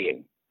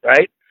partying,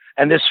 right?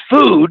 And this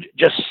food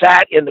just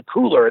sat in the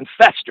cooler and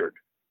festered.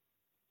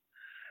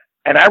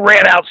 And I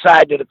ran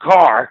outside to the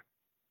car,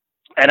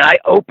 and I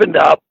opened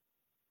up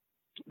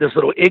this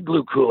little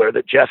igloo cooler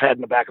that Jeff had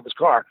in the back of his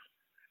car.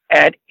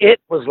 And it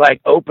was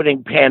like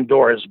opening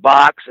Pandora's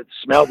box. It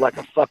smelled like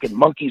a fucking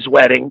monkey's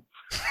wedding.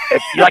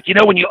 It's like,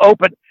 when you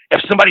open,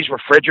 if somebody's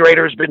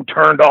refrigerator has been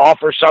turned off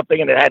or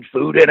something and it had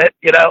food in it,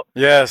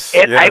 Yes.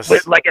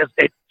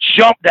 It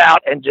jumped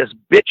out and just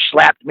bitch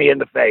slapped me in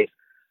the face.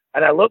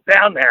 And I looked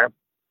down there,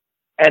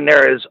 and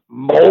there is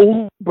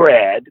mold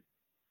bread,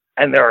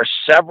 and there are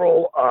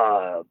several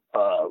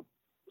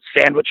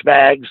sandwich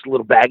bags,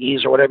 little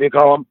baggies or whatever you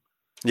call them,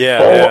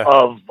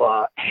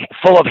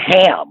 full of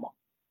ham,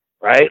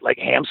 right? Like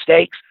ham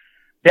steaks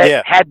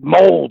that had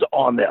mold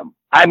on them.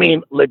 I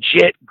mean,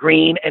 legit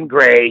green and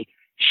gray,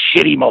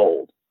 shitty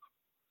mold.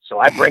 So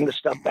I bring the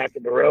stuff back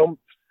in the room,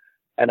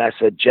 And I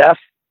said, Jeff,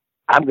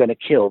 I'm going to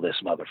kill this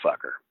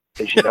motherfucker.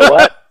 Because you know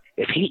what?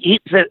 If he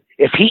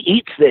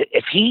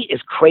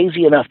is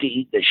crazy enough to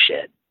eat this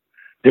shit,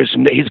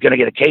 he's going to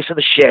get a case of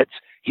the shits.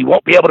 He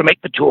won't be able to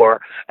make the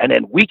tour, and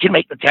then we can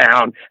make the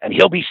town, and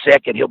he'll be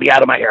sick, and he'll be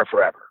out of my hair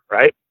forever,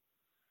 right?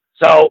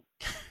 So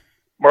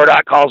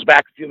Murdoch calls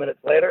back a few minutes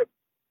later.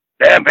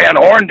 Damn, Van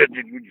Horne, did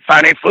you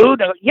find any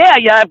food? I go, yeah,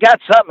 I've got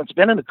something. It's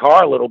been in the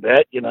car a little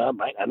bit. You know,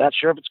 I'm not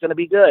sure if it's going to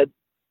be good.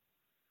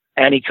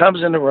 And he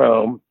comes in the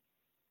room,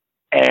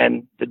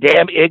 and the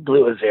damn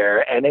igloo is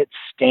there, and it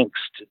stinks.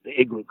 The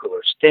igloo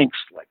cooler stinks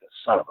like a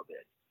son of a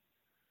bitch.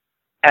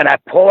 And I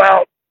pull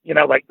out, you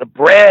know, like the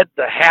bread,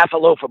 the half a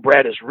loaf of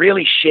bread is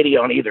really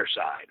shitty on either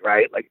side,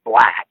 right? Like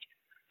black.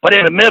 But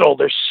in the middle,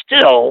 there's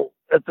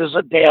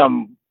a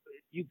damn,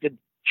 you could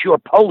cure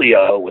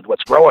polio with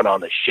what's growing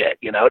on this shit.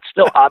 You know, it's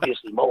still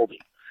obviously moldy.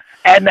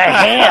 And the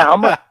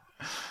ham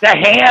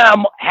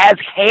has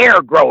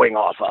hair growing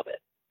off of it,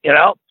 you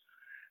know?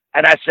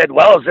 And I said,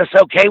 well, is this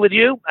okay with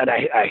you? And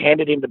I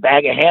handed him the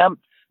bag of ham.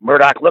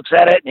 Murdoch looks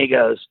at it and he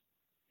goes,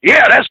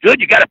 yeah, that's good.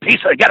 You got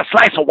a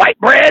slice of white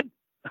bread?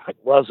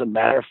 Well, as a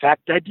matter of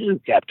fact, I do,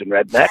 Captain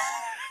Redneck.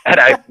 And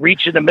I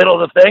reach in the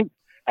middle of the thing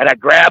and I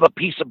grab a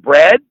piece of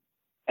bread,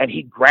 and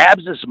he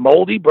grabs this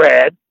moldy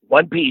bread,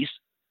 one piece,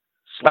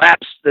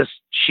 slaps this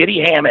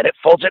shitty ham in it,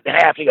 folds it in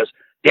half. And he goes,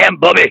 damn,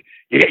 Bubby,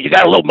 you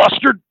got a little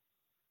mustard?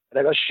 And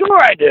I go,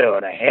 sure I do.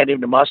 And I hand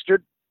him the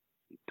mustard.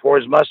 He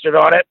pours mustard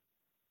on it.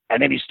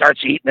 And then he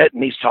starts eating it,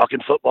 and he's talking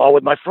football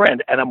with my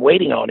friend. And I'm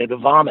waiting on him to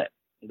vomit.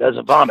 He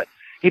doesn't vomit.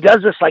 He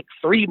does this like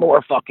 3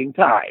 more fucking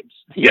times,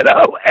 you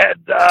know?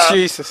 And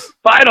Jesus.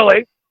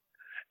 Finally,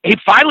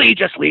 he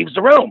just leaves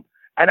the room.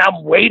 And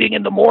I'm waiting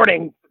in the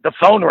morning. The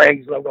phone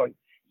rings, and I'm going,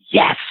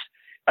 yes.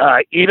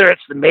 Either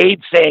it's the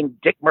maid saying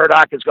Dick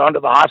Murdoch has gone to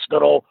the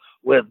hospital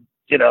with,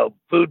 you know,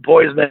 food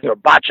poisoning or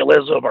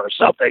botulism or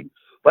something.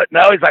 But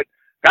no, he's like,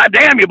 God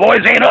damn, you boys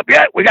ain't up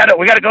yet. We gotta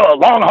go a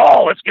long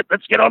haul. Let's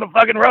get on the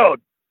fucking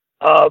road.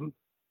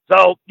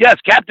 So yes,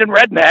 Captain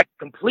Redneck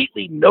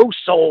completely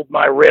no-sold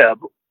my rib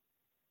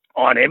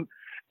on him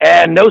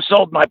and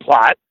no-sold my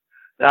plot.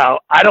 Now,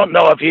 I don't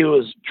know if he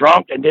was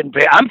drunk and didn't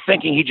pay. I'm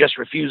thinking he just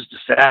refused to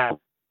sit down,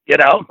 you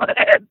know,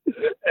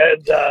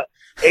 and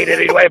ate it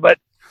anyway. But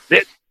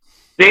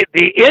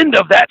the end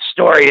of that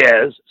story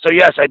is, so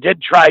yes, I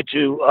did try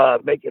to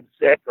make him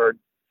sick or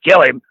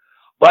kill him.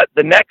 But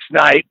the next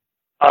night,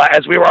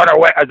 as we were on our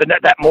way,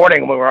 that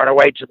morning when we were on our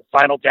way to the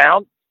final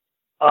town,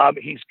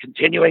 he's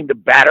continuing to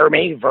batter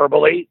me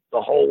verbally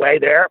the whole way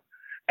there.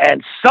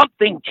 And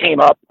something came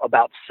up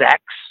about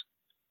sex.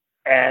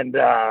 And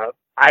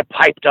I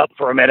piped up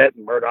for a minute,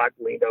 and Murdoch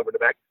leaned over the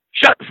back.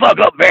 Shut the fuck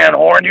up, Van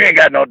Horne. You ain't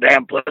got no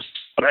damn pussy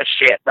on that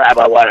shit, blah,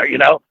 blah, blah, you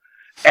know?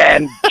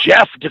 And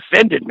Jeff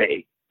defended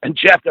me. And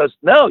Jeff goes,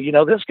 no, you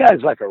know, this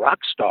guy's like a rock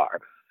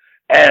star.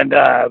 And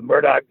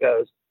Murdoch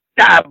goes,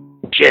 ah,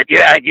 shit,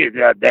 yeah, you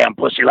damn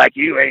pussy like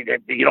you.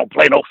 You don't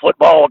play no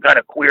football. What kind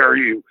of queer are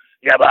you?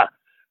 Yeah, blah.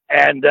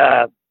 And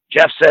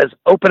Jeff says,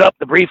 open up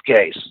the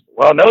briefcase.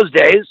 Well, in those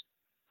days,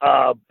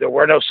 there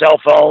were no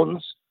cell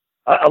phones.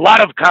 A lot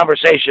of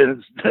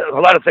conversations, a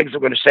lot of things I'm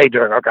going to say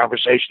during our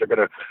conversation are going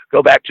to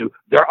go back to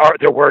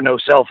there were no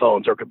cell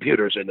phones or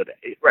computers in the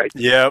day, right?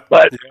 Yeah.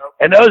 But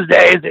in those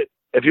days,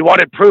 if you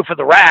wanted proof of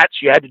the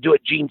rats, you had to do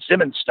it Gene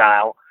Simmons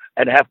style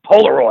and have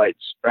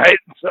Polaroids, right?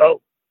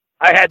 So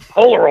I had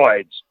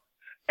Polaroids.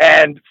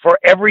 And for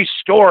every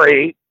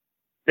story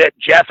that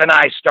Jeff and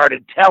I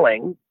started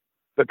telling,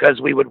 because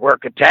we would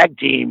work a tag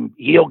team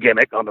heel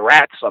gimmick on the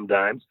rats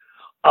sometimes,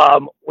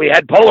 we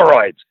had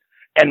Polaroids.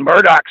 And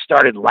Murdoch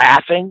started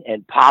laughing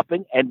and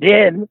popping. And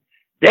then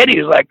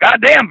he was like,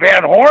 God damn,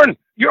 Van Horne,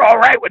 you're all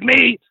right with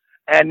me.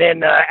 And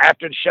then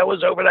after the show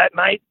was over that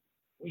night,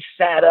 we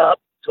sat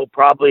up till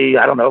probably,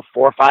 4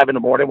 or 5 in the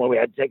morning when we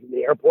had to take him to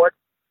the airport.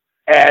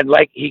 And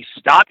like he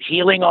stopped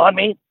healing on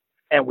me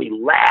and we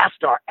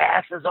laughed our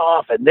asses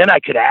off. And then I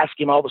could ask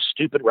him all the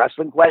stupid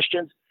wrestling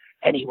questions.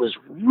 And he was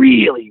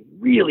really,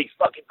 really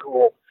fucking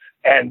cool.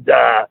 And,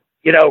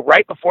 you know,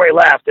 right before he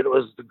left, it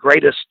was the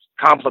greatest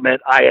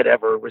compliment I had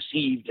ever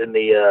received in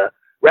the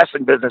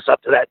wrestling business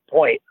up to that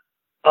point.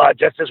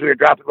 Just as we were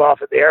dropping him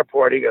off at the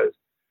airport, he goes,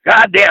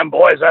 God damn,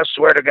 boys, I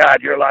swear to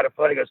God, you're a lot of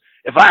fun. He goes,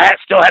 if I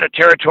still had a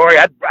territory,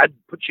 I'd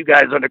put you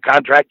guys under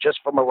contract just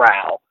for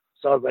morale.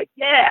 So I was like,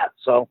 yeah.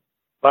 So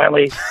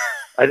finally,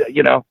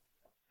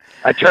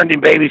 I turned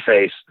him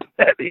babyface.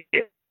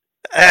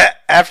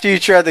 After you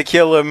tried to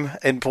kill him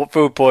and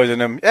food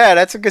poison him, yeah,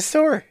 that's a good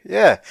story.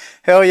 Yeah,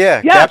 hell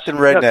yeah, yes. Captain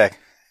Redneck.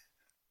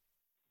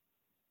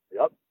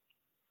 Yep.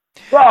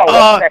 Well,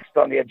 what's next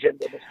on the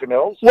agenda, Mr.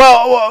 Mills?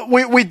 Well,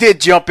 we did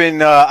jump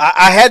in.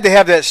 I had to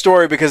have that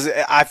story because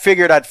I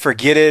figured I'd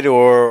forget it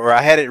or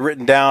I had it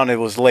written down. It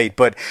was late,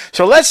 but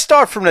so let's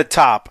start from the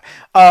top.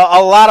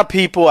 A lot of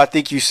people, I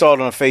think you saw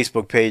it on a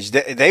Facebook page.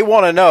 They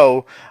want to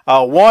know,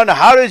 one,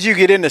 how did you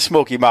get into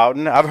Smoky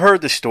Mountain? I've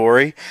heard the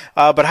story,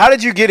 but how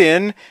did you get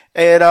in?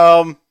 And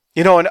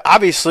and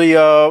obviously,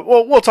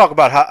 we'll talk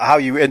about how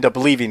you end up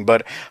leaving.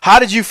 But how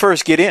did you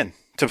first get in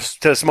to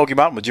Smoky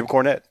Mountain with Jim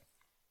Cornette?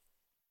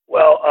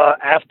 Well,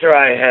 after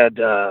I had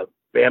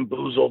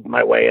bamboozled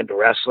my way into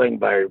wrestling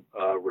by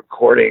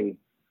recording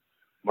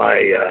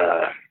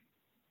my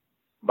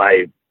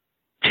my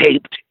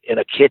taped in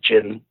a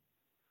kitchen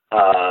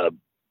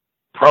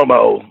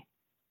promo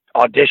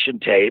audition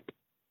tape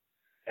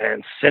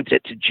and sent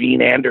it to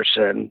Gene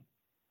Anderson,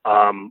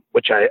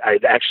 which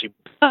I'd actually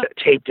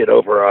taped it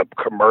over a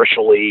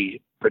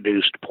commercially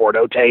produced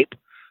porno tape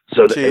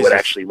so that they would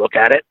actually look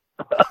at it.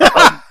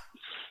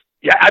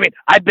 Yeah, I mean,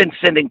 I'd been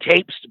sending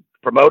tapes to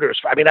promoters.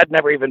 I mean, I'd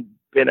never even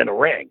been in a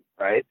ring,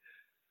 right?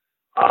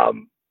 So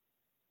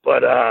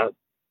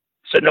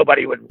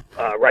nobody would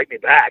write me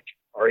back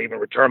or even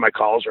return my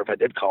calls, or if I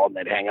did call them,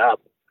 they'd hang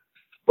up.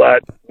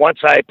 But once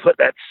I put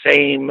that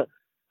same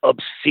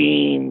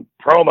obscene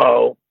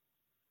promo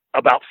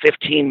about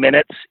 15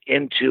 minutes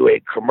into a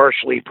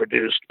commercially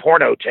produced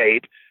porno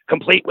tape,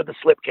 complete with the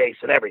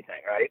slipcase and everything,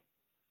 right?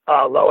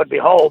 Lo and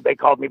behold, they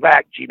called me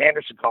back. Gene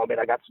Anderson called me,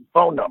 and I got some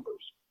phone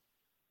numbers.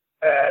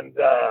 And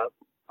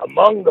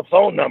among the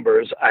phone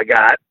numbers I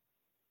got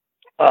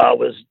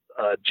was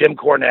Jim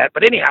Cornette.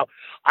 But anyhow,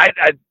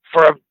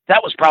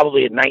 that was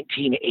probably in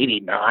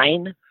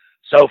 1989.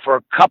 So for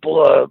a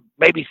couple of,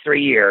 maybe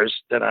 3 years,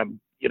 then I'm,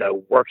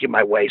 working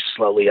my way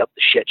slowly up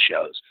the shit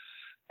shows.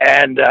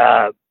 And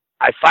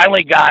I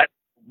finally got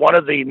one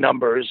of the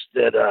numbers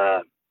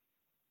that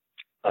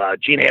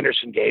Gene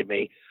Anderson gave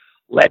me,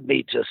 led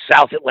me to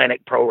South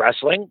Atlantic Pro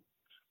Wrestling,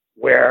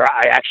 where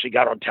I actually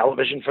got on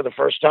television for the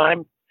first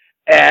time.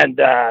 And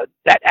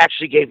that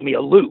actually gave me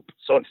a loop.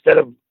 So instead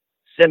of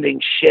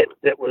sending shit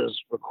that was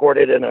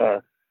recorded in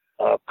a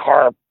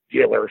car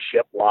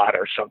dealership lot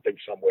or something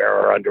somewhere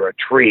or under a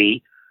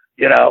tree,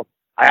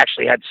 I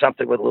actually had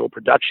something with a little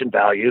production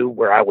value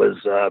where I was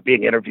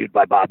being interviewed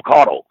by Bob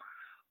Caudle.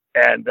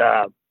 And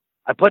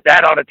I put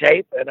that on a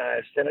tape and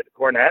I sent it to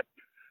Cornette.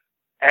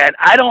 And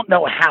I don't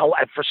know how,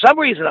 for some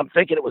reason, I'm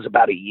thinking it was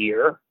about a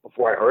year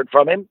before I heard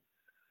from him.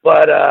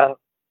 But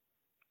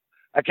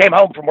I came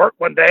home from work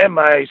one day and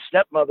my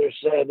stepmother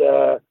said,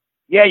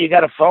 yeah, you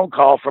got a phone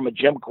call from a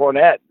Jim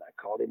Cornette. And I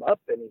called him up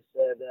and he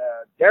said,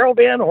 Daryl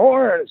Van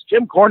Horne, it's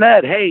Jim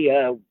Cornette. Hey,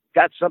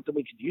 got something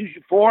we could use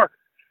you for?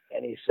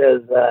 And he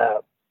says,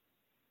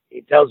 he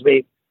tells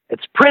me,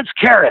 it's Prince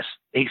Karras.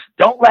 He said,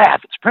 don't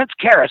laugh. It's Prince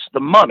Karras, the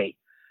mummy.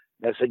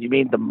 And I said, you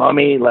mean the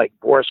mummy like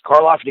Boris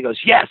Karloff? And he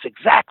goes, yes,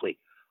 exactly.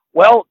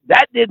 Well,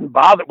 that didn't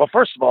bother. Well,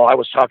 first of all, I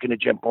was talking to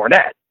Jim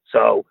Cornette.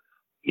 So,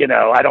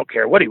 I don't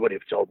care what he would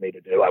have told me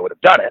to do. I would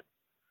have done it.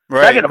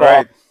 Right, Second of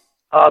all,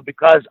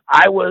 because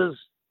I was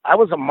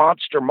a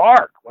monster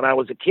mark when I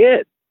was a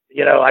kid.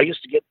 I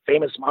used to get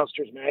Famous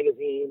Monsters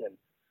magazine, and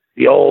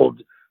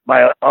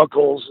my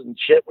uncles and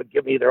shit would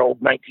give me their old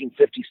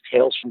 1950s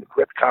Tales from the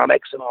Crypt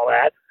comics and all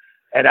that.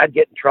 And I'd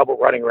get in trouble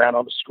running around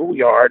on the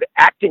schoolyard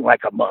acting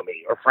like a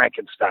mummy or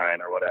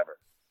Frankenstein or whatever.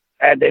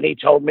 And then he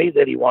told me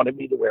that he wanted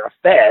me to wear a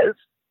fez,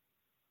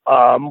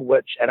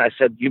 and I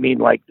said, you mean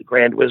like the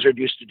Grand Wizard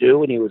used to do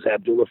when he was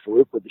Abdullah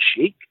Farouk with the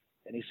Sheik?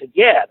 And he said,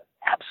 yeah,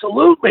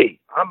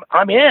 absolutely.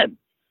 I'm in.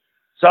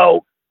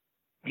 So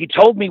he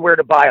told me where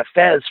to buy a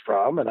fez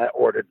from, and I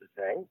ordered the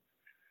thing.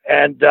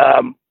 And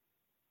then,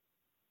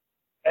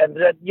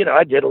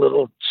 I did a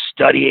little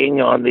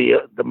studying on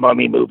the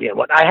Mummy movie and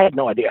what. I had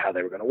no idea how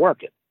they were going to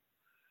work it.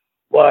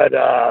 But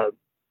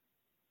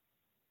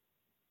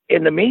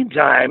in the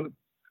meantime,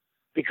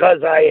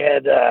 because I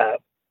had,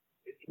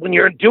 when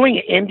you're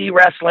doing indie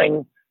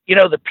wrestling,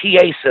 the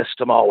PA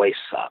system always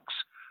sucks.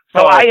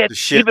 So I had,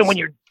 even when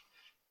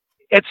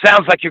it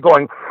sounds like you're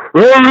going,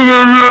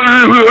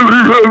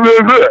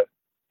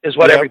 is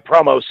what every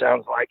promo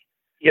sounds like,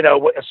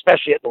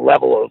 especially at the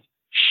level of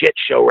shit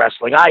show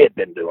wrestling I had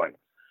been doing.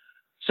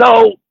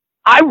 So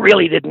I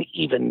really didn't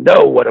even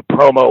know what a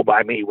promo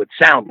by me would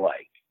sound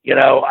like.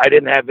 I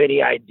didn't have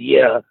any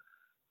idea,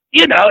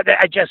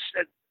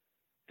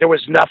 there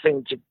was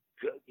nothing to,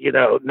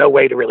 no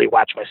way to really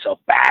watch myself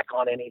back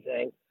on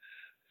anything.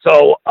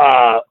 So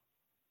I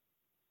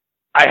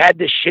had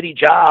this shitty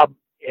job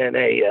in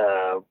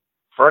a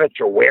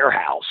furniture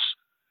warehouse,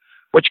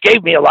 which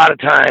gave me a lot of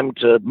time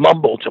to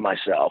mumble to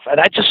myself.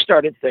 And I just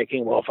started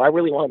thinking, well, if I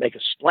really want to make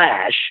a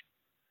splash,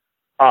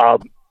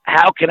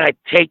 how can I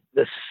take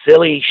the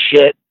silly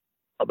shit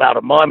about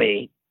a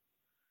mummy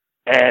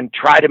and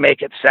try to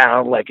make it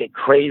sound like a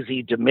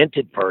crazy,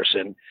 demented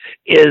person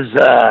is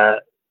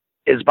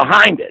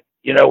behind it,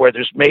 where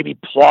there's maybe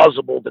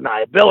plausible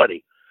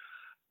deniability.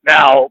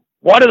 Now,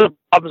 one of the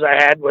problems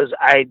I had was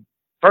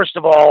first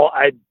of all,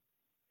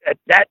 at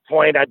that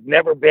point, I'd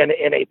never been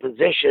in a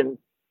position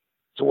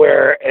to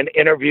where an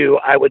interview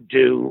I would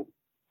do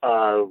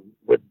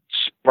would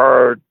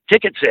spur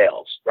ticket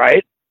sales,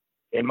 right?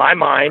 In my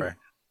mind, right.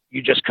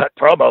 You just cut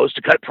promos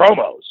to cut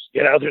promos.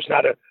 There's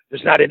not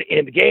an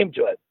end game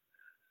to it.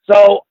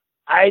 So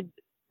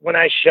when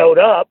I showed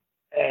up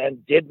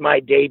and did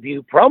my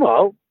debut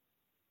promo,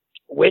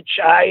 which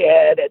I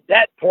had at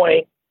that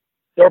point,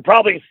 there were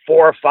probably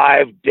 4 or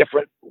 5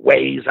 different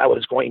ways I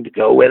was going to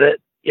go with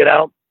it.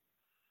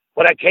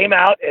 When I came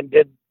out and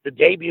did the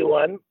debut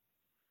one,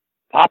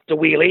 popped a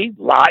wheelie,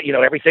 live,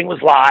 everything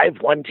was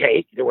live, one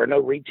take. There were no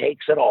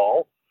retakes at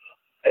all.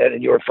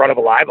 And you were in front of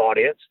a live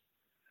audience.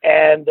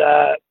 And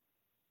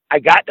I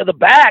got to the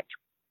back,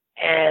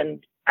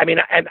 and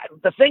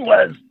the thing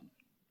was,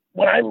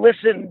 when I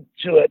listened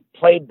to it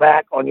played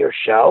back on your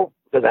show,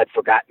 because I'd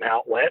forgotten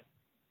how it went,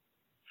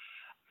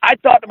 I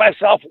thought to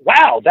myself,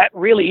 wow, that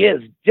really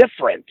is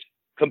different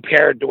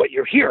compared to what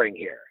you're hearing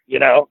here.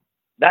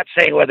 Not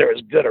saying whether it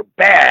was good or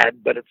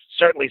bad, but it's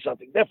certainly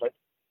something different.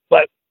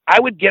 But I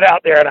would get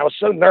out there, and I was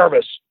so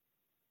nervous.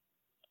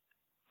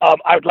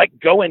 I would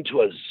go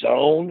into a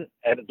zone,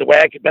 and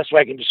best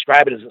way I can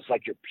describe it is it's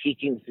like you're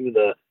peeking through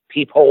the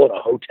peephole in a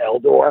hotel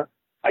door.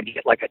 I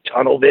get like a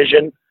tunnel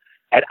vision,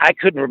 and I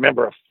couldn't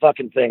remember a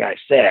fucking thing I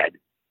said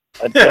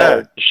until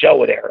the show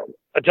would air.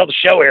 Until the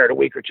show aired a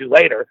week or two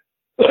later,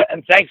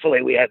 and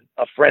thankfully we had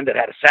a friend that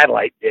had a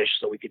satellite dish,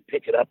 so we could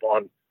pick it up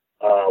on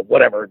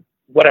whatever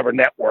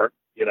network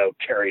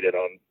carried it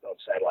on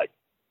satellite.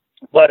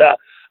 But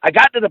I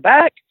got to the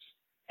back,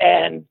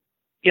 and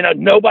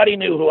nobody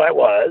knew who I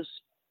was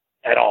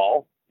at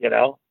all,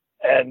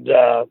 and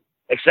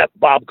except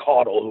Bob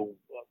Caudle, who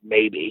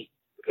maybe,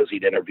 because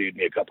he'd interviewed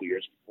me a couple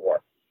years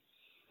before.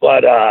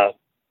 But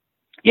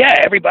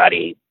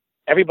everybody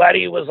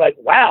was like,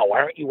 wow,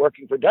 why aren't you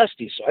working for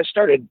Dusty? So I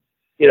started,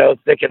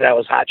 thinking that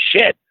was hot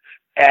shit.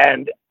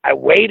 And I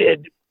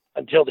waited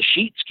until the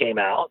sheets came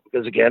out,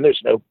 because again,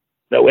 there's no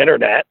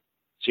internet.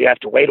 So you have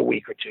to wait a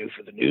week or two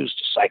for the news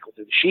to cycle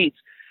through the sheets.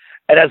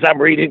 And as I'm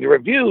reading the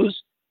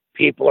reviews,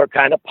 people are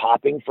kind of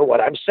popping for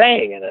what I'm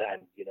saying. And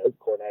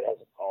Cornette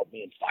hasn't called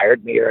me and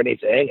fired me or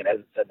anything, and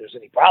hasn't said there's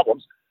any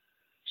problems.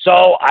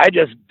 So I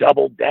just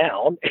doubled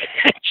down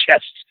and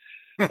just,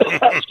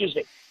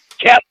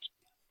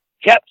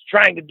 kept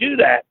trying to do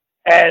that.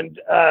 And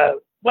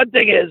one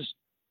thing is,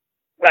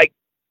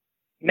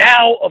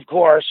 now, of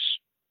course,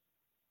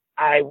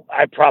 I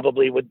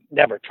probably would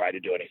never try to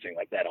do anything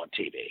like that on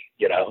TV.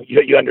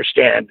 You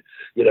understand,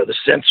 the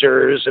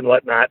censors and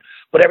whatnot,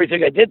 but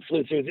everything I did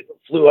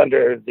flew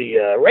under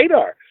the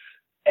radar.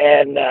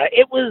 And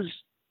it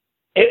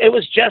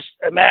was just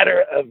a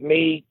matter of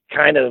me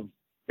kind of,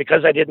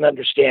 because I didn't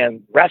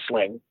understand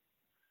wrestling,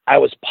 I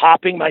was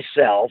popping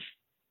myself,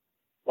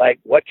 like,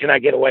 what can I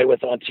get away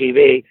with on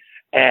TV?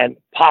 And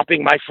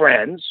popping my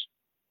friends,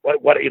 what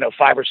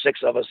 5 or 6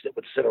 of us that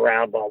would sit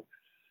around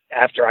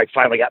after I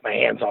finally got my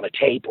hands on a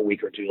tape a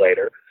week or two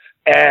later,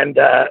 and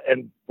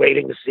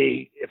waiting to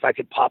see if I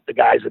could pop the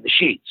guys in the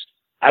sheets.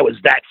 I was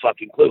that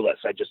fucking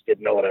clueless. I just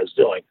didn't know what I was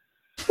doing.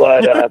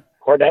 But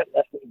Cornette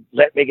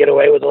let me get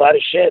away with a lot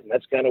of shit, and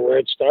that's kind of where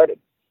it started.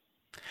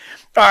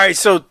 All right,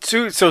 so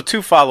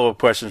two follow-up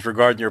questions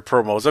regarding your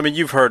promos. I mean,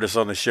 you've heard us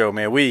on the show,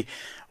 man. We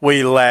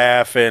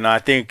laugh, and I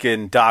think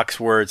in Doc's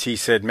words, he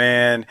said,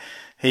 man,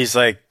 he's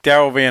like,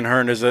 Daryl Van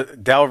Horne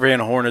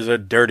is a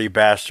dirty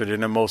bastard in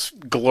the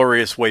most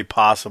glorious way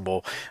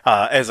possible,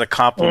 as a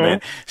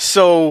compliment. Mm-hmm.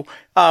 So,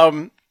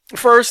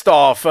 first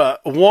off,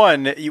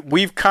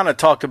 we've kind of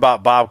talked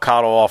about Bob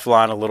Caudle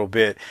offline a little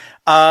bit.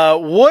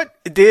 What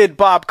did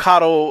Bob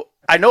Caudle,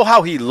 I know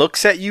how he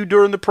looks at you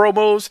during the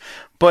promos,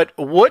 but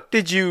what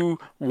did you,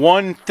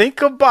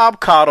 think of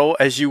Bob Caudle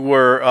as you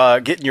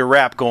were getting your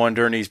rap going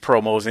during these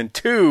promos? And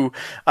 2,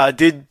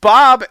 did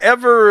Bob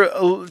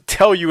ever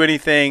tell you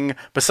anything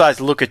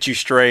besides look at you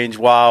strange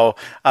while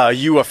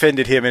you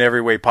offended him in every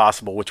way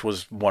possible, which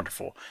was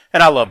wonderful?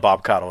 And I love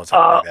Bob Caudle and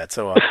something like that.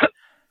 So,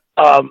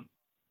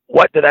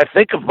 what did I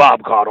think of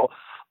Bob Caudle?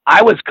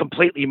 I was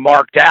completely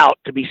marked out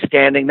to be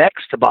standing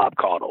next to Bob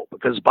Caudle,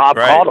 because Bob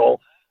Caudle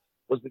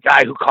was the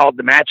guy who called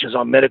the matches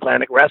on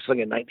Mid-Atlantic Wrestling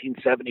in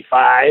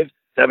 1975,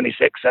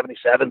 76,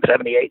 77,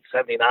 78,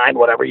 79,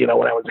 whatever,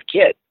 when I was a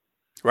kid.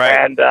 Right.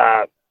 And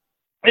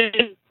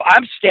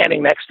I'm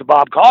standing next to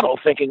Bob Caudle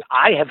thinking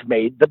I have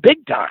made the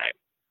big time,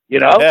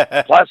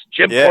 plus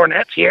Jim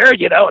Cornette's here, and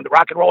the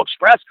Rock and Roll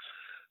Express.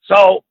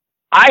 So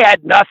I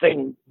had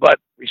nothing but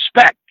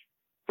respect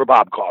for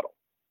Bob Caudle.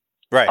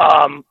 Right.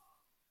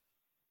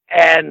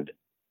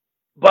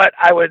 But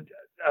I would,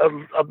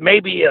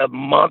 maybe a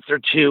month or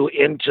 2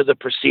 into the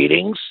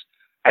proceedings,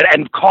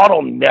 and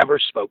Caudle never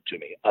spoke to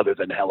me other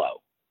than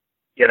hello.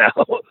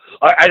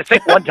 I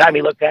think one time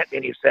he looked at me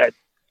and he said,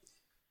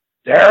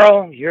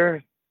 Daryl,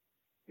 you're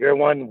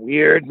one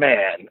weird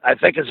man. I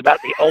think it's about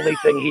the only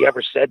thing he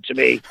ever said to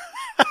me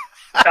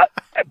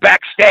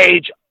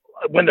backstage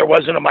when there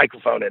wasn't a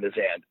microphone in his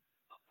hand.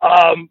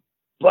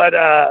 But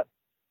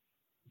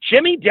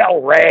Jimmy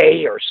Del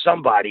Rey or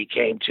somebody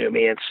came to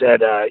me and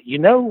said,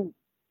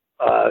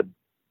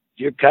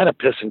 you're kind of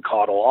pissing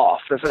Caudle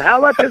off. I said, how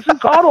am I pissing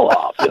Caudle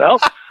off?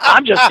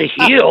 I'm just a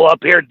heel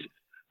up here.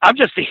 I'm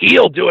just a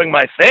heel doing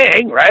my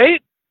thing,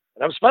 right?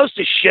 And I'm supposed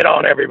to shit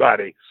on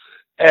everybody.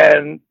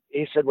 And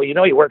he said, well,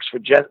 he works for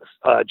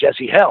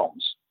Jesse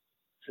Helms.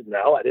 I said,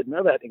 no, I didn't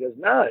know that. He goes,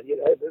 no,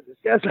 this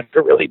guy's like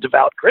a really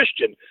devout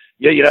Christian.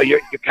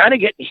 You're kind of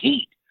getting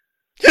heat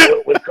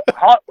with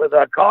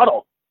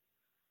Caudle.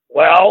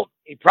 Well,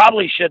 he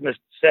probably shouldn't have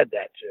said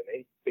that to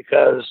me,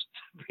 because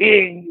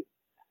being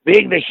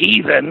the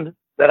heathen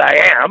that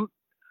I am,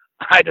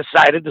 I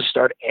decided to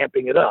start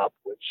amping it up,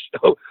 which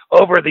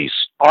over the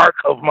arc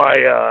of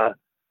my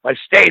my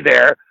stay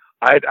there,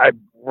 I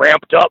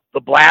ramped up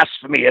the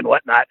blasphemy and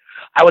whatnot.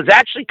 I was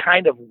actually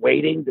kind of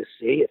waiting to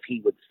see if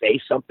he would say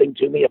something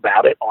to me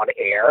about it on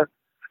air,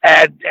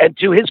 and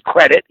to his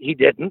credit, he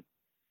didn't.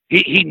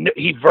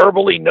 He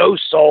verbally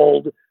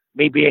no-sold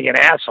me being an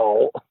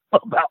asshole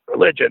about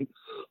religion,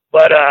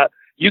 but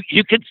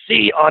you could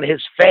see on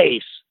his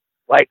face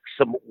like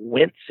some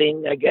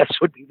wincing, I guess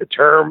would be the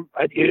term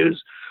I'd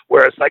use,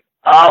 where it's like,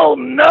 oh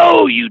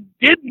no, you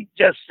didn't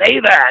just say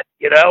that,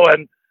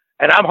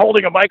 and I'm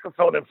holding a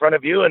microphone in front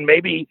of you, and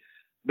maybe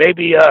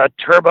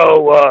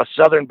Turbo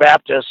Southern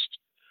Baptist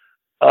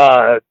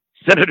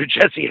Senator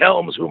Jesse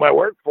Helms, whom I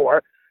work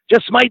for,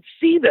 just might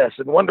see this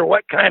and wonder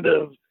what kind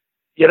of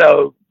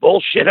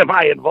bullshit am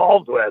I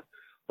involved with.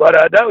 But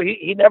no,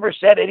 he never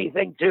said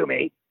anything to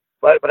me,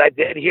 but I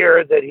did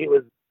hear that he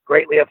was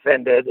greatly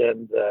offended,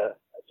 and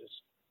I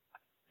just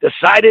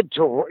decided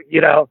to,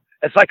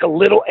 it's like a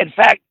little, in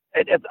fact,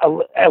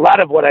 a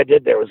lot of what I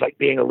did there was like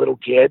being a little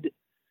kid,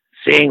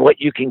 seeing what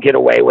you can get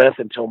away with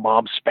until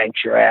mom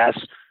spanks your ass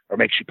or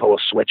makes you pull a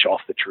switch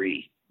off the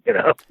tree,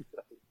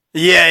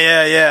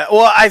 Yeah.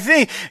 Well, I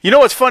think,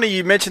 what's funny,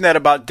 you mentioned that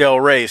about Del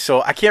Rey.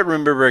 So I can't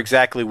remember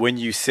exactly when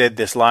you said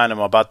this line I'm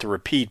about to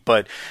repeat,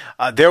 but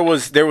there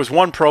was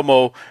one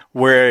promo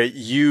where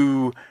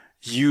you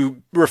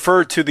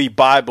referred to the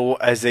Bible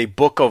as a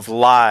book of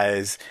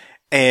lies,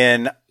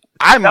 and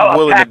I'm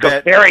willing to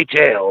bet fairy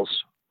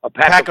tales. A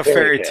pack of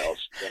fairy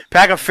tales.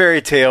 Pack of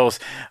fairy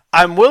tales.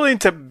 I'm willing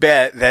to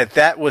bet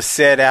that was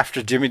said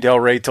after Jimmy Del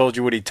Rey told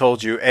you what he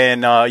told you.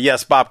 And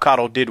yes, Bob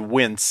Cottle did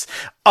wince.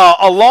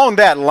 Along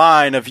that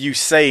line of you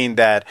saying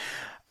that,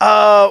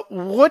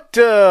 what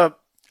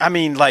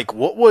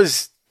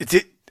was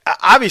it?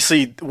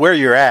 Obviously, where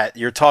you're at,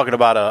 you're talking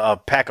about a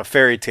pack of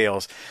fairy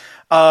tales.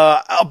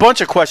 A bunch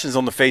of questions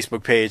on the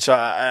Facebook page. So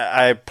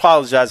I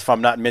apologize if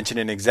I'm not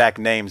mentioning exact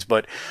names,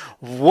 but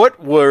what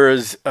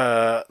was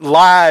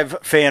live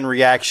fan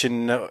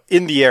reaction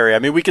in the area? I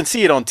mean, we can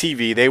see it on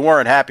TV. They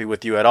weren't happy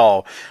with you at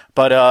all.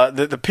 But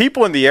the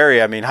people in the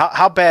area, I mean,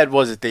 how bad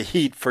was it, the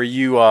heat for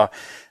you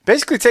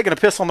basically taking a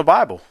piss on the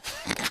Bible?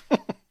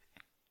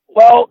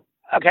 Well,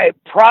 okay,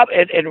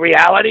 in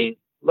reality,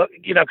 look,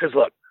 because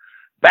look,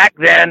 back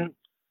then,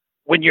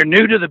 when you're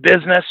new to the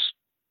business,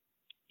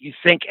 you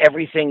think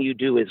everything you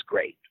do is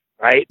great,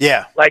 right?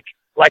 Yeah. Like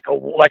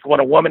when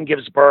a woman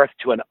gives birth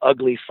to an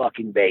ugly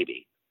fucking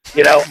baby,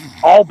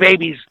 all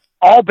babies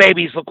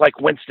look like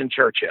Winston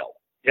Churchill,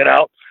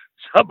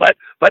 so, but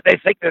they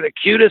think they're the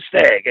cutest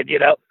thing. And,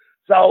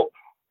 so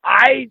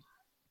I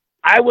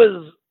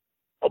was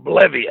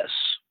oblivious,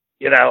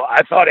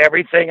 I thought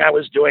everything I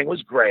was doing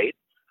was great.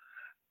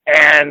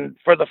 And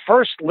for the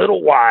first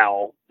little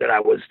while that I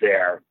was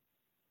there,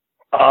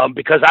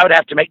 because I would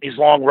have to make these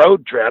long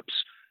road trips,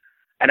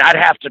 and I'd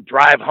have to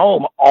drive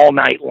home all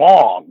night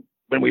long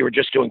when we were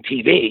just doing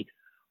TV.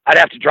 I'd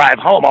have to drive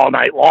home all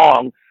night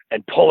long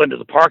and pull into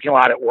the parking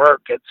lot at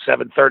work at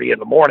 7:30 in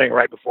the morning,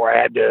 right before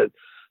I had to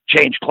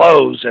change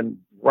clothes and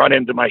run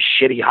into my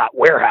shitty hot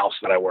warehouse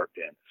that I worked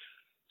in.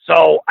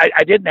 So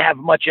I didn't have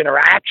much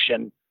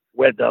interaction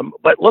with them.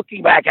 But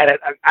looking back at it,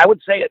 I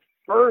would say at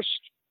first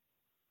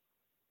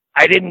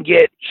I didn't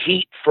get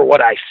heat for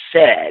what I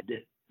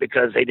said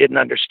because they didn't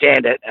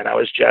understand it, and I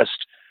was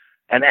just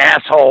an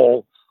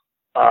asshole.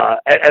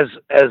 As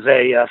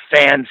a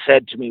fan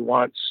said to me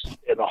once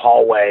in the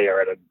hallway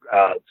or at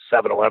a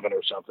 7-Eleven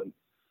or something,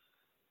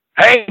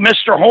 "Hey,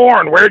 Mr.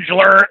 Horne, where'd you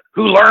learn?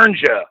 Who learned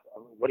you?"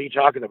 "What are you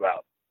talking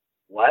about?"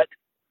 "What?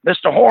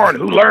 Mr. Horne,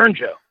 who learned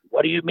you?"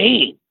 "What do you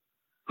mean?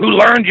 Who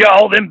learned you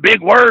all them big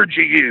words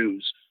you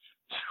use?"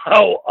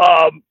 So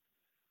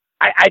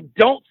I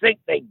don't think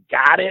they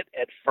got it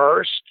at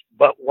first,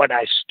 but when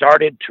I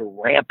started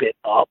to ramp it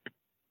up,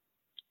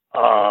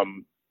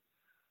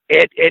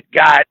 it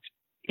got,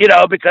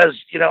 because,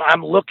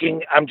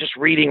 I'm just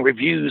reading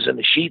reviews in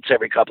the sheets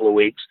every couple of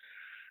weeks,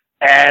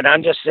 and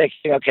I'm just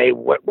thinking, okay,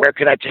 where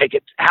can I take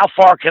it? How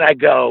far can I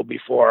go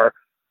before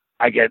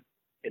I get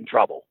in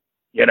trouble,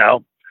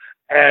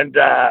 And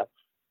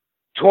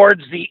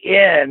towards the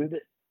end,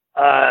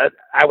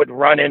 I would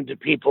run into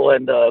people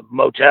in the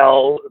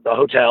hotels,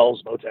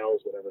 whatever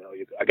the hell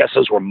I guess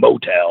those were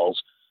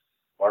motels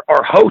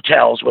or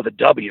hotels with a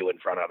W in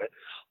front of it,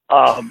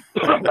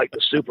 like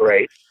the Super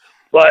 8.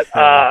 But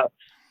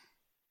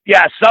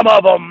yeah, some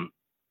of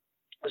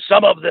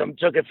them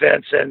took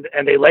offense, and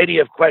a lady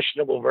of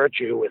questionable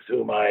virtue with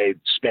whom I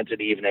spent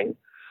an evening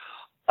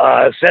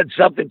said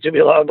something to me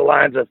along the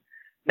lines of,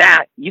 "Now,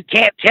 you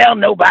can't tell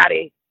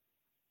nobody.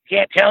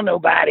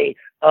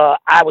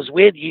 I was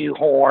with you,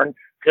 Horne,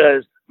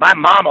 because my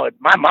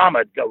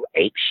mama'd go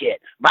ape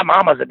shit. My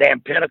mama's a damn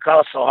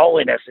Pentecostal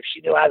holiness. If she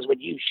knew I was with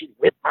you, she'd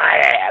whip my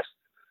ass."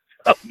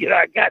 So,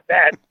 I got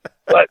that.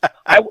 But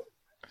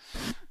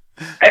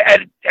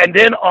and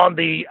then on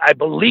I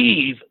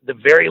believe the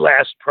very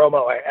last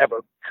promo I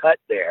ever cut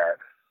there,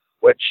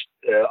 which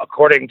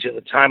according to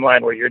the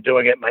timeline where you're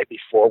doing it might be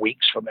 4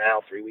 weeks from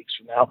now, 3 weeks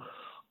from now.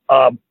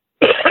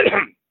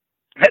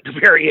 at the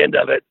very end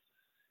of it,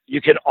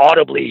 you can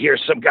audibly hear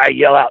some guy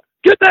yell out,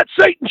 "Get that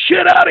Satan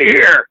shit out of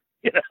here!"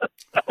 You know,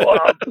 so,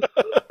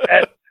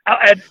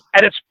 and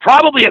it's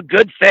probably a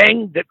good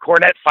thing that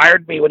Cornette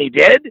fired me when he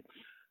did,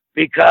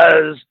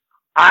 because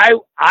I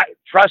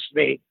trust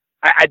me,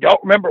 I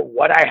don't remember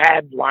what I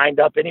had lined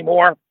up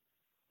anymore,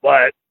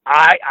 but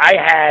I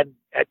had,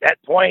 at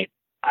that point,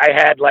 I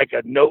had like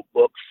a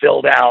notebook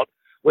filled out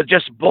with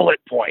just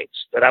bullet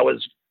points that I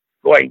was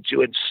going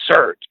to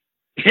insert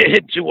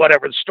into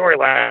whatever the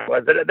storyline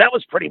was. And that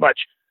was pretty much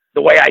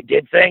the way I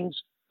did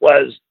things.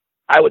 Was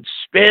I would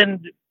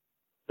spend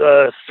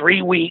the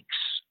 3 weeks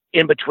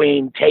in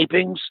between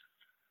tapings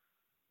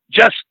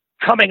just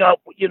coming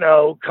up with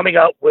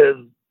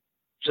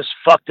just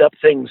fucked up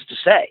things to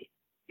say,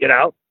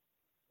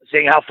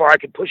 seeing how far I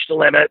could push the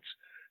limits,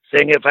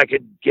 seeing if I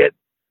could get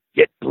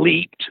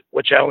bleeped,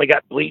 which I only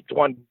got bleeped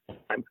one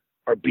time,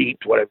 or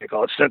beeped, whatever they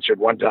call it, censored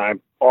one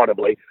time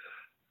audibly.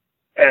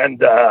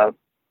 And I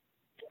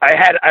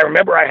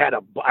remember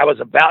I was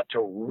about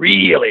to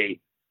really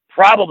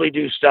probably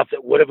do stuff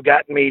that would have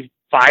gotten me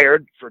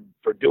fired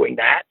for doing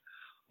that.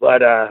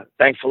 But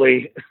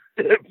thankfully,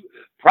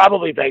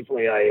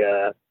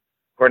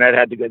 Cornette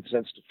had the good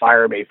sense to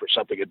fire me for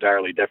something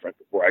entirely different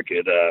before I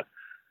could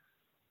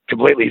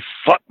completely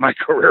fuck my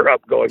career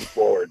up going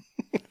forward.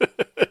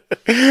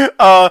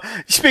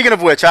 Speaking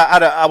of which,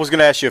 I was going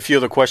to ask you a few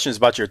other questions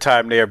about your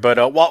time there,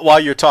 but while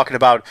you're talking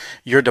about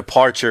your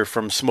departure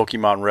from Smoky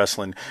Mountain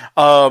Wrestling,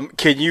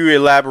 can you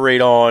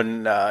elaborate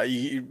on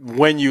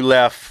when you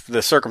left,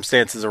 the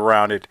circumstances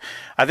around it?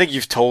 I think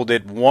you've told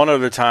it one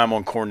other time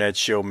on Cornette's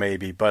show,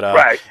 maybe, but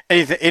right.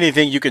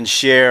 anything you can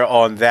share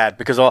on that?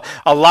 Because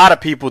a lot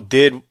of people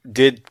did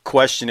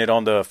question it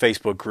on the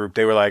Facebook group.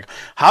 They were like,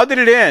 "How did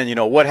it end?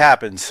 What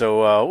happened?"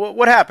 So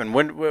what happened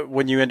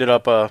when you ended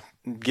up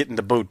getting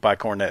the boot by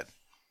Cornette?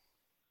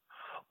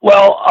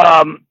 Well,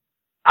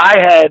 I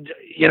had,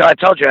 I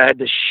told you I had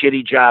this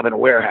shitty job in a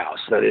warehouse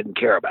that I didn't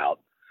care about.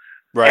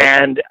 Right.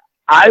 And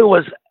I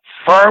was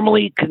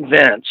firmly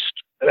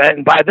convinced,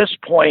 and by this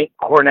point,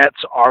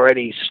 Cornette's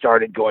already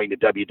started going to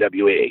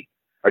WWE,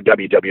 or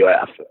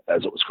WWF,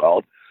 as it was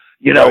called,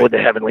 right, with the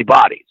Heavenly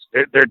Bodies.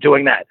 They're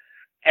doing that.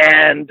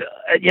 And,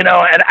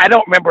 and I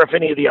don't remember if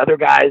any of the other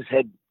guys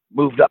had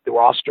moved up the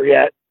roster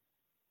yet,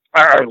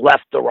 or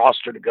left the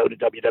roster to go to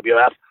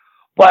WWF,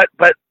 but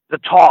the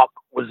talk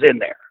was in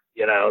there,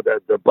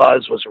 the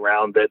buzz was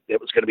around that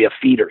it was going to be a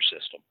feeder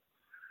system.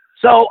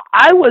 So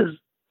I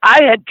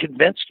had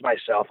convinced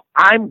myself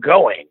I'm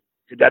going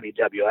to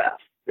WWF.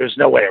 There's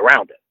no way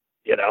around it.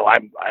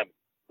 I'm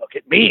look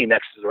at me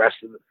next to the rest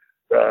of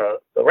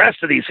the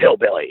rest of these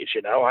hillbillies.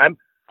 I'm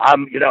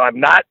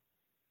not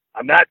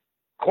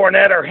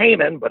Cornette or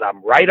Heyman, but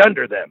I'm right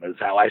under them, is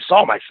how I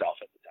saw myself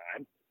at the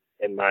time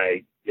in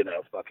my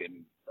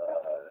fucking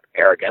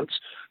arrogance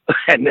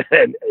and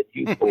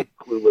youthful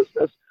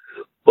cluelessness.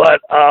 But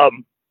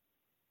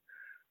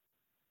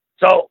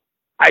so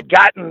I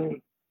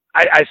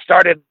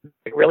started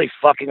really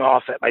fucking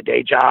off at my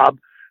day job,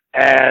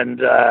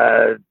 and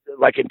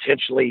like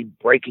intentionally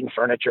breaking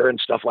furniture and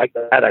stuff like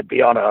that. I'd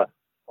be on a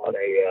what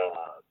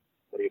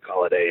do you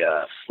call it,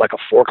 like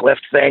a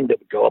forklift thing that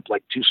would go up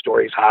like 2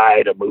 stories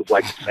high to move,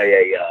 like,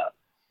 say,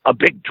 a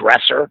big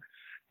dresser.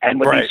 And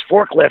with right, these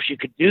forklifts, you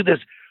could do this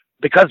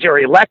because they're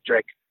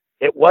electric.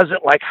 It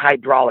wasn't like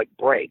hydraulic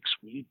brakes.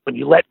 When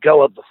you let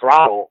go of the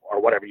throttle, or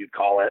whatever you'd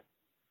call it,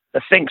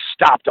 the thing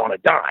stopped on a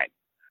dime.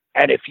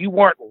 And if you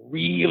weren't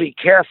really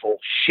careful,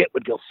 shit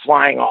would go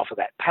flying off of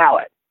that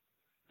pallet.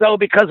 So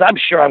because I'm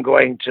sure I'm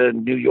going to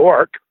New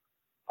York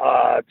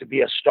to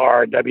be a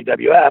star in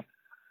WWF,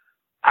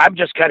 I'm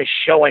just kind of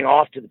showing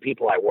off to the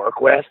people I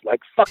work with,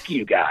 like, fuck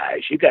you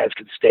guys. You guys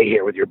can stay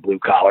here with your blue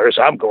collars.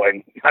 I'm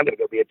going to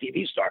go be a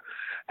TV star.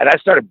 And I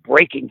started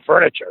breaking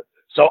furniture.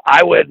 So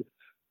I would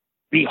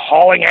be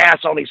hauling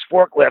ass on these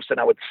forklifts, and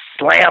I would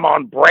slam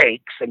on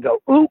brakes and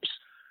go, oops.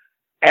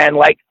 And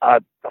like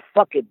a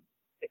fucking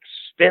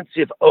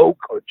expensive oak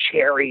or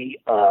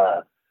cherry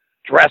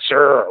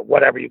dresser, or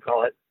whatever you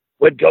call it,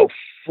 would go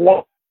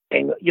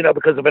flying,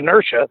 because of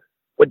inertia,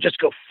 would just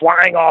go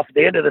flying off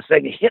the end of this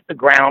thing and hit the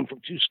ground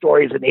from 2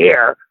 stories in the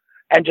air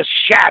and just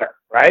shatter,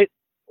 right?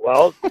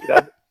 Well,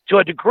 to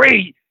a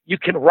degree, you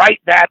can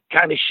write that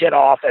kind of shit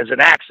off as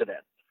an accident.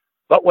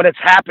 But when it's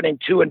happening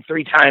 2 and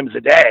 3 times a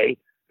day,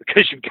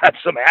 because you've got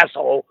some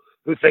asshole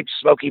who thinks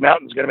Smoky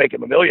Mountain's going to make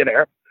him a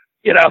millionaire,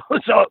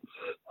 so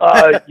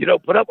you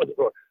don't put up with it.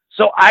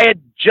 So I had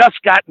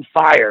just gotten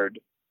fired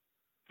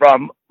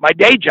from my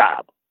day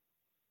job,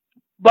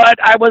 but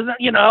I wasn't,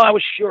 I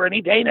was sure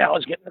any day now I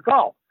was getting the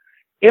call.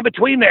 In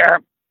between there,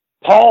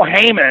 Paul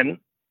Heyman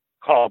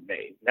called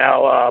me.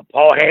 Now,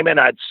 Paul Heyman,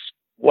 I'd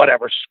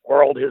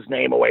squirreled his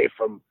name away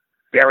from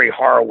Barry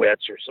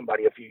Horowitz or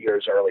somebody a few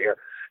years earlier.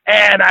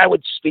 And I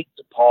would speak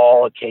to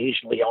Paul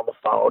occasionally on the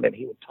phone, and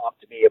he would talk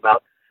to me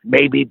about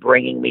maybe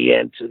bringing me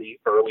into the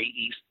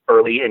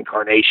early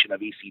incarnation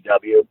of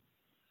ECW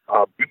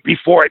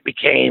before it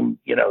became,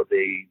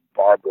 the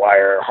barbed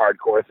wire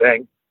hardcore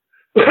thing.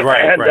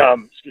 Right.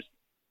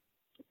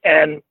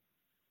 And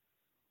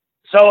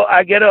So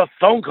I get a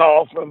phone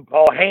call from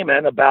Paul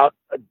Heyman about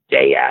a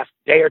day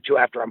or two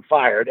after I'm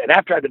fired. And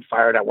after I'd been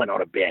fired, I went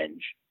on a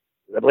binge.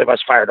 I believe I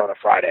was fired on a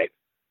Friday.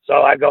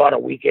 So I go on a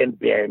weekend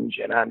binge,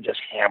 and I'm just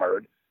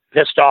hammered,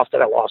 pissed off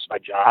that I lost my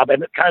job,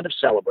 and kind of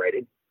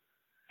celebrating.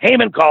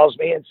 Heyman calls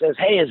me and says,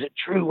 "Hey, is it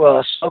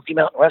true Smoky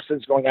Mountain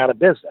Wrestling's going out of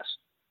business?"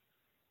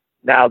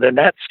 Now, then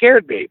that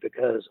scared me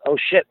because, oh,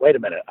 shit, wait a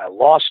minute. I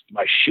lost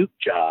my shoot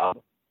job.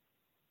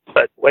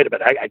 But wait a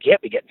minute, I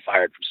can't be getting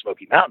fired from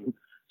Smoky Mountain.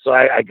 So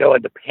I go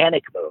into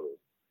panic mode.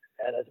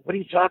 And I said, "What are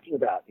you talking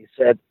about?" He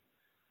said,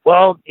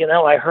 "Well,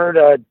 I heard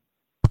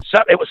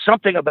it was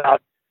something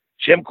about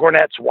Jim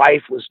Cornette's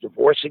wife was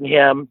divorcing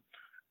him,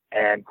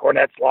 and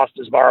Cornette's lost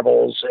his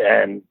marbles,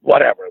 and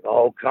whatever. The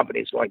whole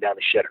company's going down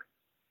the shitter."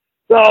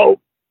 So,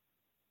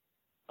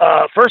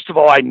 first of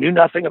all, I knew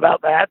nothing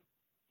about that.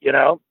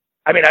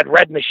 I mean, I'd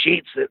read in the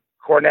sheets that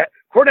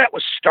Cornette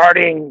was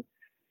starting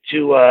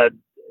to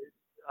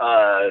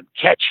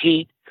catch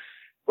heat,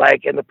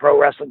 like in the Pro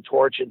Wrestling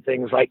Torch and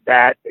things like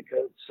that,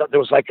 because there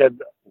was like a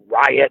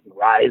riot and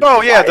rise.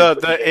 Oh yeah,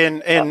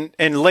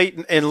 in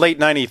late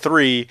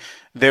 '93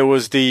 there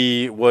was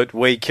what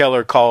Wade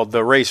Keller called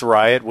the race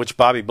riot, which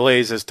Bobby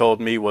Blaze has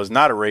told me was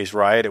not a race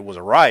riot; it was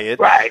a riot.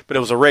 Right. But it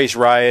was a race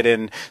riot,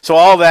 and so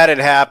all that had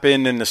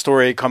happened, and the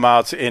story had come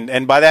out,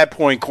 and by that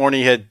point,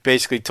 Corny had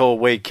basically told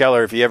Wade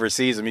Keller if he ever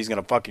sees him, he's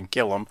going to fucking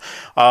kill him,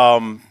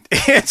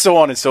 and so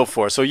on and so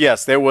forth. So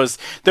yes, there was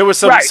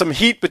some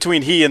heat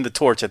between he and the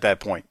Torch at that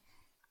point.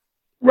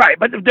 Right,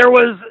 but there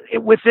was,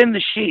 within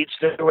the sheets,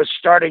 there was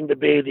starting to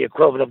be the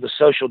equivalent of the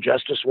social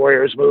justice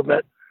warriors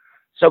movement.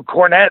 So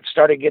Cornette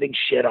started getting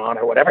shit on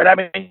or whatever. And I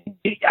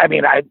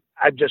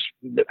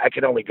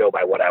could only go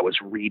by what I was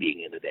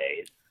reading in the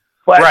days.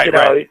 But,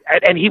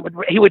 and he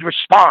would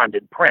respond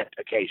in print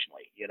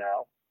occasionally,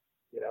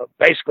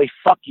 basically,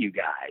 fuck you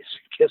guys,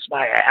 kiss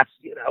my ass,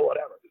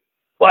 whatever.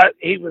 But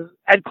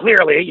and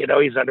clearly,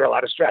 he's under a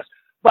lot of stress.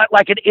 But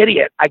like an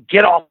idiot, I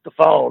get off the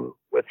phone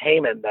with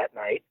Heyman that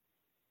night,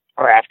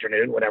 or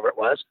afternoon, whatever it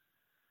was.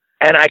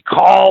 And I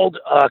called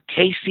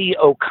Casey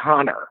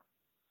O'Connor,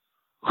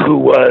 who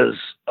was,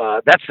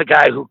 that's the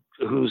guy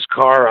whose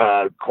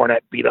car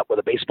Cornette beat up with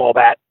a baseball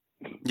bat.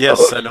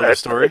 Yes, I know the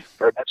story.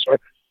 Heard that story.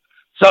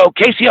 So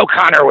Casey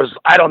O'Connor was,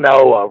 I don't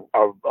know,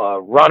 a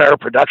runner,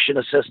 production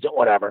assistant,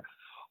 whatever.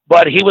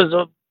 But he was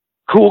a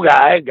cool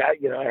guy.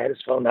 I had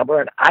his phone number,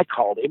 and I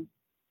called him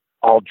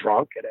all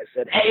drunk. And I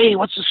said, "Hey,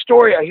 what's the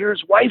story? I hear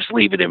his wife's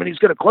leaving him, and he's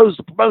going to close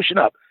the promotion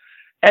up."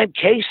 And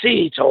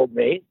Casey told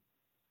me,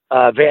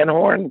 "Van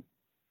Horne,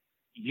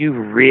 you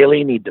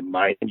really need to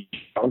mind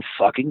your own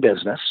fucking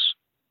business."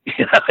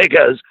 He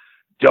goes,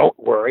 "Don't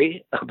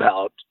worry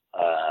about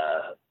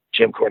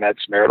Jim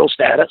Cornette's marital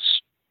status.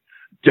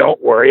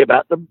 Don't worry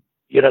about the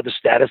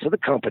status of the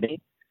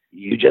company.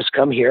 You just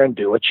come here and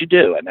do what you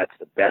do. And that's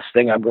the best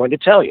thing I'm going to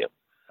tell you."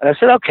 And I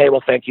said, "Okay,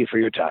 well, thank you for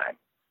your time."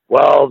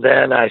 Well,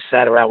 then I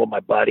sat around with my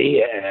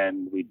buddy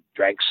and we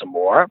drank some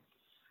more.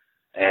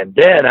 And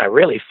then I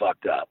really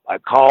fucked up. I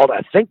called,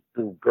 I think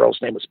the girl's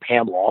name was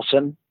Pam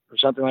Lawson or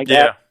something like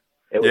that.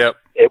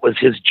 It was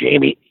his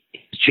Jamie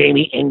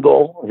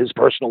Engel, his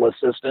personal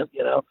assistant,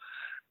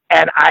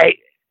 And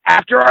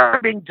after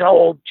being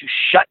told to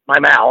shut my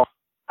mouth,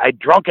 I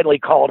drunkenly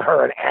called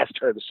her and asked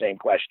her the same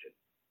question.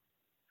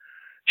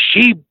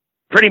 She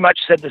pretty much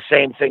said the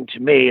same thing to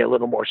me, a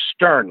little more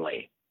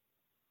sternly.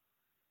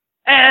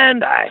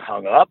 And I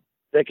hung up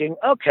thinking,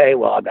 okay,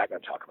 well, I'm not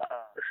going to talk about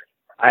it.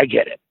 I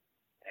get it.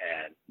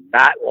 And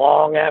not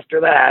long after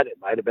that, it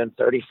might have been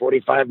 30,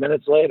 45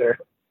 minutes later,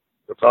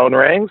 the phone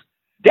rings.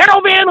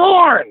 "Daryl Van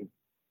Horne,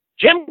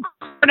 Jim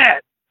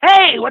Cornette.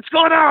 Hey, what's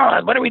going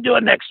on? What are we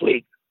doing next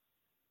week?"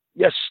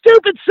 "You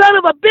stupid son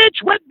of a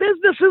bitch. What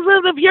business is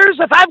it of yours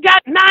if I've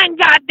got 9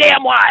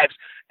 goddamn wives?"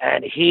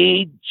 And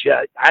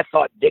I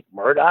thought Dick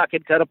Murdoch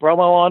had cut a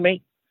promo on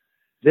me.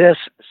 This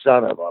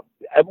son of a,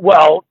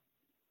 well,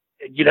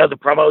 the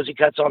promos he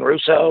cuts on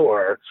Russo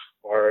or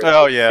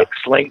oh yeah,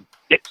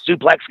 Dick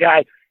Suplex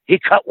guy. He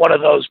cut one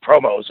of those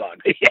promos on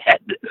me.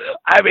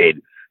 I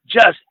mean,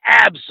 just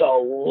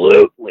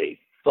absolutely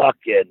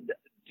fucking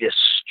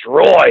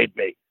destroyed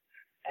me.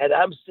 And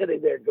I'm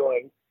sitting there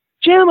going,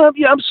 "Jim,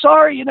 I'm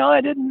sorry.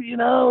 I didn't,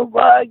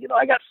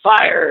 I got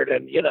fired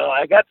and,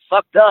 I got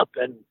fucked up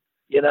and,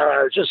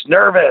 I was just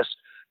nervous."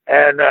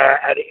 And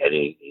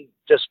he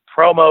just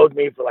promoted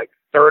me for like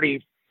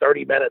 30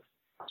 minutes.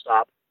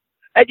 Stop.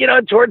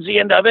 And, towards the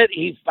end of it,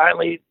 he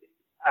finally,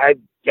 I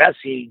guess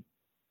he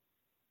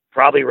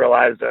probably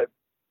realized that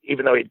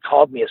even though he'd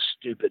called me a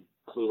stupid,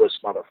 clueless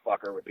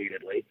motherfucker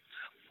repeatedly,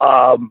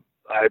 I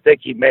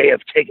think he may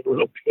have taken a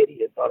little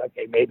pity and thought,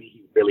 okay, maybe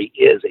he really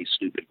is a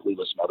stupid,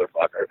 clueless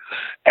motherfucker.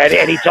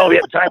 And he told me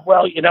at the time,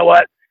 "Well, you know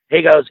what?"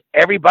 He goes,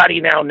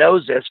 "Everybody now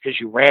knows this because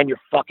you ran your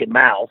fucking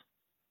mouth."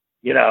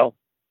 He goes,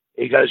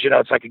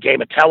 "It's like a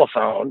game of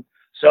telephone.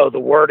 So the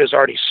word is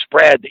already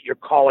spread that you're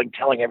calling,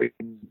 telling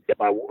everyone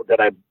that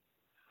I'm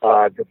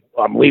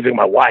leaving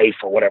my wife,"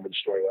 or whatever the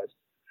story was.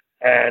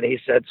 And he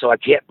said, so I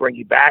can't bring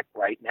you back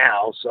right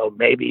now. So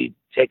maybe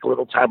take a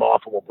little time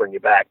off and we'll bring you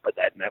back. But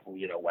that never,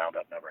 wound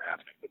up never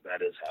happening. But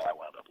that is how I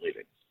wound up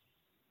leaving.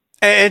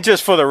 And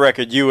just for the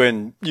record, you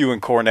and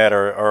Cornette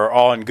are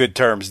all in good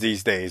terms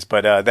these days.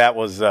 But that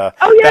was how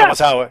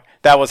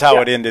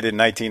it ended in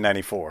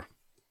 1994.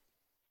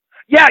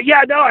 Yeah,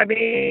 no, I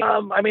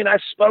mean, I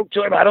spoke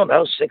to him, I don't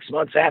know, 6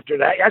 months after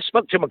that. I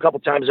spoke to him a couple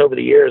times over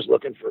the years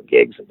looking for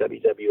gigs in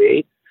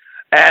WWE,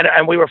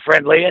 and we were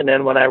friendly. And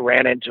then when I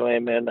ran into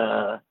him in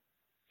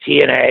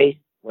TNA,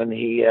 when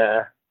he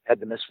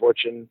had the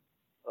misfortune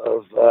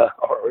of,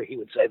 or he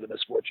would say the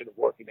misfortune of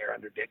working there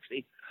under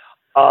Dixie,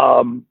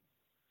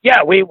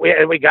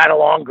 we got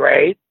along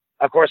great.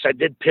 Of course, I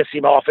did piss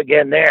him off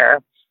again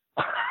there,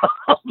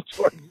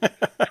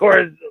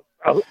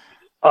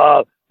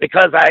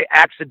 because I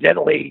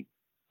accidentally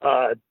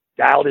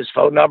dialed his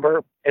phone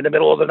number in the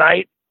middle of the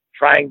night,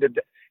 trying to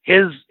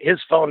his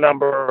phone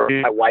number,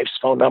 my wife's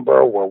phone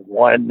number were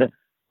one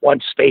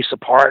space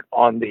apart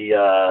on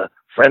the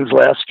friends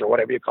list or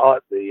whatever you call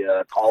it,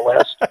 the call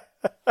list.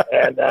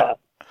 And I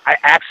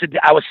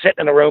was sitting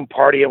in a room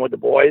partying with the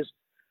boys,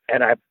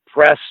 and I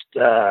pressed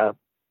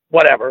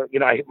whatever,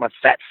 I hit my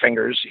fat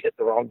fingers, hit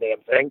the wrong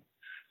damn thing,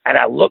 and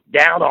I looked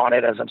down on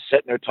it as I'm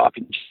sitting there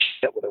talking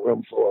shit with a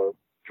room full of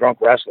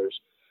drunk wrestlers.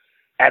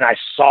 And I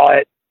saw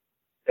it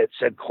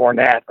said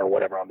Cornette or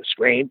whatever on the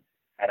screen.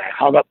 And I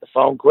hung up the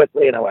phone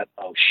quickly and I went,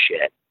 oh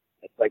shit.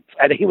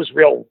 And he was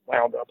real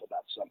wound up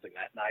about something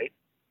that night.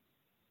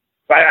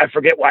 I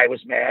forget why he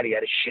was mad. He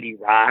had a shitty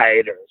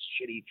ride or a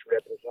shitty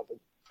trip or something.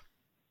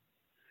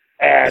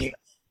 And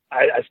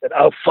I said,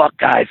 oh fuck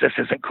guys, this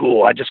isn't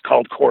cool. I just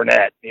called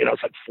Cornette.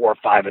 It's like 4 or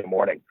 5 in the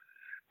morning.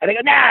 And they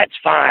go, nah, it's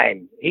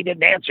fine. He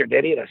didn't answer,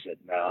 did he? And I said,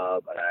 no,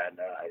 but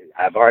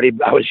I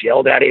was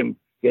yelled at him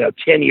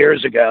 10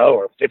 years ago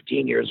or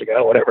 15 years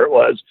ago, whatever it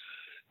was.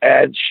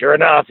 And sure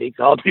enough, he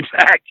called me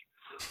back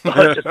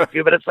just a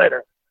few minutes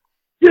later.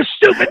 You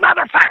stupid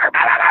motherfucker.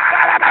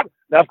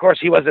 Now, of course,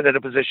 he wasn't in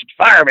a position to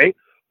fire me,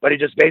 but he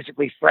just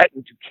basically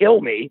threatened to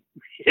kill me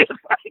if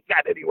I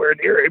got anywhere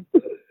near him.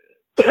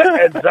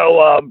 And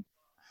so,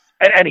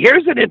 and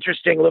here's an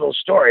interesting little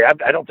story.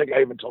 I don't think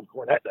I even told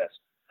Cornette this.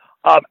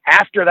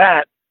 After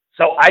that,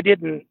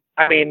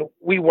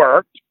 we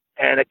worked,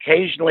 and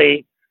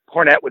occasionally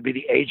Cornette would be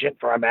the agent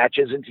for our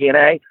matches in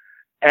TNA,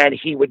 and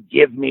he would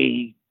give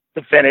me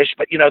the finish,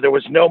 but there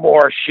was no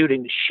more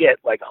shooting the shit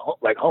like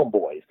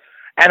homeboys.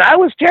 And I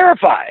was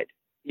terrified,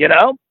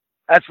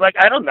 that's like,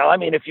 I don't know. I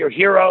mean, if your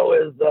hero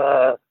is,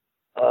 I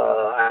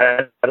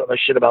don't know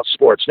shit about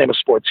sports, name a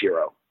sports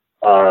hero,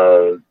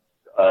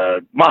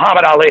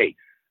 Muhammad Ali.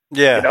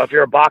 Yeah. If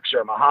you're a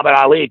boxer, Muhammad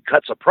Ali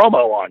cuts a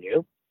promo on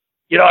you.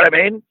 You know what I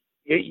mean?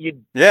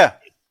 Yeah.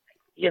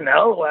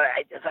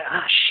 I just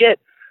like, shit.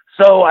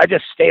 So I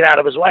just stayed out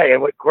of his way.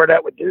 And what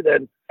Cornette would do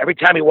then, every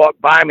time he walked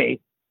by me,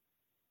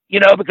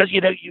 because,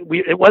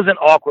 it wasn't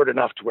awkward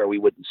enough to where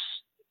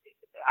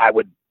I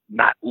would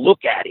not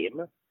look at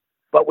him,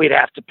 but we'd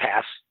have to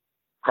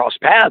cross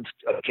paths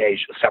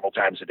several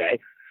times a day.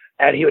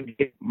 And he would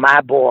get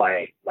my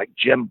boy, like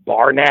Jim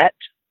Barnett,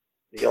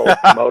 the old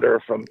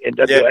promoter from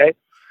NWA.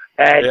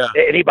 And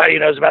anybody who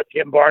knows about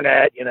Jim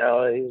Barnett, he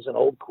was an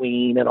old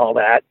queen and all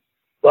that.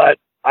 But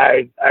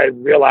I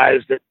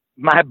realized that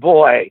my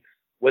boy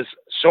was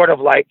sort of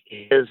like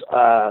his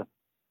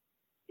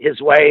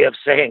way of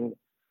saying,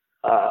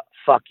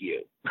 fuck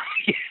you.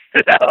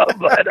 Anyhow,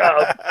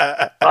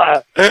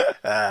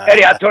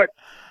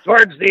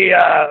 towards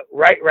the,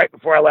 right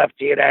before I left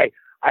TNA,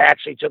 I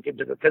actually took him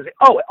to because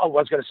I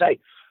was going to say,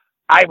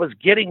 I was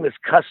getting this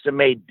custom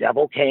made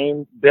devil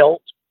cane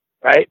built,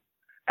 right?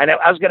 And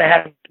I was going to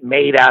have it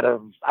made out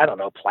of, I don't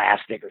know,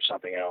 plastic or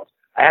something else.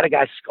 I had a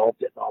guy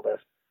sculpt it and all this.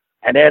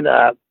 And then,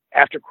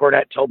 after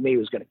Cornette told me he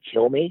was going to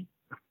kill me,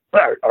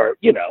 or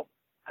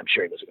I'm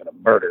sure he wasn't going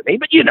to murder me,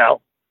 but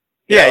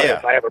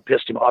if I ever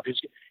pissed him off, he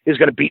was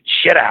going to beat the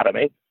shit out of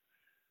me.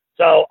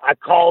 So I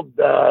called,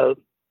 I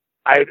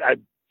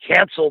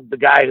canceled the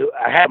guy who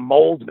I had a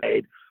mold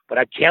made, but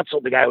I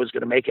canceled the guy who was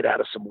going to make it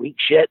out of some weak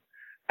shit.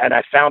 And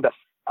I found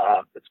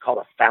it's called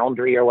a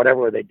foundry or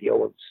whatever, where they deal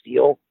with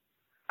steel.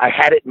 I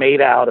had it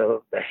made out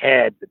of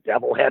the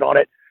devil head on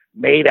it,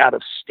 made out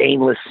of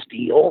stainless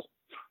steel.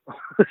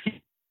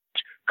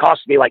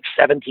 Cost me like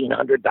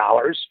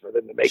 $1,700 for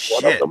them to make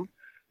one of them,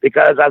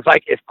 because I was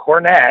like, if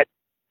Cornette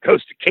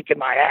goes to kicking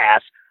my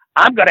ass,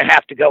 I'm going to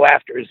have to go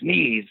after his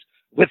knees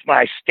with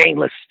my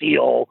stainless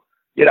steel.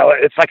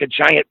 It's like a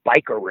giant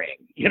biker ring.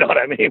 You know what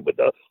I mean? With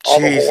all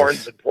the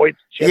horns and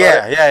points. And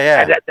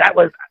And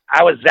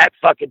I was that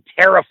fucking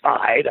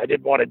terrified. I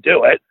didn't want to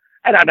do it.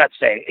 And I'm not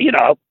saying,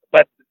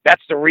 but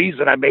that's the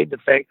reason I made the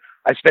thing.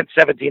 I spent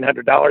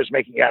 $1,700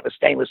 making it out of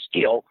stainless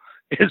steel,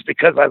 is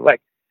because I was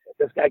like, if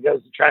this guy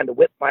goes to trying to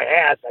whip my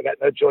ass, I got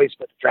no choice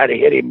but to try to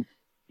hit him,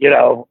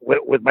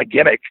 with my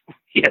gimmick,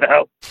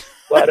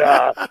 But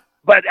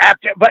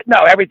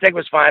no, everything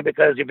was fine,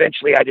 because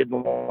eventually I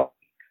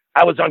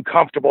was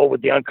uncomfortable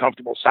with the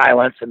uncomfortable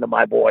silence and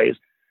my boys.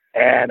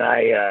 And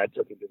I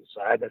took him to the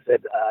side and I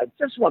said,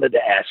 just wanted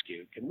to ask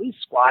you, can we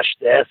squash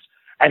this?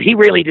 And he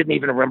really didn't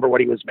even remember what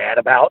he was mad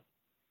about.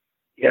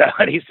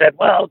 And he said,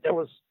 well, there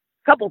was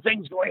a couple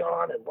things going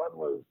on, and one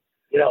was,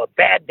 a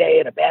bad day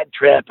and a bad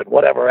trip and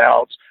whatever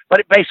else. But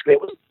it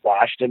was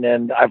squashed, and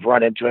then I've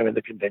run into him in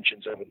the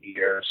conventions over the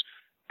years,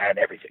 and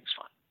everything's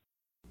fine.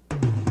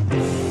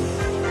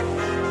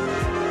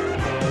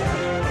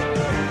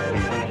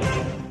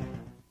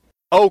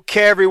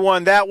 Okay,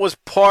 everyone, that was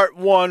part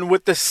one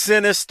with the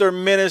Sinister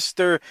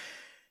Minister,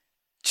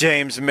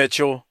 James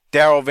Mitchell,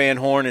 Daryl Van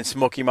Horne, and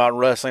Smoky Mountain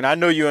Wrestling. I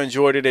know you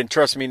enjoyed it, and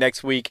trust me,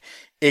 next week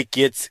it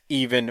gets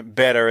even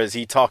better as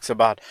he talks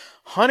about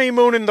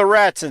honeymooning the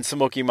rats in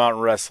Smoky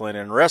Mountain Wrestling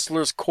and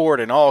Wrestler's Court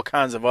and all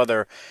kinds of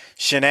other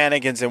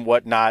shenanigans and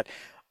whatnot.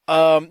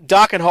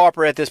 Doc and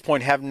Harper at this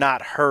point have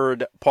not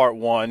heard part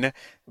one,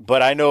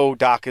 but I know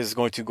Doc is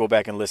going to go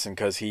back and listen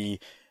because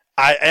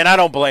I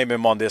don't blame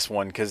him on this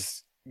one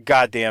because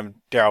goddamn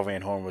Daryl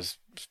Van Horne was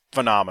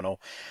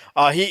phenomenal.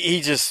 He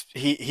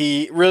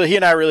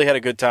and I really had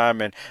a good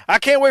time, and I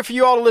can't wait for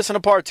you all to listen to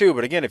part two.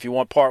 But again, if you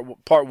want part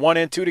 1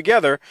 and 2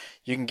 together,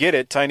 you can get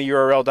it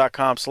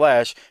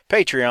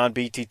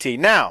tinyurl.com/PatreonBTT.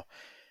 Now,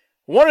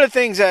 one of the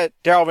things that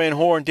Daryl Van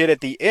Horne did at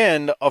the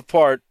end of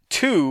part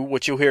 2,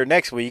 which you'll hear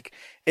next week,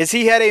 is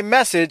he had a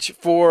message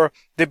for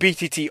the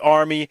BTT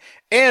Army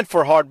and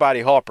for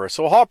Hardbody Harper.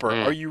 So Harper,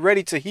 are you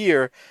ready to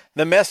hear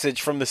the message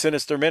from the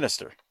Sinister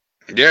Minister?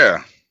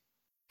 Yeah.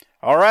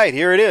 All right,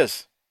 here it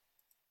is.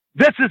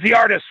 This is the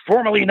artist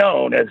formerly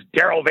known as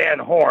Daryl Van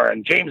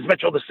Horne, James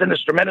Mitchell, the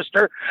Sinister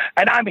Minister,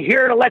 and I'm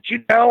here to let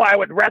you know I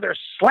would rather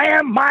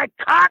slam my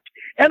cock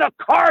in a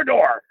car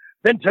door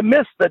than to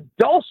miss the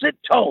dulcet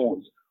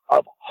tones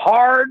of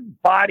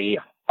Hardbody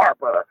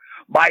Harper,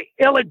 my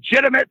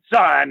illegitimate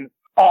son,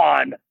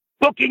 on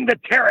Booking the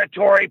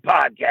Territory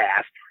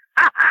podcast.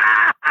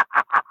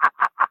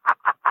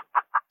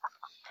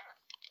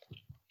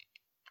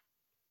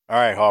 All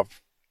right, Harp.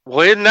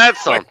 Well, isn't that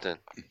something?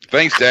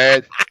 Thanks,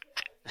 Dad.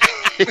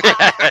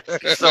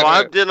 So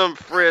I'm Denim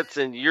Fritz,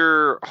 and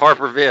you're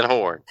Harper Van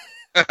Horne.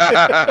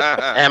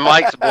 And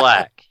Mike's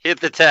black.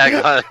 Hit the tag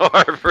on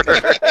Harper.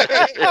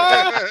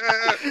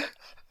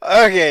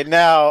 Okay,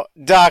 now,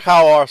 Doc,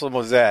 how awesome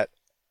was that?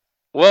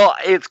 Well,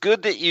 it's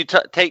good that you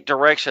take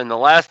direction. The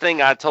last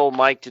thing I told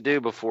Mike to do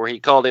before he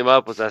called him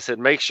up was I said,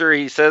 make sure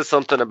he says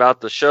something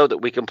about the show that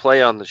we can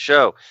play on the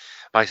show.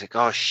 Mike's like,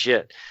 oh,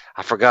 shit,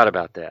 I forgot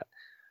about that.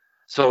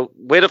 So,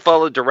 way to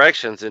follow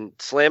directions and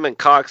slamming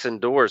cocks and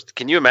doors.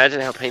 Can you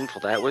imagine how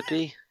painful that would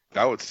be?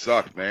 That would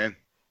suck, man.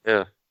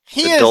 Yeah.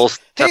 He's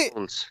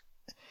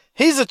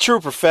a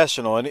true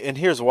professional, and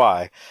here's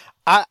why.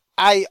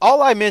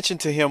 All I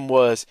mentioned to him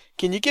was,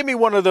 can you give me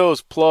one of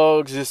those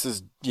plugs? This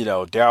is,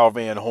 Daryl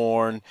Van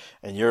Horne,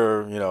 and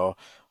you're,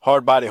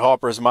 Hardbody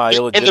Harper is my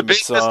illegitimate son. In the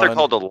business, they're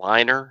called a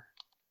liner.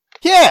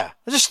 Yeah,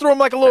 I just throw him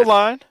like a little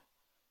line.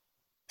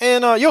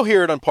 And you'll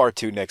hear it on part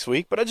 2 next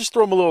week, but I just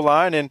throw him a little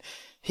line, and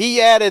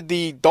he added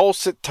the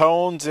dulcet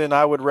tones, and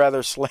I would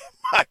rather slam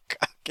my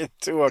cock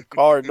into a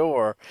car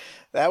door.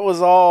 That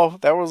was all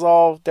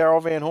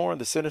Daryl Van Horne,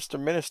 the Sinister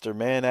Minister,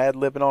 man,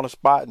 ad-libbing on the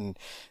spot and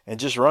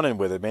just running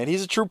with it, man.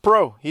 He's a true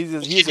pro. He's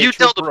a true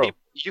pro. People,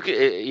 you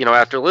could,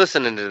 after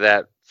listening to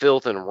that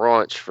filth and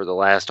raunch for the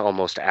last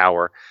almost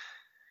hour,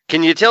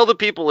 can you tell the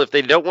people if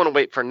they don't want to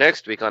wait for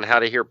next week on how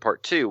to hear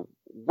part 2,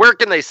 where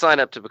can they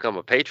sign up to become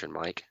a patron,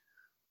 Mike?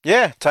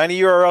 Yeah,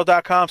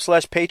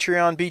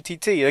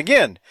 tinyurl.com/PatreonBTT.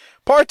 Again,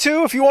 part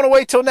 2, if you want to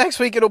wait till next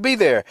week, it'll be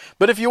there.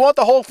 But if you want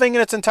the whole thing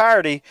in its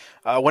entirety,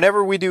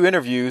 whenever we do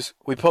interviews,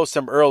 we post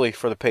them early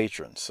for the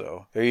patrons.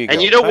 So there you go.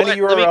 And you know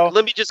what?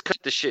 Let me just cut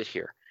the shit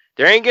here.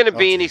 There ain't going to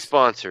be any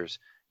sponsors.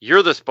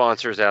 You're the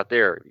sponsors out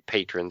there,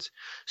 patrons.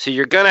 So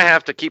you're going to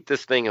have to keep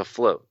this thing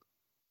afloat.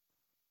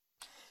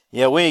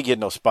 Yeah, we ain't getting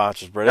no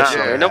sponsors, bro.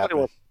 Nobody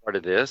wants a part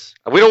of this.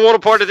 We don't want a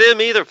part of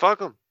them either. Fuck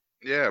them.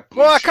 Yeah.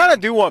 Well, I kind of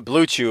do want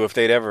Blue Chew if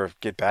they'd ever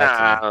get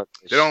back to me.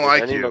 They don't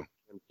like you.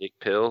 Big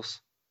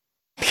pills.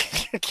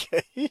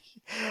 Okay.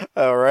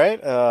 All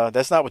right.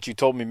 That's not what you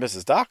told me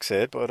Mrs. Doc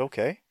said, but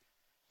okay.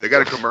 They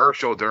got a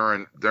commercial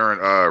during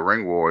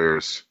Ring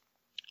Warriors.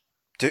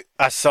 Dude,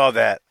 I saw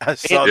that. That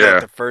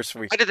the first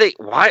week.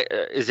 Why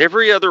is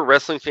every other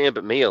wrestling fan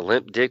but me a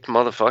limp-dicked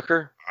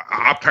motherfucker?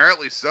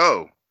 Apparently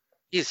so.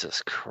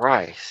 Jesus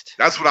Christ.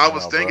 That's what I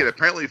was thinking. Bro.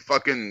 Apparently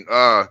fucking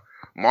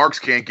Marks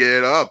can't get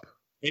it up.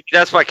 Maybe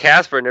that's why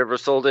Casper never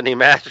sold any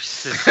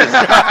mattresses.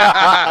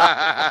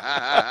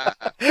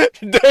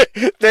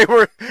 they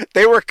were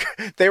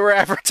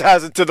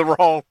advertising to the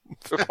wrong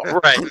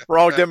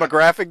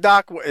demographic,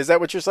 Doc. Is that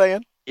what you're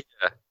saying? Yeah.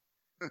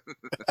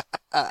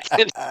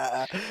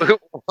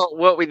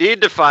 What we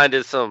need to find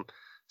is some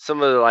of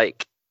the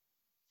like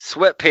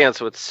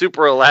sweatpants with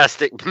super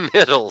elastic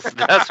middles.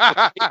 That's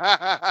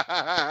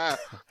what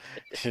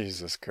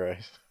Jesus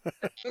Christ.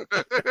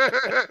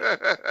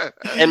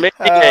 And maybe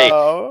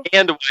a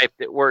hand wipe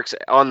that works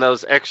on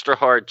those extra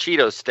hard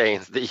Cheeto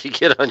stains that you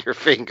get on your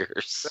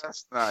fingers.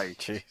 That's nice.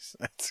 Jeez,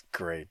 that's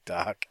great,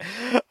 Doc.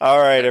 All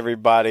right,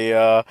 everybody.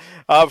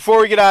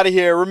 Before we get out of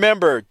here,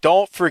 remember,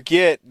 don't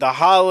forget the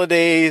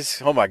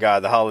holidays. Oh my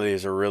God, the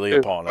holidays are really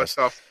upon us.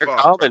 They're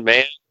coming,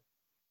 man.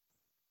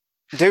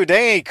 Dude,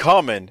 they ain't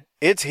coming.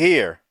 It's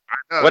here.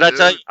 What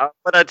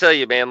I tell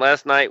you, man.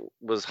 Last night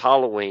was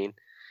Halloween,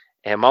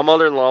 and my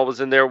mother-in-law was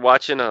in there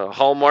watching a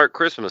Hallmark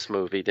Christmas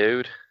movie,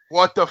 dude.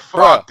 What the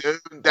fuck, dude?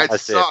 That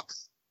That's it.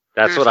 sucks.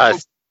 That's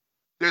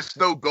There's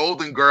no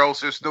Golden Girls.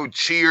 There's no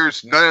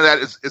Cheers. None of that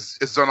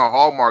is on a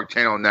Hallmark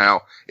channel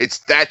now. It's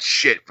that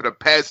shit. For the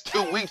past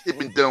 2 weeks, they've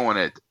been doing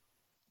it.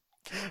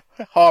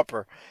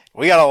 Harper,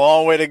 we got a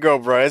long way to go,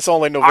 bro. It's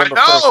only November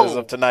 1st as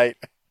of tonight.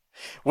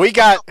 We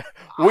got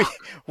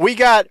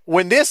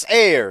when this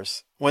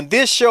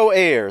show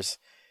airs,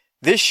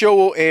 this show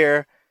will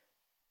air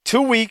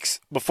 2 weeks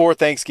before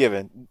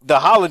Thanksgiving.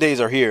 The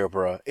holidays are here,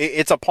 bro.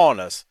 It's upon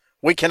us.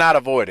 We cannot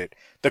avoid it.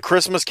 The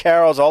Christmas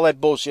carols, all that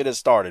bullshit has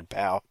started,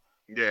 pal.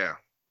 Yeah.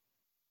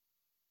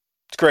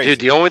 It's crazy. Dude,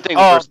 the only thing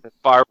worse than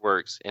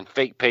fireworks and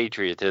fake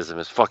patriotism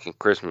is fucking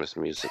Christmas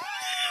music.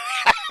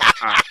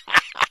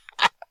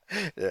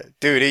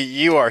 Dude,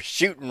 you are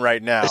shooting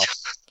right now.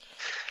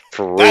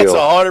 For real. That's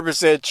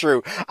 100%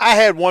 true. I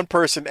had one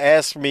person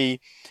ask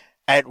me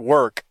at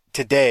work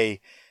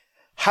today,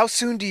 how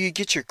soon do you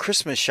get your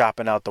Christmas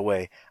shopping out the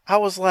way? I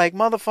was like,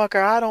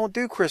 motherfucker, I don't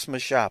do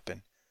Christmas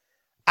shopping.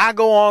 I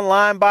go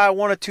online, buy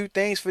 1 or 2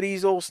 things for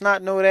these old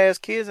snot-nosed ass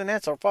kids, and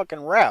that's a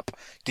fucking wrap.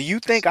 Do you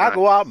think I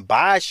go out and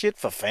buy shit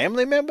for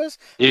family members?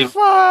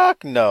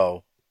 Fuck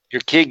no.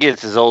 Your kid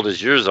gets as old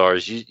as yours are.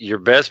 Your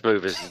best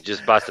move is to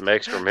just buy some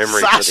extra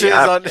memory for the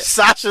iPad.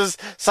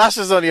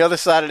 Sasha's on the other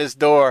side of this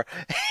door.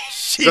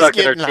 She's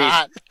Sucking getting her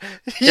hot.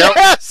 teeth.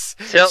 Yes!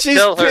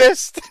 She's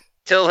pissed.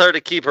 Tell her to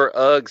keep her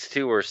Uggs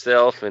to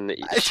herself, and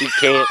she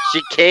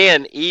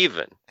can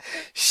even.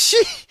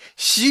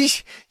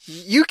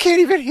 You can't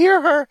even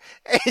hear her.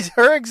 And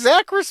her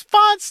exact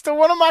response to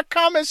one of my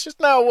comments just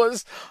now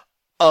was,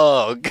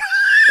 ugh.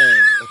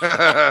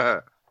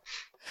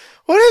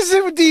 What is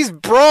it with these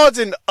broads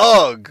and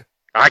ugh?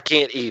 I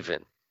can't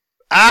even.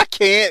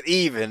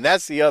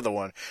 That's the other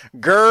one.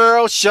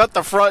 Girl, shut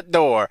the front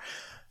door.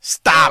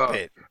 Stop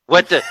it.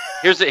 What the?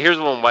 Here's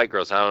one white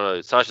girls. I don't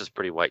know. Sasha's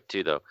pretty white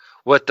too, though.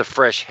 What the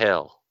fresh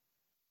hell?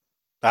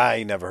 I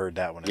ain't never heard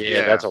that one.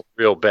 Yeah, that's a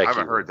real Becky. I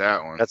haven't heard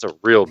that one. That's a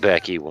real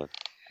Becky one.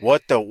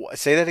 What the?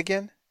 Say that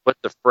again. What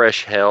the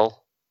fresh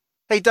hell?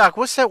 Hey Doc,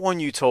 what's that one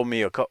you told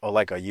me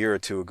like a year or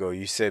two ago?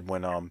 You said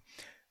when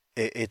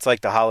it's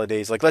like the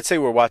holidays. Like let's say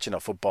we're watching a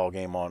football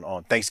game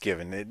on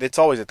Thanksgiving. It's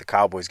always at the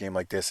Cowboys game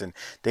like this, and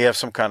they have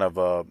some kind of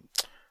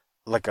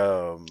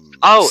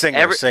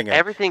singer singing.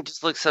 Everything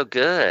just looks so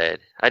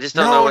good. I just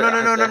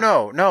don't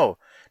know.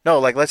 No.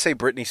 Like let's say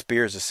Britney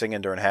Spears is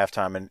singing during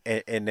halftime,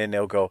 and then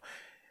they'll go,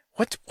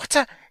 what's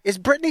that? Is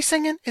Britney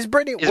singing?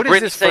 What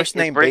is this first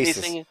name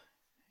basis? Singing?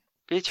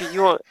 Bitch,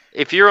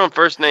 if you're on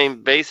first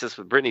name basis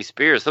with Britney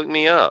Spears, hook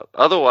me up.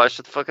 Otherwise,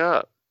 shut the fuck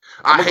up.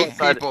 I hate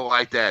people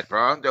like that,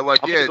 bro. They're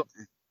like, I'm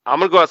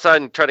gonna go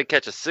outside and try to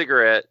catch a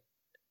cigarette,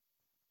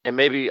 and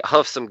maybe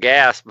huff some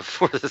gas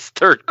before this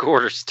third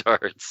quarter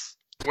starts.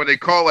 When they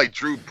call like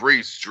Drew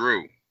Brees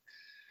Drew,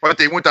 but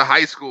they went to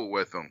high school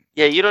with him.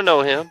 Yeah, you don't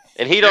know him,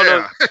 and he don't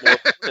know.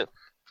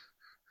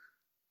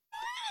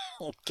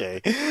 Okay.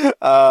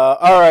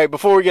 All right.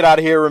 Before we get out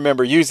of here,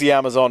 remember, use the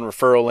Amazon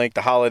referral link.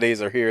 The holidays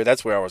are here.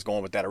 That's where I was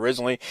going with that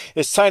originally.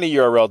 It's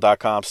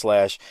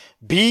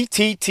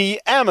tinyurl.com/BTT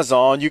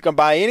Amazon. You can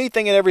buy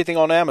anything and everything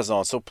on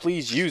Amazon. So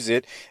please use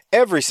it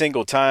every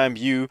single time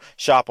you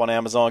shop on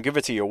Amazon. Give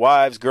it to your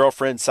wives,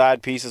 girlfriends,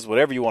 side pieces,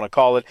 whatever you want to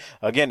call it.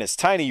 Again, it's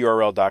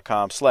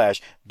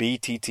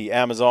tinyurl.com/BTT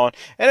Amazon.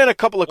 And then a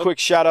couple of quick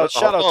shout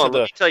outs. Let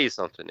me tell you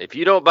something. If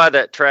you don't buy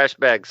that trash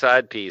bag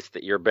side piece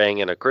that you're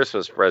banging a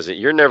Christmas present,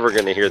 you're never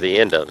going to hear the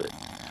end of it.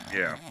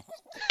 Yeah.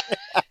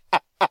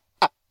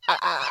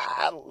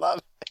 I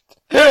love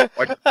it.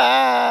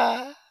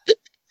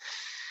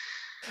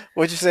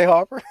 What'd you say,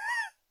 Harper?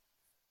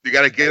 You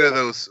got to get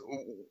those.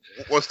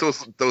 What's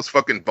those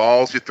fucking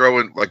balls you throw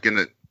in like in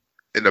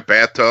the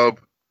bathtub?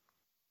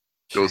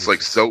 Those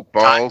like soap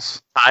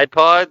balls. Tide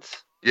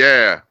Pods?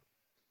 Yeah.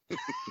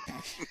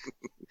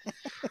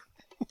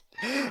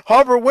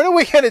 Harper, when are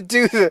we gonna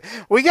do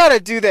we gotta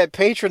do that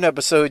patron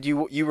episode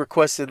you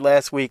requested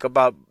last week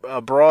about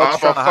broads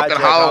trying to hijack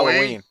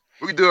Halloween.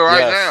 We can do it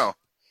right now.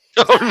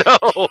 Oh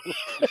no!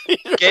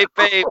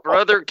 Kayfabe,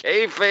 brother,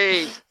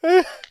 kayfabe.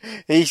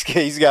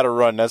 He's got to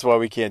run. That's why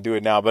we can't do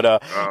it now. But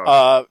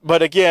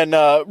again,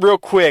 real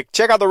quick,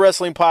 check out the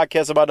wrestling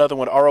podcast about nothing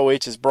with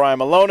ROH's Brian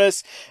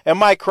Malonis and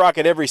Mike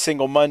Crockett every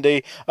single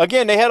Monday.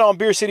 Again, they had on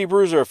Beer City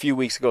Bruiser a few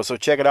weeks ago, so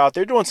check it out.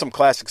 They're doing some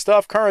classic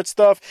stuff, current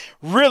stuff.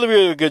 Really,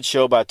 really good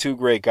show by two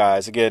great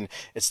guys. Again,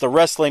 it's the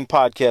wrestling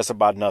podcast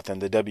about nothing,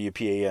 the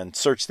WPAN.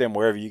 Search them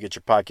wherever you get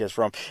your podcast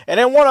from. And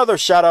then one other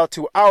shout out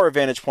to our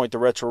Vantage Point, the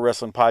Retro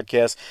Wrestling Podcast.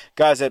 podcast.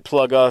 Guys that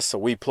plug us, so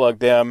we plug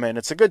them, and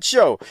it's a good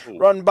show.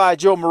 Run by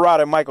Joe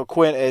Murata and Michael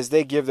Quinn as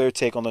they give their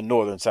take on the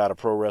northern side of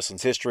pro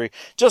wrestling's history.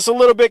 Just a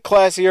little bit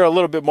classier, a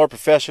little bit more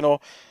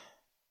professional,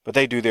 but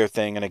they do their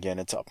thing, and again,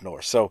 it's up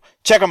north. So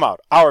check them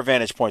out. Our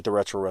Vantage Point, the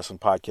Retro Wrestling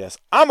Podcast.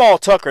 I'm all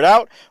tuckered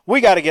out.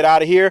 We got to get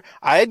out of here.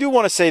 I do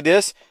want to say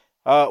this.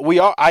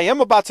 I am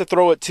about to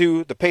throw it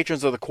to the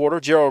patrons of the quarter,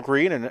 Gerald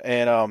Green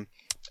and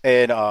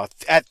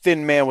at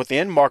Thin Man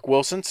Within, Mark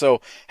Wilson.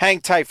 So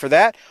hang tight for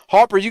that.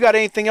 Harper, you got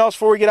anything else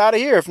before we get out of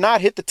here? If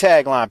not, hit the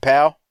tagline,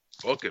 pal.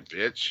 Fuck it,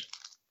 bitch.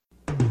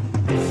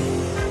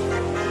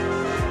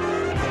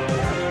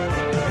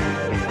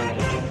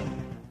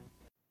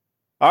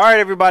 All right,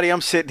 everybody.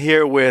 I'm sitting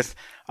here with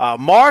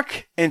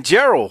Mark and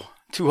Gerald,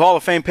 two Hall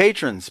of Fame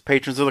patrons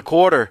of the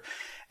quarter.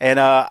 And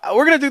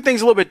we're going to do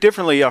things a little bit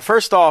differently.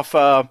 First off,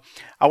 I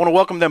want to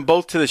welcome them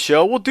both to the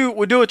show. We'll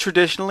do it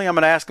traditionally. I'm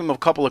going to ask them a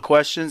couple of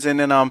questions. And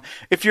then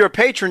if you're a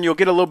patron, you'll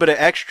get a little bit of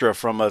extra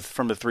from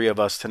the three of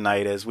us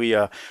tonight as we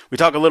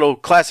talk a little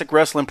classic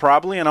wrestling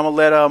probably. And I'm going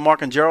to let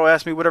Mark and Gerald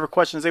ask me whatever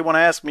questions they want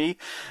to ask me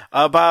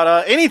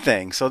about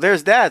anything. So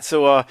there's that.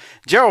 So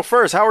Gerald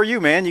first, how are you,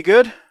 man? You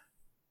good?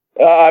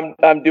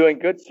 I'm doing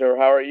good, sir.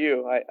 How are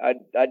you? I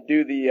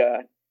do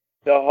the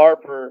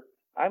Harper.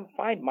 I'm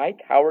fine, Mike.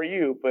 How are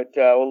you? But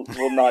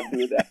we'll not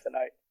do that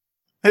tonight.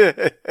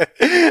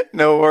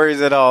 No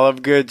worries at all.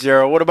 I'm good,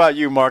 Gerald. What about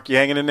you, Mark? You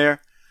hanging in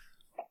there?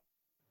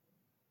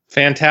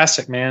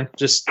 Fantastic, man.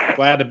 Just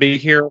glad to be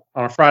here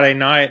on a Friday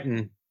night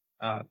and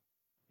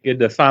good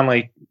to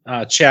finally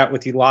chat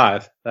with you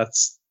live.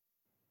 That's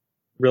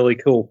really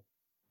cool.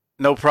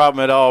 No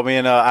problem at all,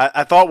 man.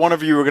 I thought one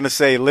of you were going to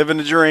say, living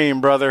the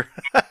dream, brother.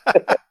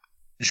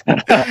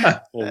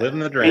 Well, living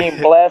the dream. Being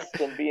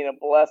blessed and being a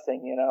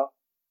blessing, you know.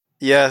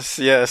 Yes,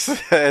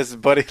 as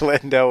Buddy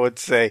Landau would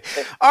say.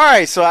 All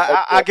right, so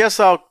I guess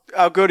I'll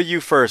go to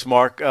you first,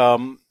 Mark.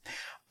 I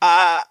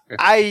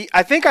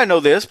think I know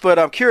this, but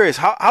I'm curious.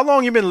 How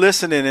long you been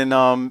listening, and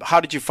how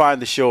did you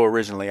find the show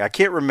originally? I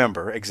can't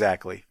remember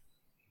exactly.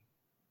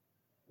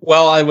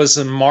 Well, it was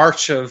in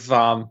March of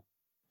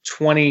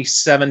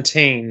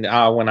 2017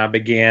 when I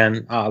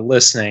began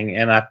listening,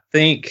 and I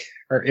think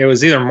it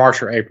was either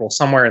March or April,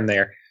 somewhere in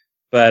there.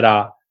 But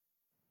I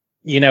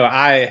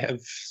have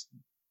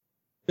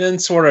been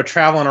sort of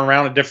traveling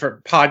around a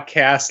different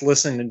podcast,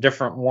 listening to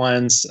different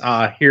ones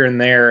here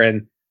and there,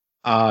 and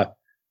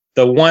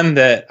the one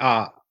that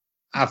I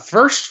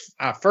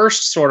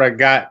first sort of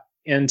got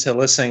into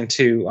listening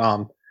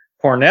to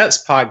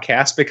Cornette's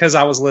podcast because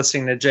I was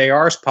listening to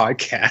JR's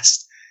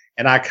podcast.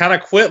 And I kind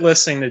of quit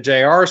listening to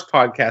JR's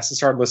podcast and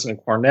started listening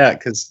to Cornette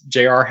because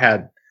JR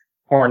had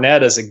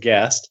Cornette as a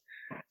guest.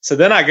 So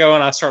then I go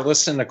and I start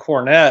listening to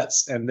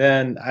Cornette's, and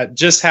then I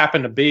just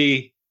happened to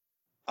be,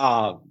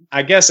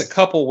 I guess, a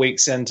couple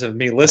weeks into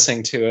me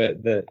listening to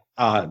it that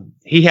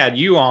he had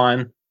you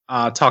on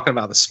talking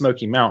about the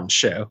Smoky Mountain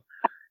show.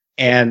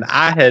 And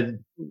I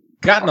had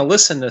gotten to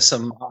listen to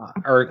some,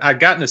 or I'd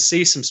gotten to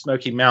see some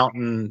Smoky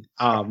Mountain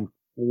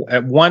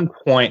at one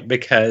point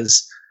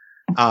because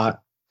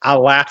I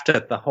laughed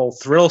at the whole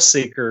Thrill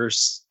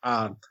Seekers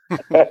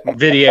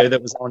video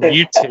that was on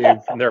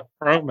YouTube from their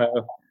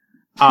promo.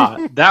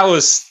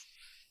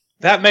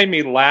 That made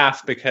me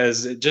laugh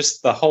because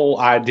just the whole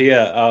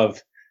idea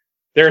of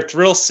they're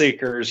thrill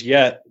seekers,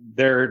 yet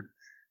they're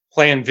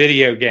playing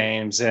video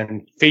games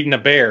and feeding a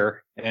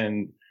bear.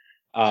 And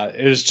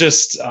it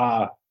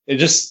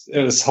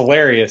was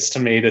hilarious to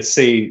me to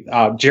see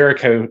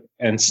Jericho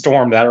and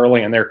Storm that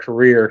early in their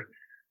career,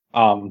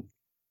 doing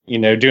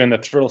the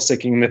thrill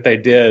seeking that they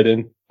did.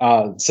 And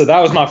so that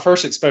was my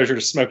first exposure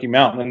to Smoky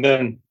Mountain. And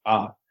then,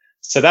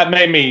 so that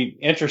made me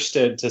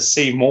interested to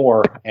see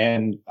more.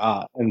 And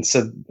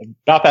so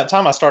about that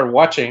time I started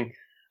watching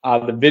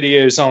the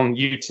videos on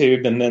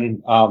YouTube and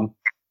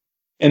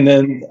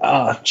then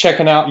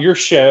checking out your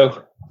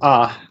show.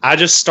 I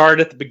just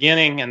started at the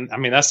beginning, and I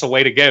mean, that's the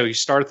way to go. You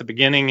start at the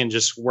beginning and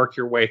just work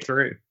your way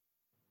through.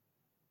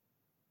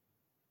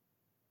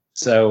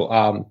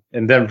 So,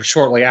 and then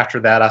shortly after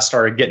that, I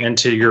started getting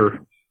into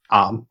your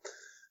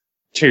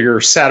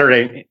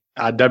Saturday,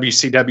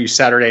 WCW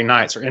Saturday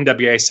nights or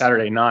NWA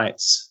Saturday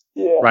nights.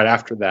 Yeah. Right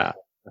after that.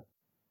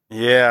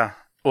 Yeah.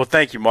 Well,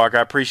 thank you, Mark.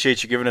 I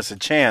appreciate you giving us a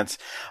chance.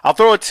 I'll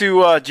throw it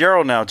to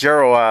Gerald now.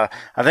 Gerald, I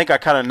think I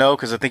kind of know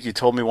because I think you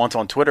told me once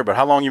on Twitter, but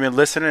how long you been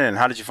listening and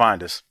how did you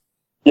find us?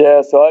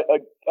 Yeah, so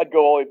I'd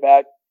go all the way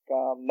back,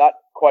 not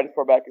quite as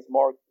far back as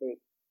Mark,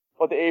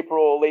 but the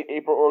late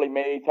April, early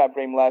May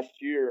timeframe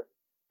last year.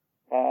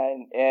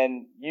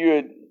 And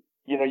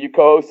you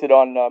co-hosted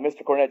on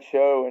Mr. Cornette's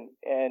show,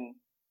 and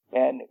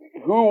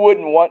who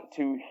wouldn't want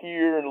to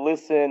hear and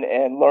listen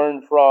and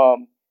learn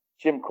from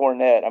Jim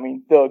Cornette? I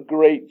mean, the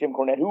great Jim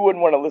Cornette. Who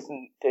wouldn't want to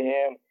listen to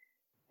him?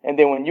 And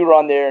then when you were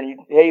on there and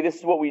hey, this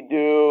is what we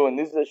do, and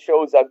these are the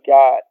shows I've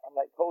got. I'm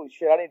like, holy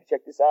shit, I need to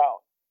check this out.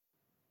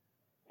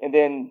 And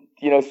then,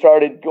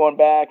 started going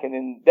back, and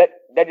then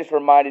that just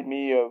reminded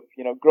me of,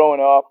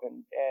 growing up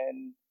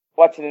and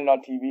watching it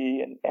on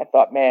TV, and I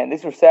thought, man,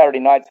 these were Saturday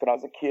nights when I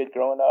was a kid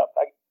growing up.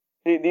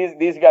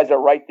 These guys are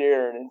right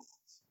there, and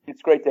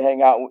it's great to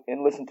hang out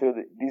and listen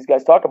to these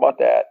guys talk about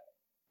that.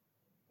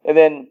 And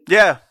then,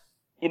 yeah,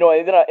 and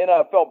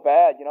I felt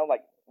bad,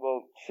 like,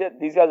 well, shit,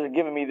 these guys are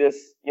giving me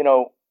this,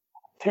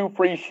 2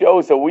 free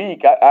shows a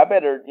week. I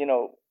better,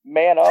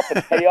 man up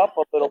and pay up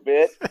a little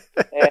bit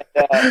and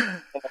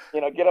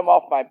get them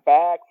off my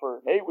back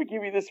for, hey, we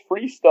give you this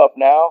free stuff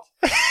now.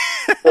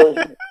 So,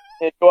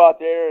 and go out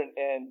there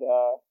and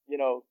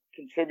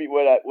contribute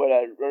what I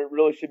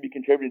really should be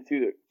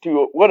contributing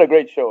to what a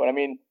great show. And I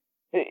mean,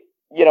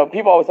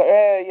 people always say,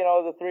 hey,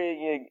 the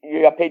three,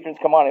 you got patrons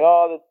come on, and,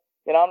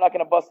 I'm not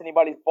going to bust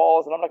anybody's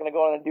balls, and I'm not going to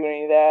go on and do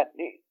any of that,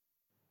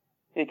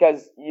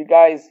 because you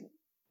guys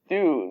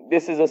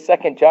this is a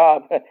second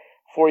job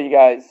for you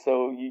guys.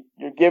 So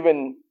you're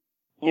given,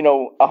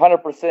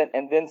 100%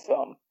 and then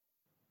some,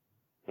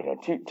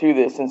 to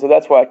this. And so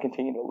that's why I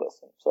continue to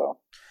listen. So,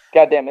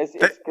 goddamn, it's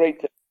great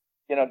to,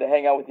 to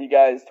hang out with you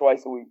guys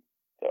twice a week.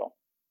 So.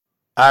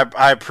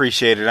 I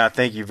appreciate it. And I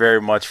thank you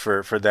very much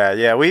for that.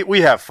 Yeah,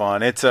 we have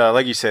fun. It's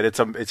like you said, it's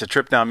a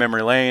trip down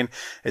memory lane.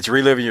 It's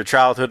reliving your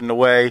childhood in a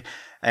way.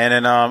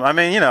 And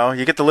then,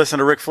 you get to listen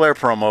to Ric Flair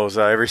promos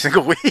every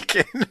single week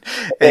and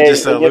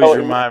just lose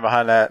your mind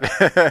behind that.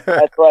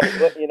 That's right.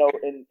 But,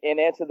 and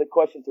answer the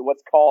question to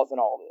what's causing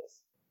all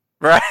this.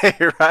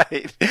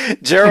 Right.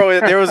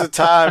 Gerald, there was a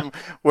time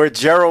where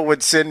Gerald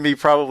would send me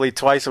probably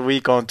twice a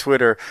week on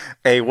Twitter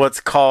a "what's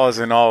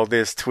causing all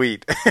this"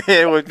 tweet.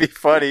 It would be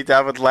funny.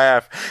 I would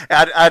laugh.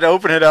 I'd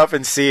open it up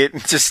and see it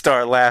and just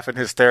start laughing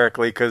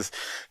hysterically because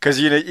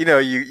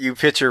you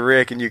picture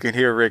Rick and you can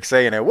hear Rick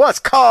saying it. What's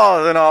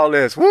causing all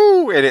this?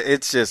 Woo! And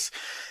it's just.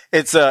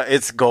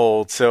 It's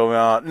gold.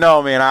 So,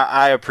 no, man,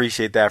 I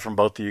appreciate that from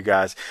both of you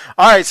guys.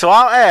 All right. So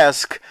I'll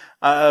ask,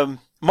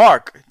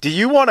 Mark, do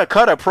you want to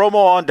cut a promo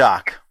on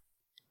Doc?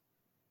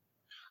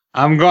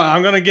 I'm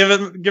going to give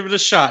it a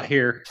shot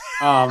here.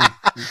 Now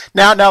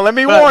let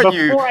me warn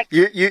you.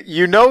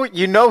 You know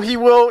he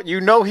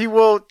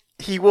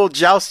will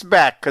joust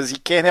back because he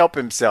can't help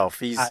himself.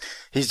 He's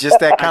just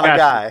that kind of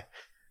guy.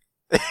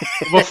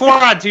 Before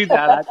I do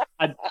that,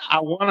 I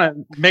want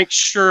to make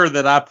sure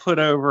that I put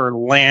over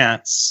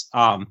Lance,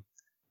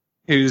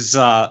 who's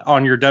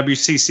on your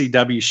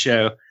WCCW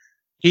show.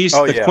 He's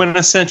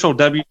quintessential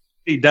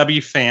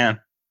WCW fan,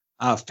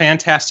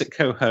 fantastic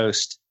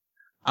co-host.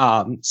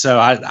 So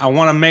I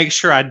want to make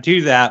sure I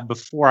do that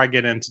before I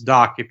get into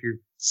Doc, if you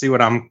see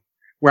where I'm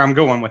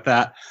going with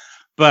that.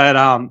 But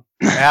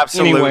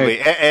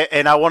absolutely. Anyway.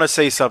 And I want to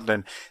say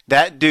something.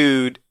 That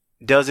dude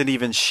doesn't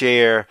even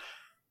share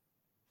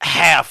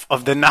half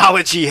of the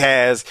knowledge he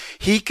has.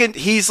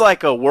 He's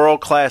like a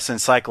world-class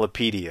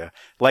encyclopedia.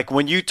 Like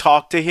when you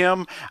talk to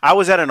him, I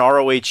was at an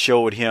ROH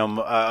show with him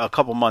a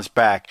couple months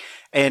back.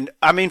 And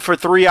I mean, for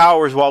 3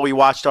 hours while we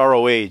watched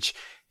ROH,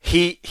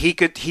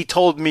 he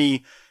told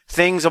me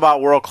things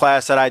about world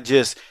class that I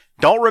just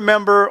don't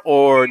remember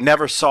or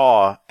never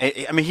saw.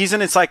 I mean, he's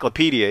an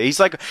encyclopedia. He's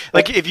like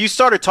if you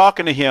started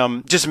talking to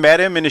him, just met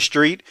him in the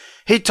street,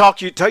 he'd talk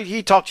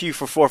to you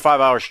for 4 or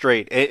 5 hours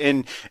straight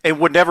and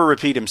would never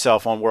repeat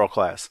himself on world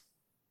class.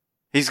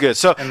 He's good.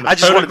 So I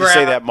just wanted to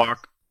say that,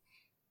 Mark.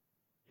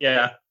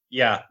 Yeah.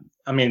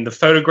 I mean, the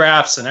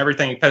photographs and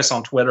everything he posts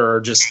on Twitter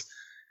are just,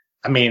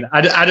 I mean,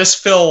 I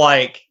just feel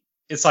like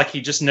it's like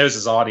he just knows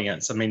his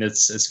audience. I mean,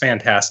 it's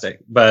fantastic.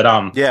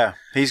 But yeah,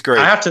 he's great.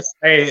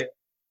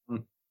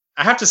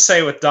 I have to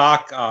say with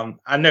Doc,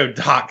 I know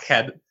Doc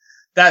had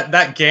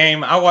that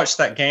game. I watched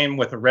that game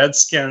with the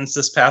Redskins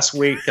this past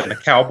week and the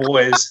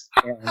Cowboys.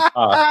 And,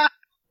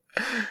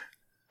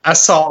 I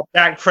saw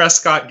Dak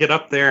Prescott get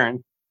up there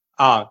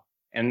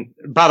and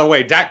by the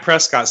way, Dak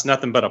Prescott's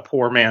nothing but a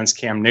poor man's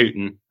Cam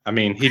Newton. I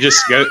mean, he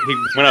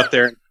went up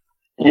there.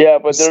 Yeah,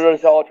 but they're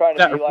just all trying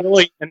to be like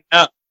really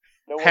inept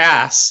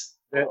pass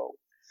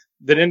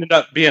that ended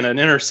up being an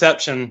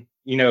interception.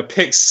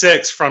 Pick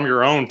 6 from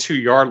your own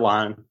 2-yard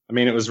line. I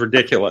mean, it was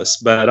ridiculous.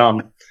 But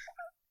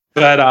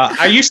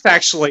I used to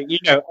actually,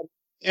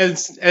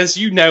 as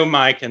you know,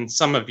 Mike, and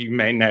some of you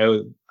may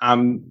know,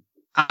 I'm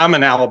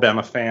an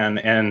Alabama fan,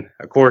 and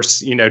of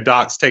course,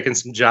 Doc's taken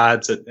some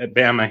jibes at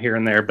Bama here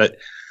and there. But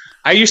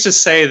I used to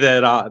say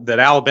that that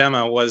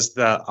Alabama was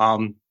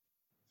the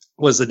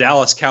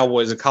Dallas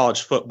Cowboys of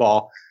college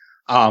football.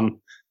 But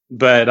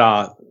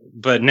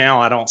now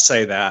I don't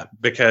say that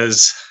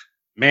because,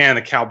 man,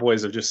 the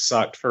Cowboys have just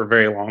sucked for a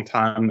very long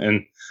time.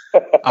 And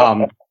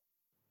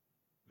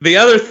the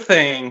other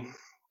thing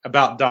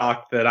about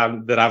Doc that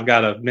I've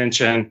got to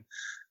mention,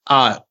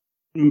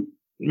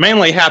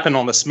 mainly happened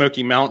on the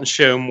Smoky Mountain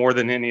show more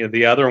than any of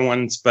the other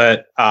ones.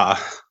 But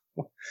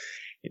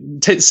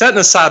setting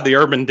aside the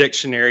Urban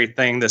Dictionary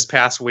thing this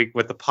past week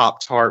with the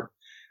Pop-Tart,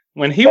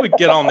 when he would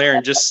get on there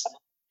and just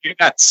do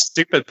that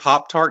stupid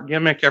Pop-Tart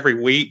gimmick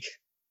every week,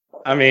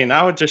 I mean,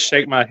 I would just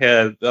shake my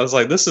head. I was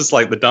like, this is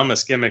like the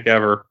dumbest gimmick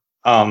ever.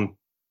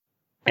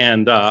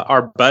 And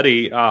our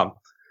buddy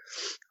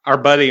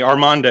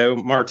Armando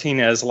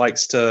Martinez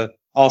likes to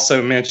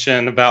also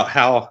mention about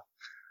how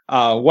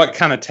what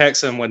kind of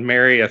Texan would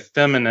marry a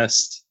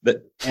feminist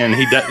and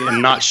he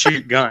doesn't not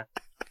shoot guns.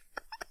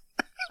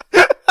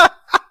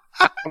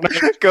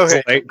 Go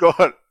ahead. Go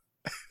on.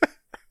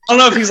 I don't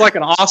know if he's like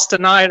an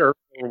Austinite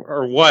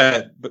or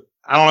what, but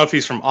I don't know if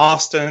he's from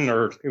Austin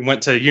or he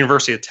went to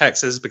University of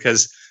Texas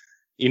because,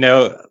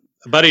 a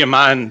buddy of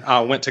mine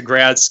went to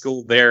grad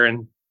school there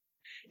and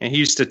he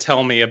used to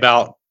tell me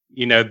about,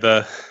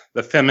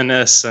 the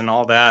feminists and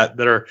all that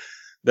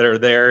are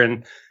there.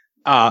 And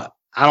I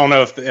don't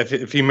know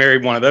if he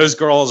married one of those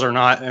girls or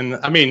not. And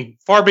I mean,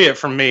 far be it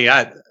from me.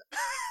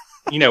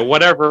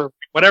 Whatever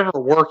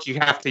work you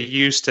have to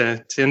use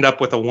to end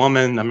up with a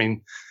woman. I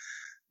mean,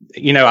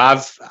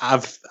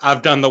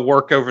 I've done the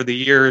work over the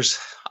years,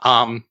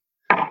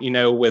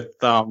 with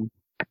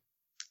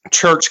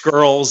church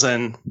girls,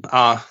 and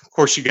of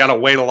course you got to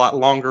wait a lot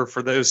longer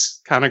for those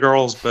kind of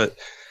girls. But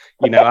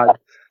I've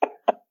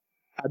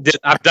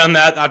done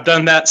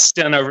that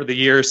stint over the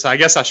years, so I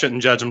guess I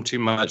shouldn't judge them too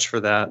much for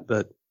that.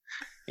 But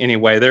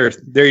anyway,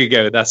 there you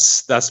go.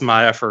 That's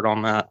my effort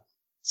on that.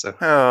 So.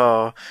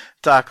 Oh,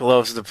 Doc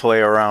loves to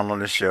play around on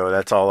the show.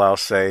 That's all I'll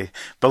say.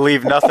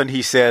 Believe nothing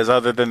he says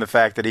other than the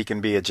fact that he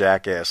can be a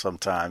jackass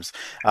sometimes.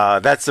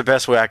 That's the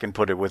best way I can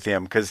put it with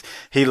him, because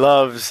he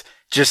loves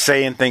just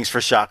saying things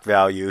for shock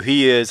value.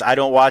 He is. I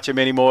don't watch him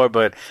anymore,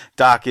 but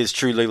Doc is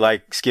truly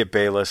like Skip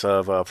Bayless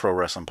of Pro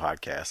Wrestling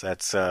Podcast.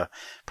 That's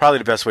probably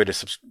the best way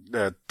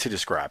to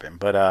describe him.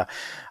 But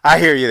I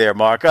hear you there,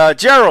 Mark.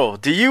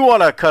 Gerald, do you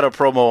want to cut a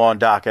promo on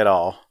Doc at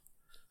all?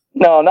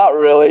 No, not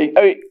really.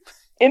 I mean,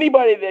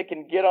 anybody that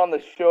can get on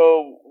the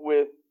show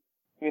with,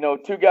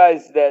 two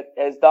guys that,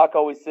 as Doc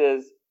always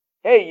says,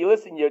 hey, you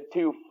listen, you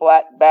two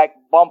flat back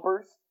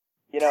bumpers,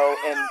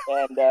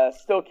 and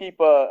still keep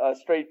a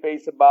straight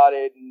face about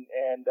it,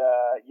 and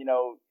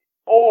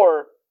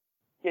or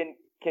can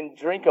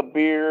drink a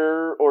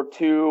beer or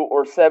two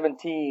or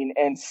 17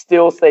 and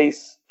still stay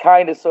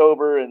kind of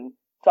sober and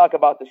talk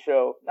about the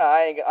show. Nah,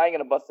 I ain't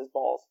gonna bust his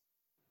balls.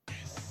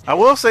 I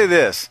will say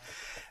this.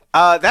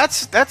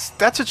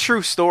 That's a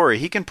true story.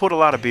 He can put a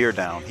lot of beer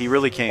down. He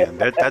really can.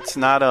 That's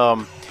not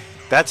an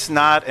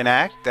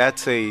act.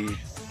 That's a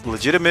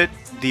legitimate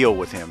deal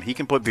with him. He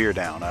can put beer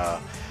down.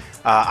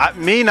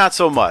 Me, not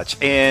so much.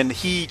 And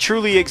he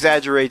truly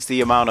exaggerates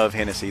the amount of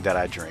Hennessy that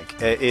I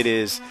drink. It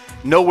is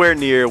nowhere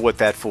near what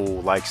that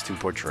fool likes to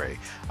portray.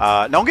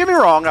 Don't get me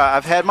wrong.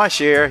 I've had my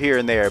share here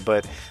and there,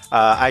 but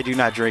I do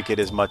not drink it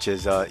as much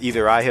as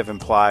either I have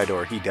implied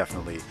or he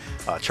definitely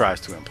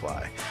tries to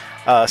imply.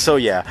 So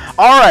yeah.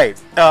 All right.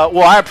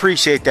 Well, I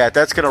appreciate that.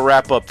 That's going to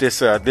wrap up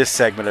this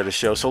segment of the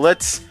show. So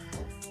let's.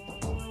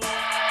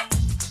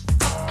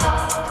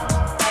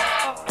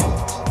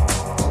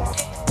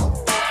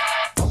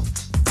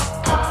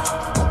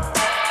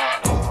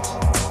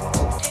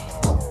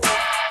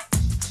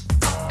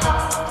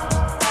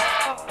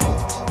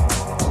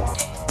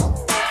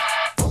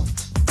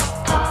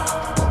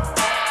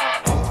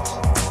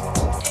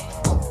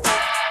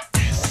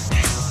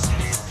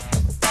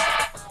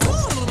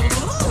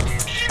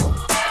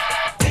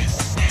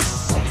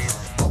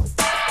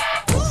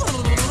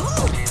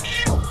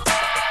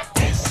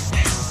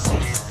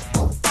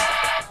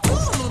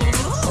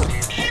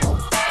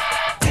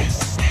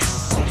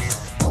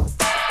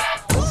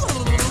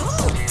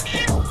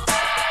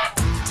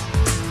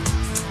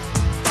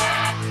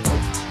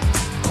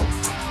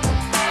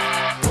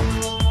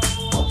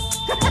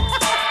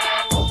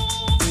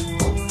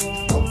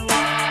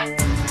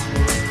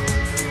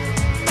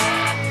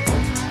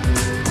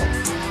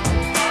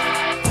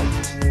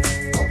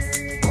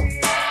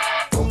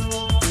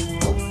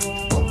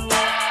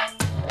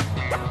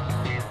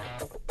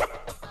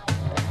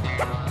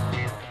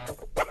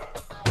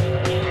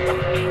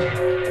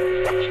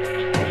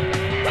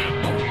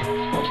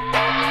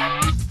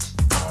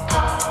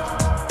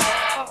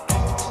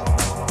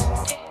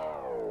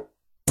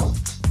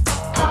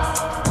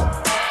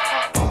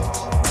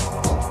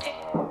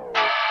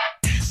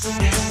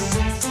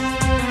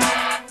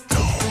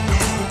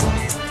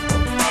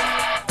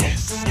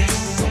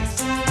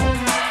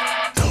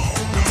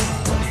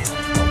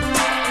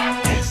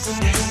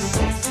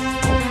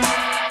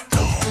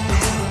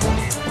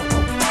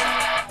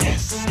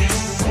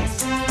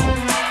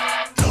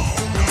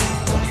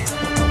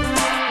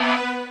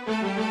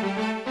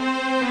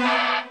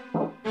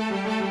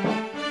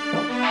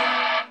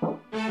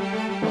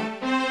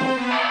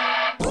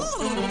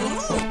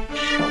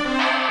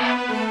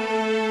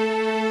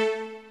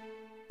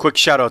 Quick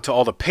shout out to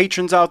all the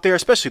patrons out there,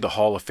 especially the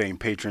Hall of Fame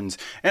patrons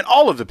and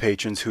all of the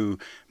patrons who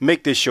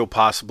make this show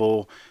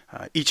possible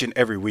each and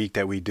every week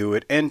that we do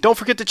it. And don't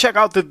forget to check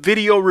out the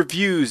video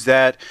reviews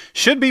that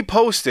should be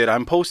posted.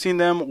 I'm posting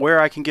them where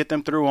I can get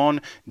them through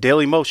on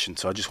Daily Motion.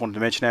 So I just wanted to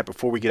mention that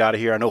before we get out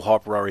of here. I know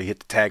Harper already hit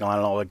the tagline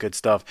and all that good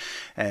stuff.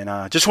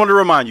 And just wanted to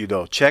remind you,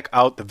 though, check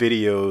out the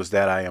videos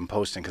that I am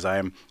posting, because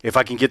if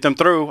I can get them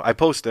through, I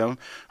post them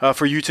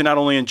for you to not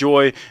only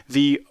enjoy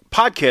the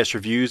podcast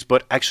reviews,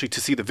 but actually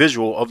to see the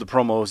visual of the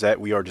promos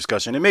that we are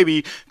discussing, and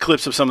maybe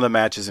clips of some of the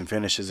matches and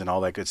finishes and all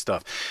that good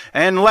stuff.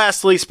 And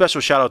lastly, special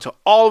shout out to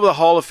all of the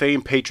Hall of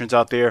Fame patrons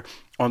out there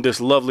on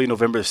this lovely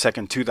November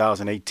 2nd,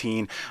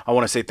 2018. I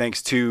want to say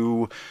thanks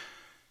to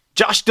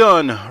Josh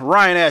Dunn,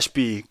 Ryan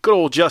Ashby, good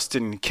old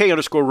Justin,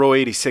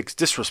 K_row86,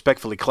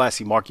 Disrespectfully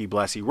Classy, Marky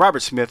Blassie, Robert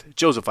Smith,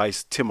 Joseph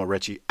Ice, Tim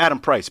Orechi, Adam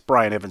Price,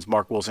 Brian Evans,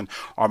 Mark Wilson,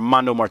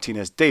 Armando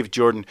Martinez, Dave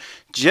Jordan,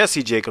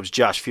 Jesse Jacobs,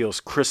 Josh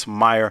Fields, Chris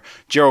Meyer,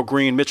 Gerald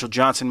Green, Mitchell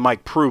Johnson,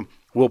 Mike Prue,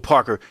 Will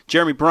Parker,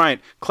 Jeremy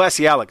Bryant,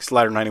 Classy Alex,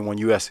 Slider91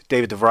 US,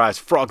 David DeVries,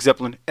 Frog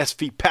Zeppelin,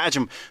 SV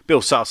Pagem,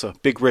 Bill Salsa,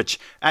 Big Rich,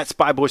 at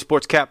Spyboy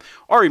Sports Cap,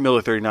 Ari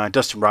Miller 39,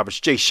 Dustin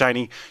Roberts, Jay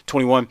Shiny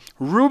 21,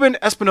 Ruben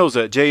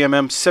Espinoza,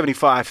 JMM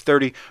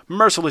 7530,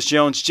 Merciless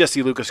Jones,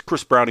 Jesse Lucas,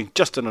 Chris Browning,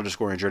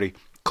 Justin_Andretti,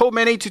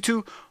 Coleman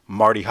 822,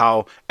 Marty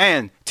Howell,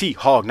 and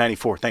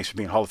T-Hog94. Thanks for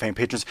being Hall of Fame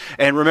patrons.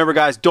 And remember,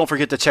 guys, don't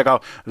forget to check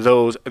out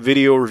those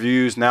video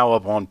reviews now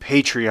up on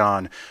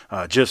Patreon,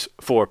 just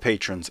for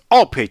patrons.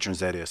 All patrons,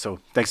 that is. So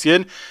thanks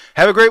again.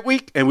 Have a great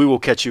week, and we will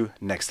catch you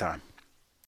next time.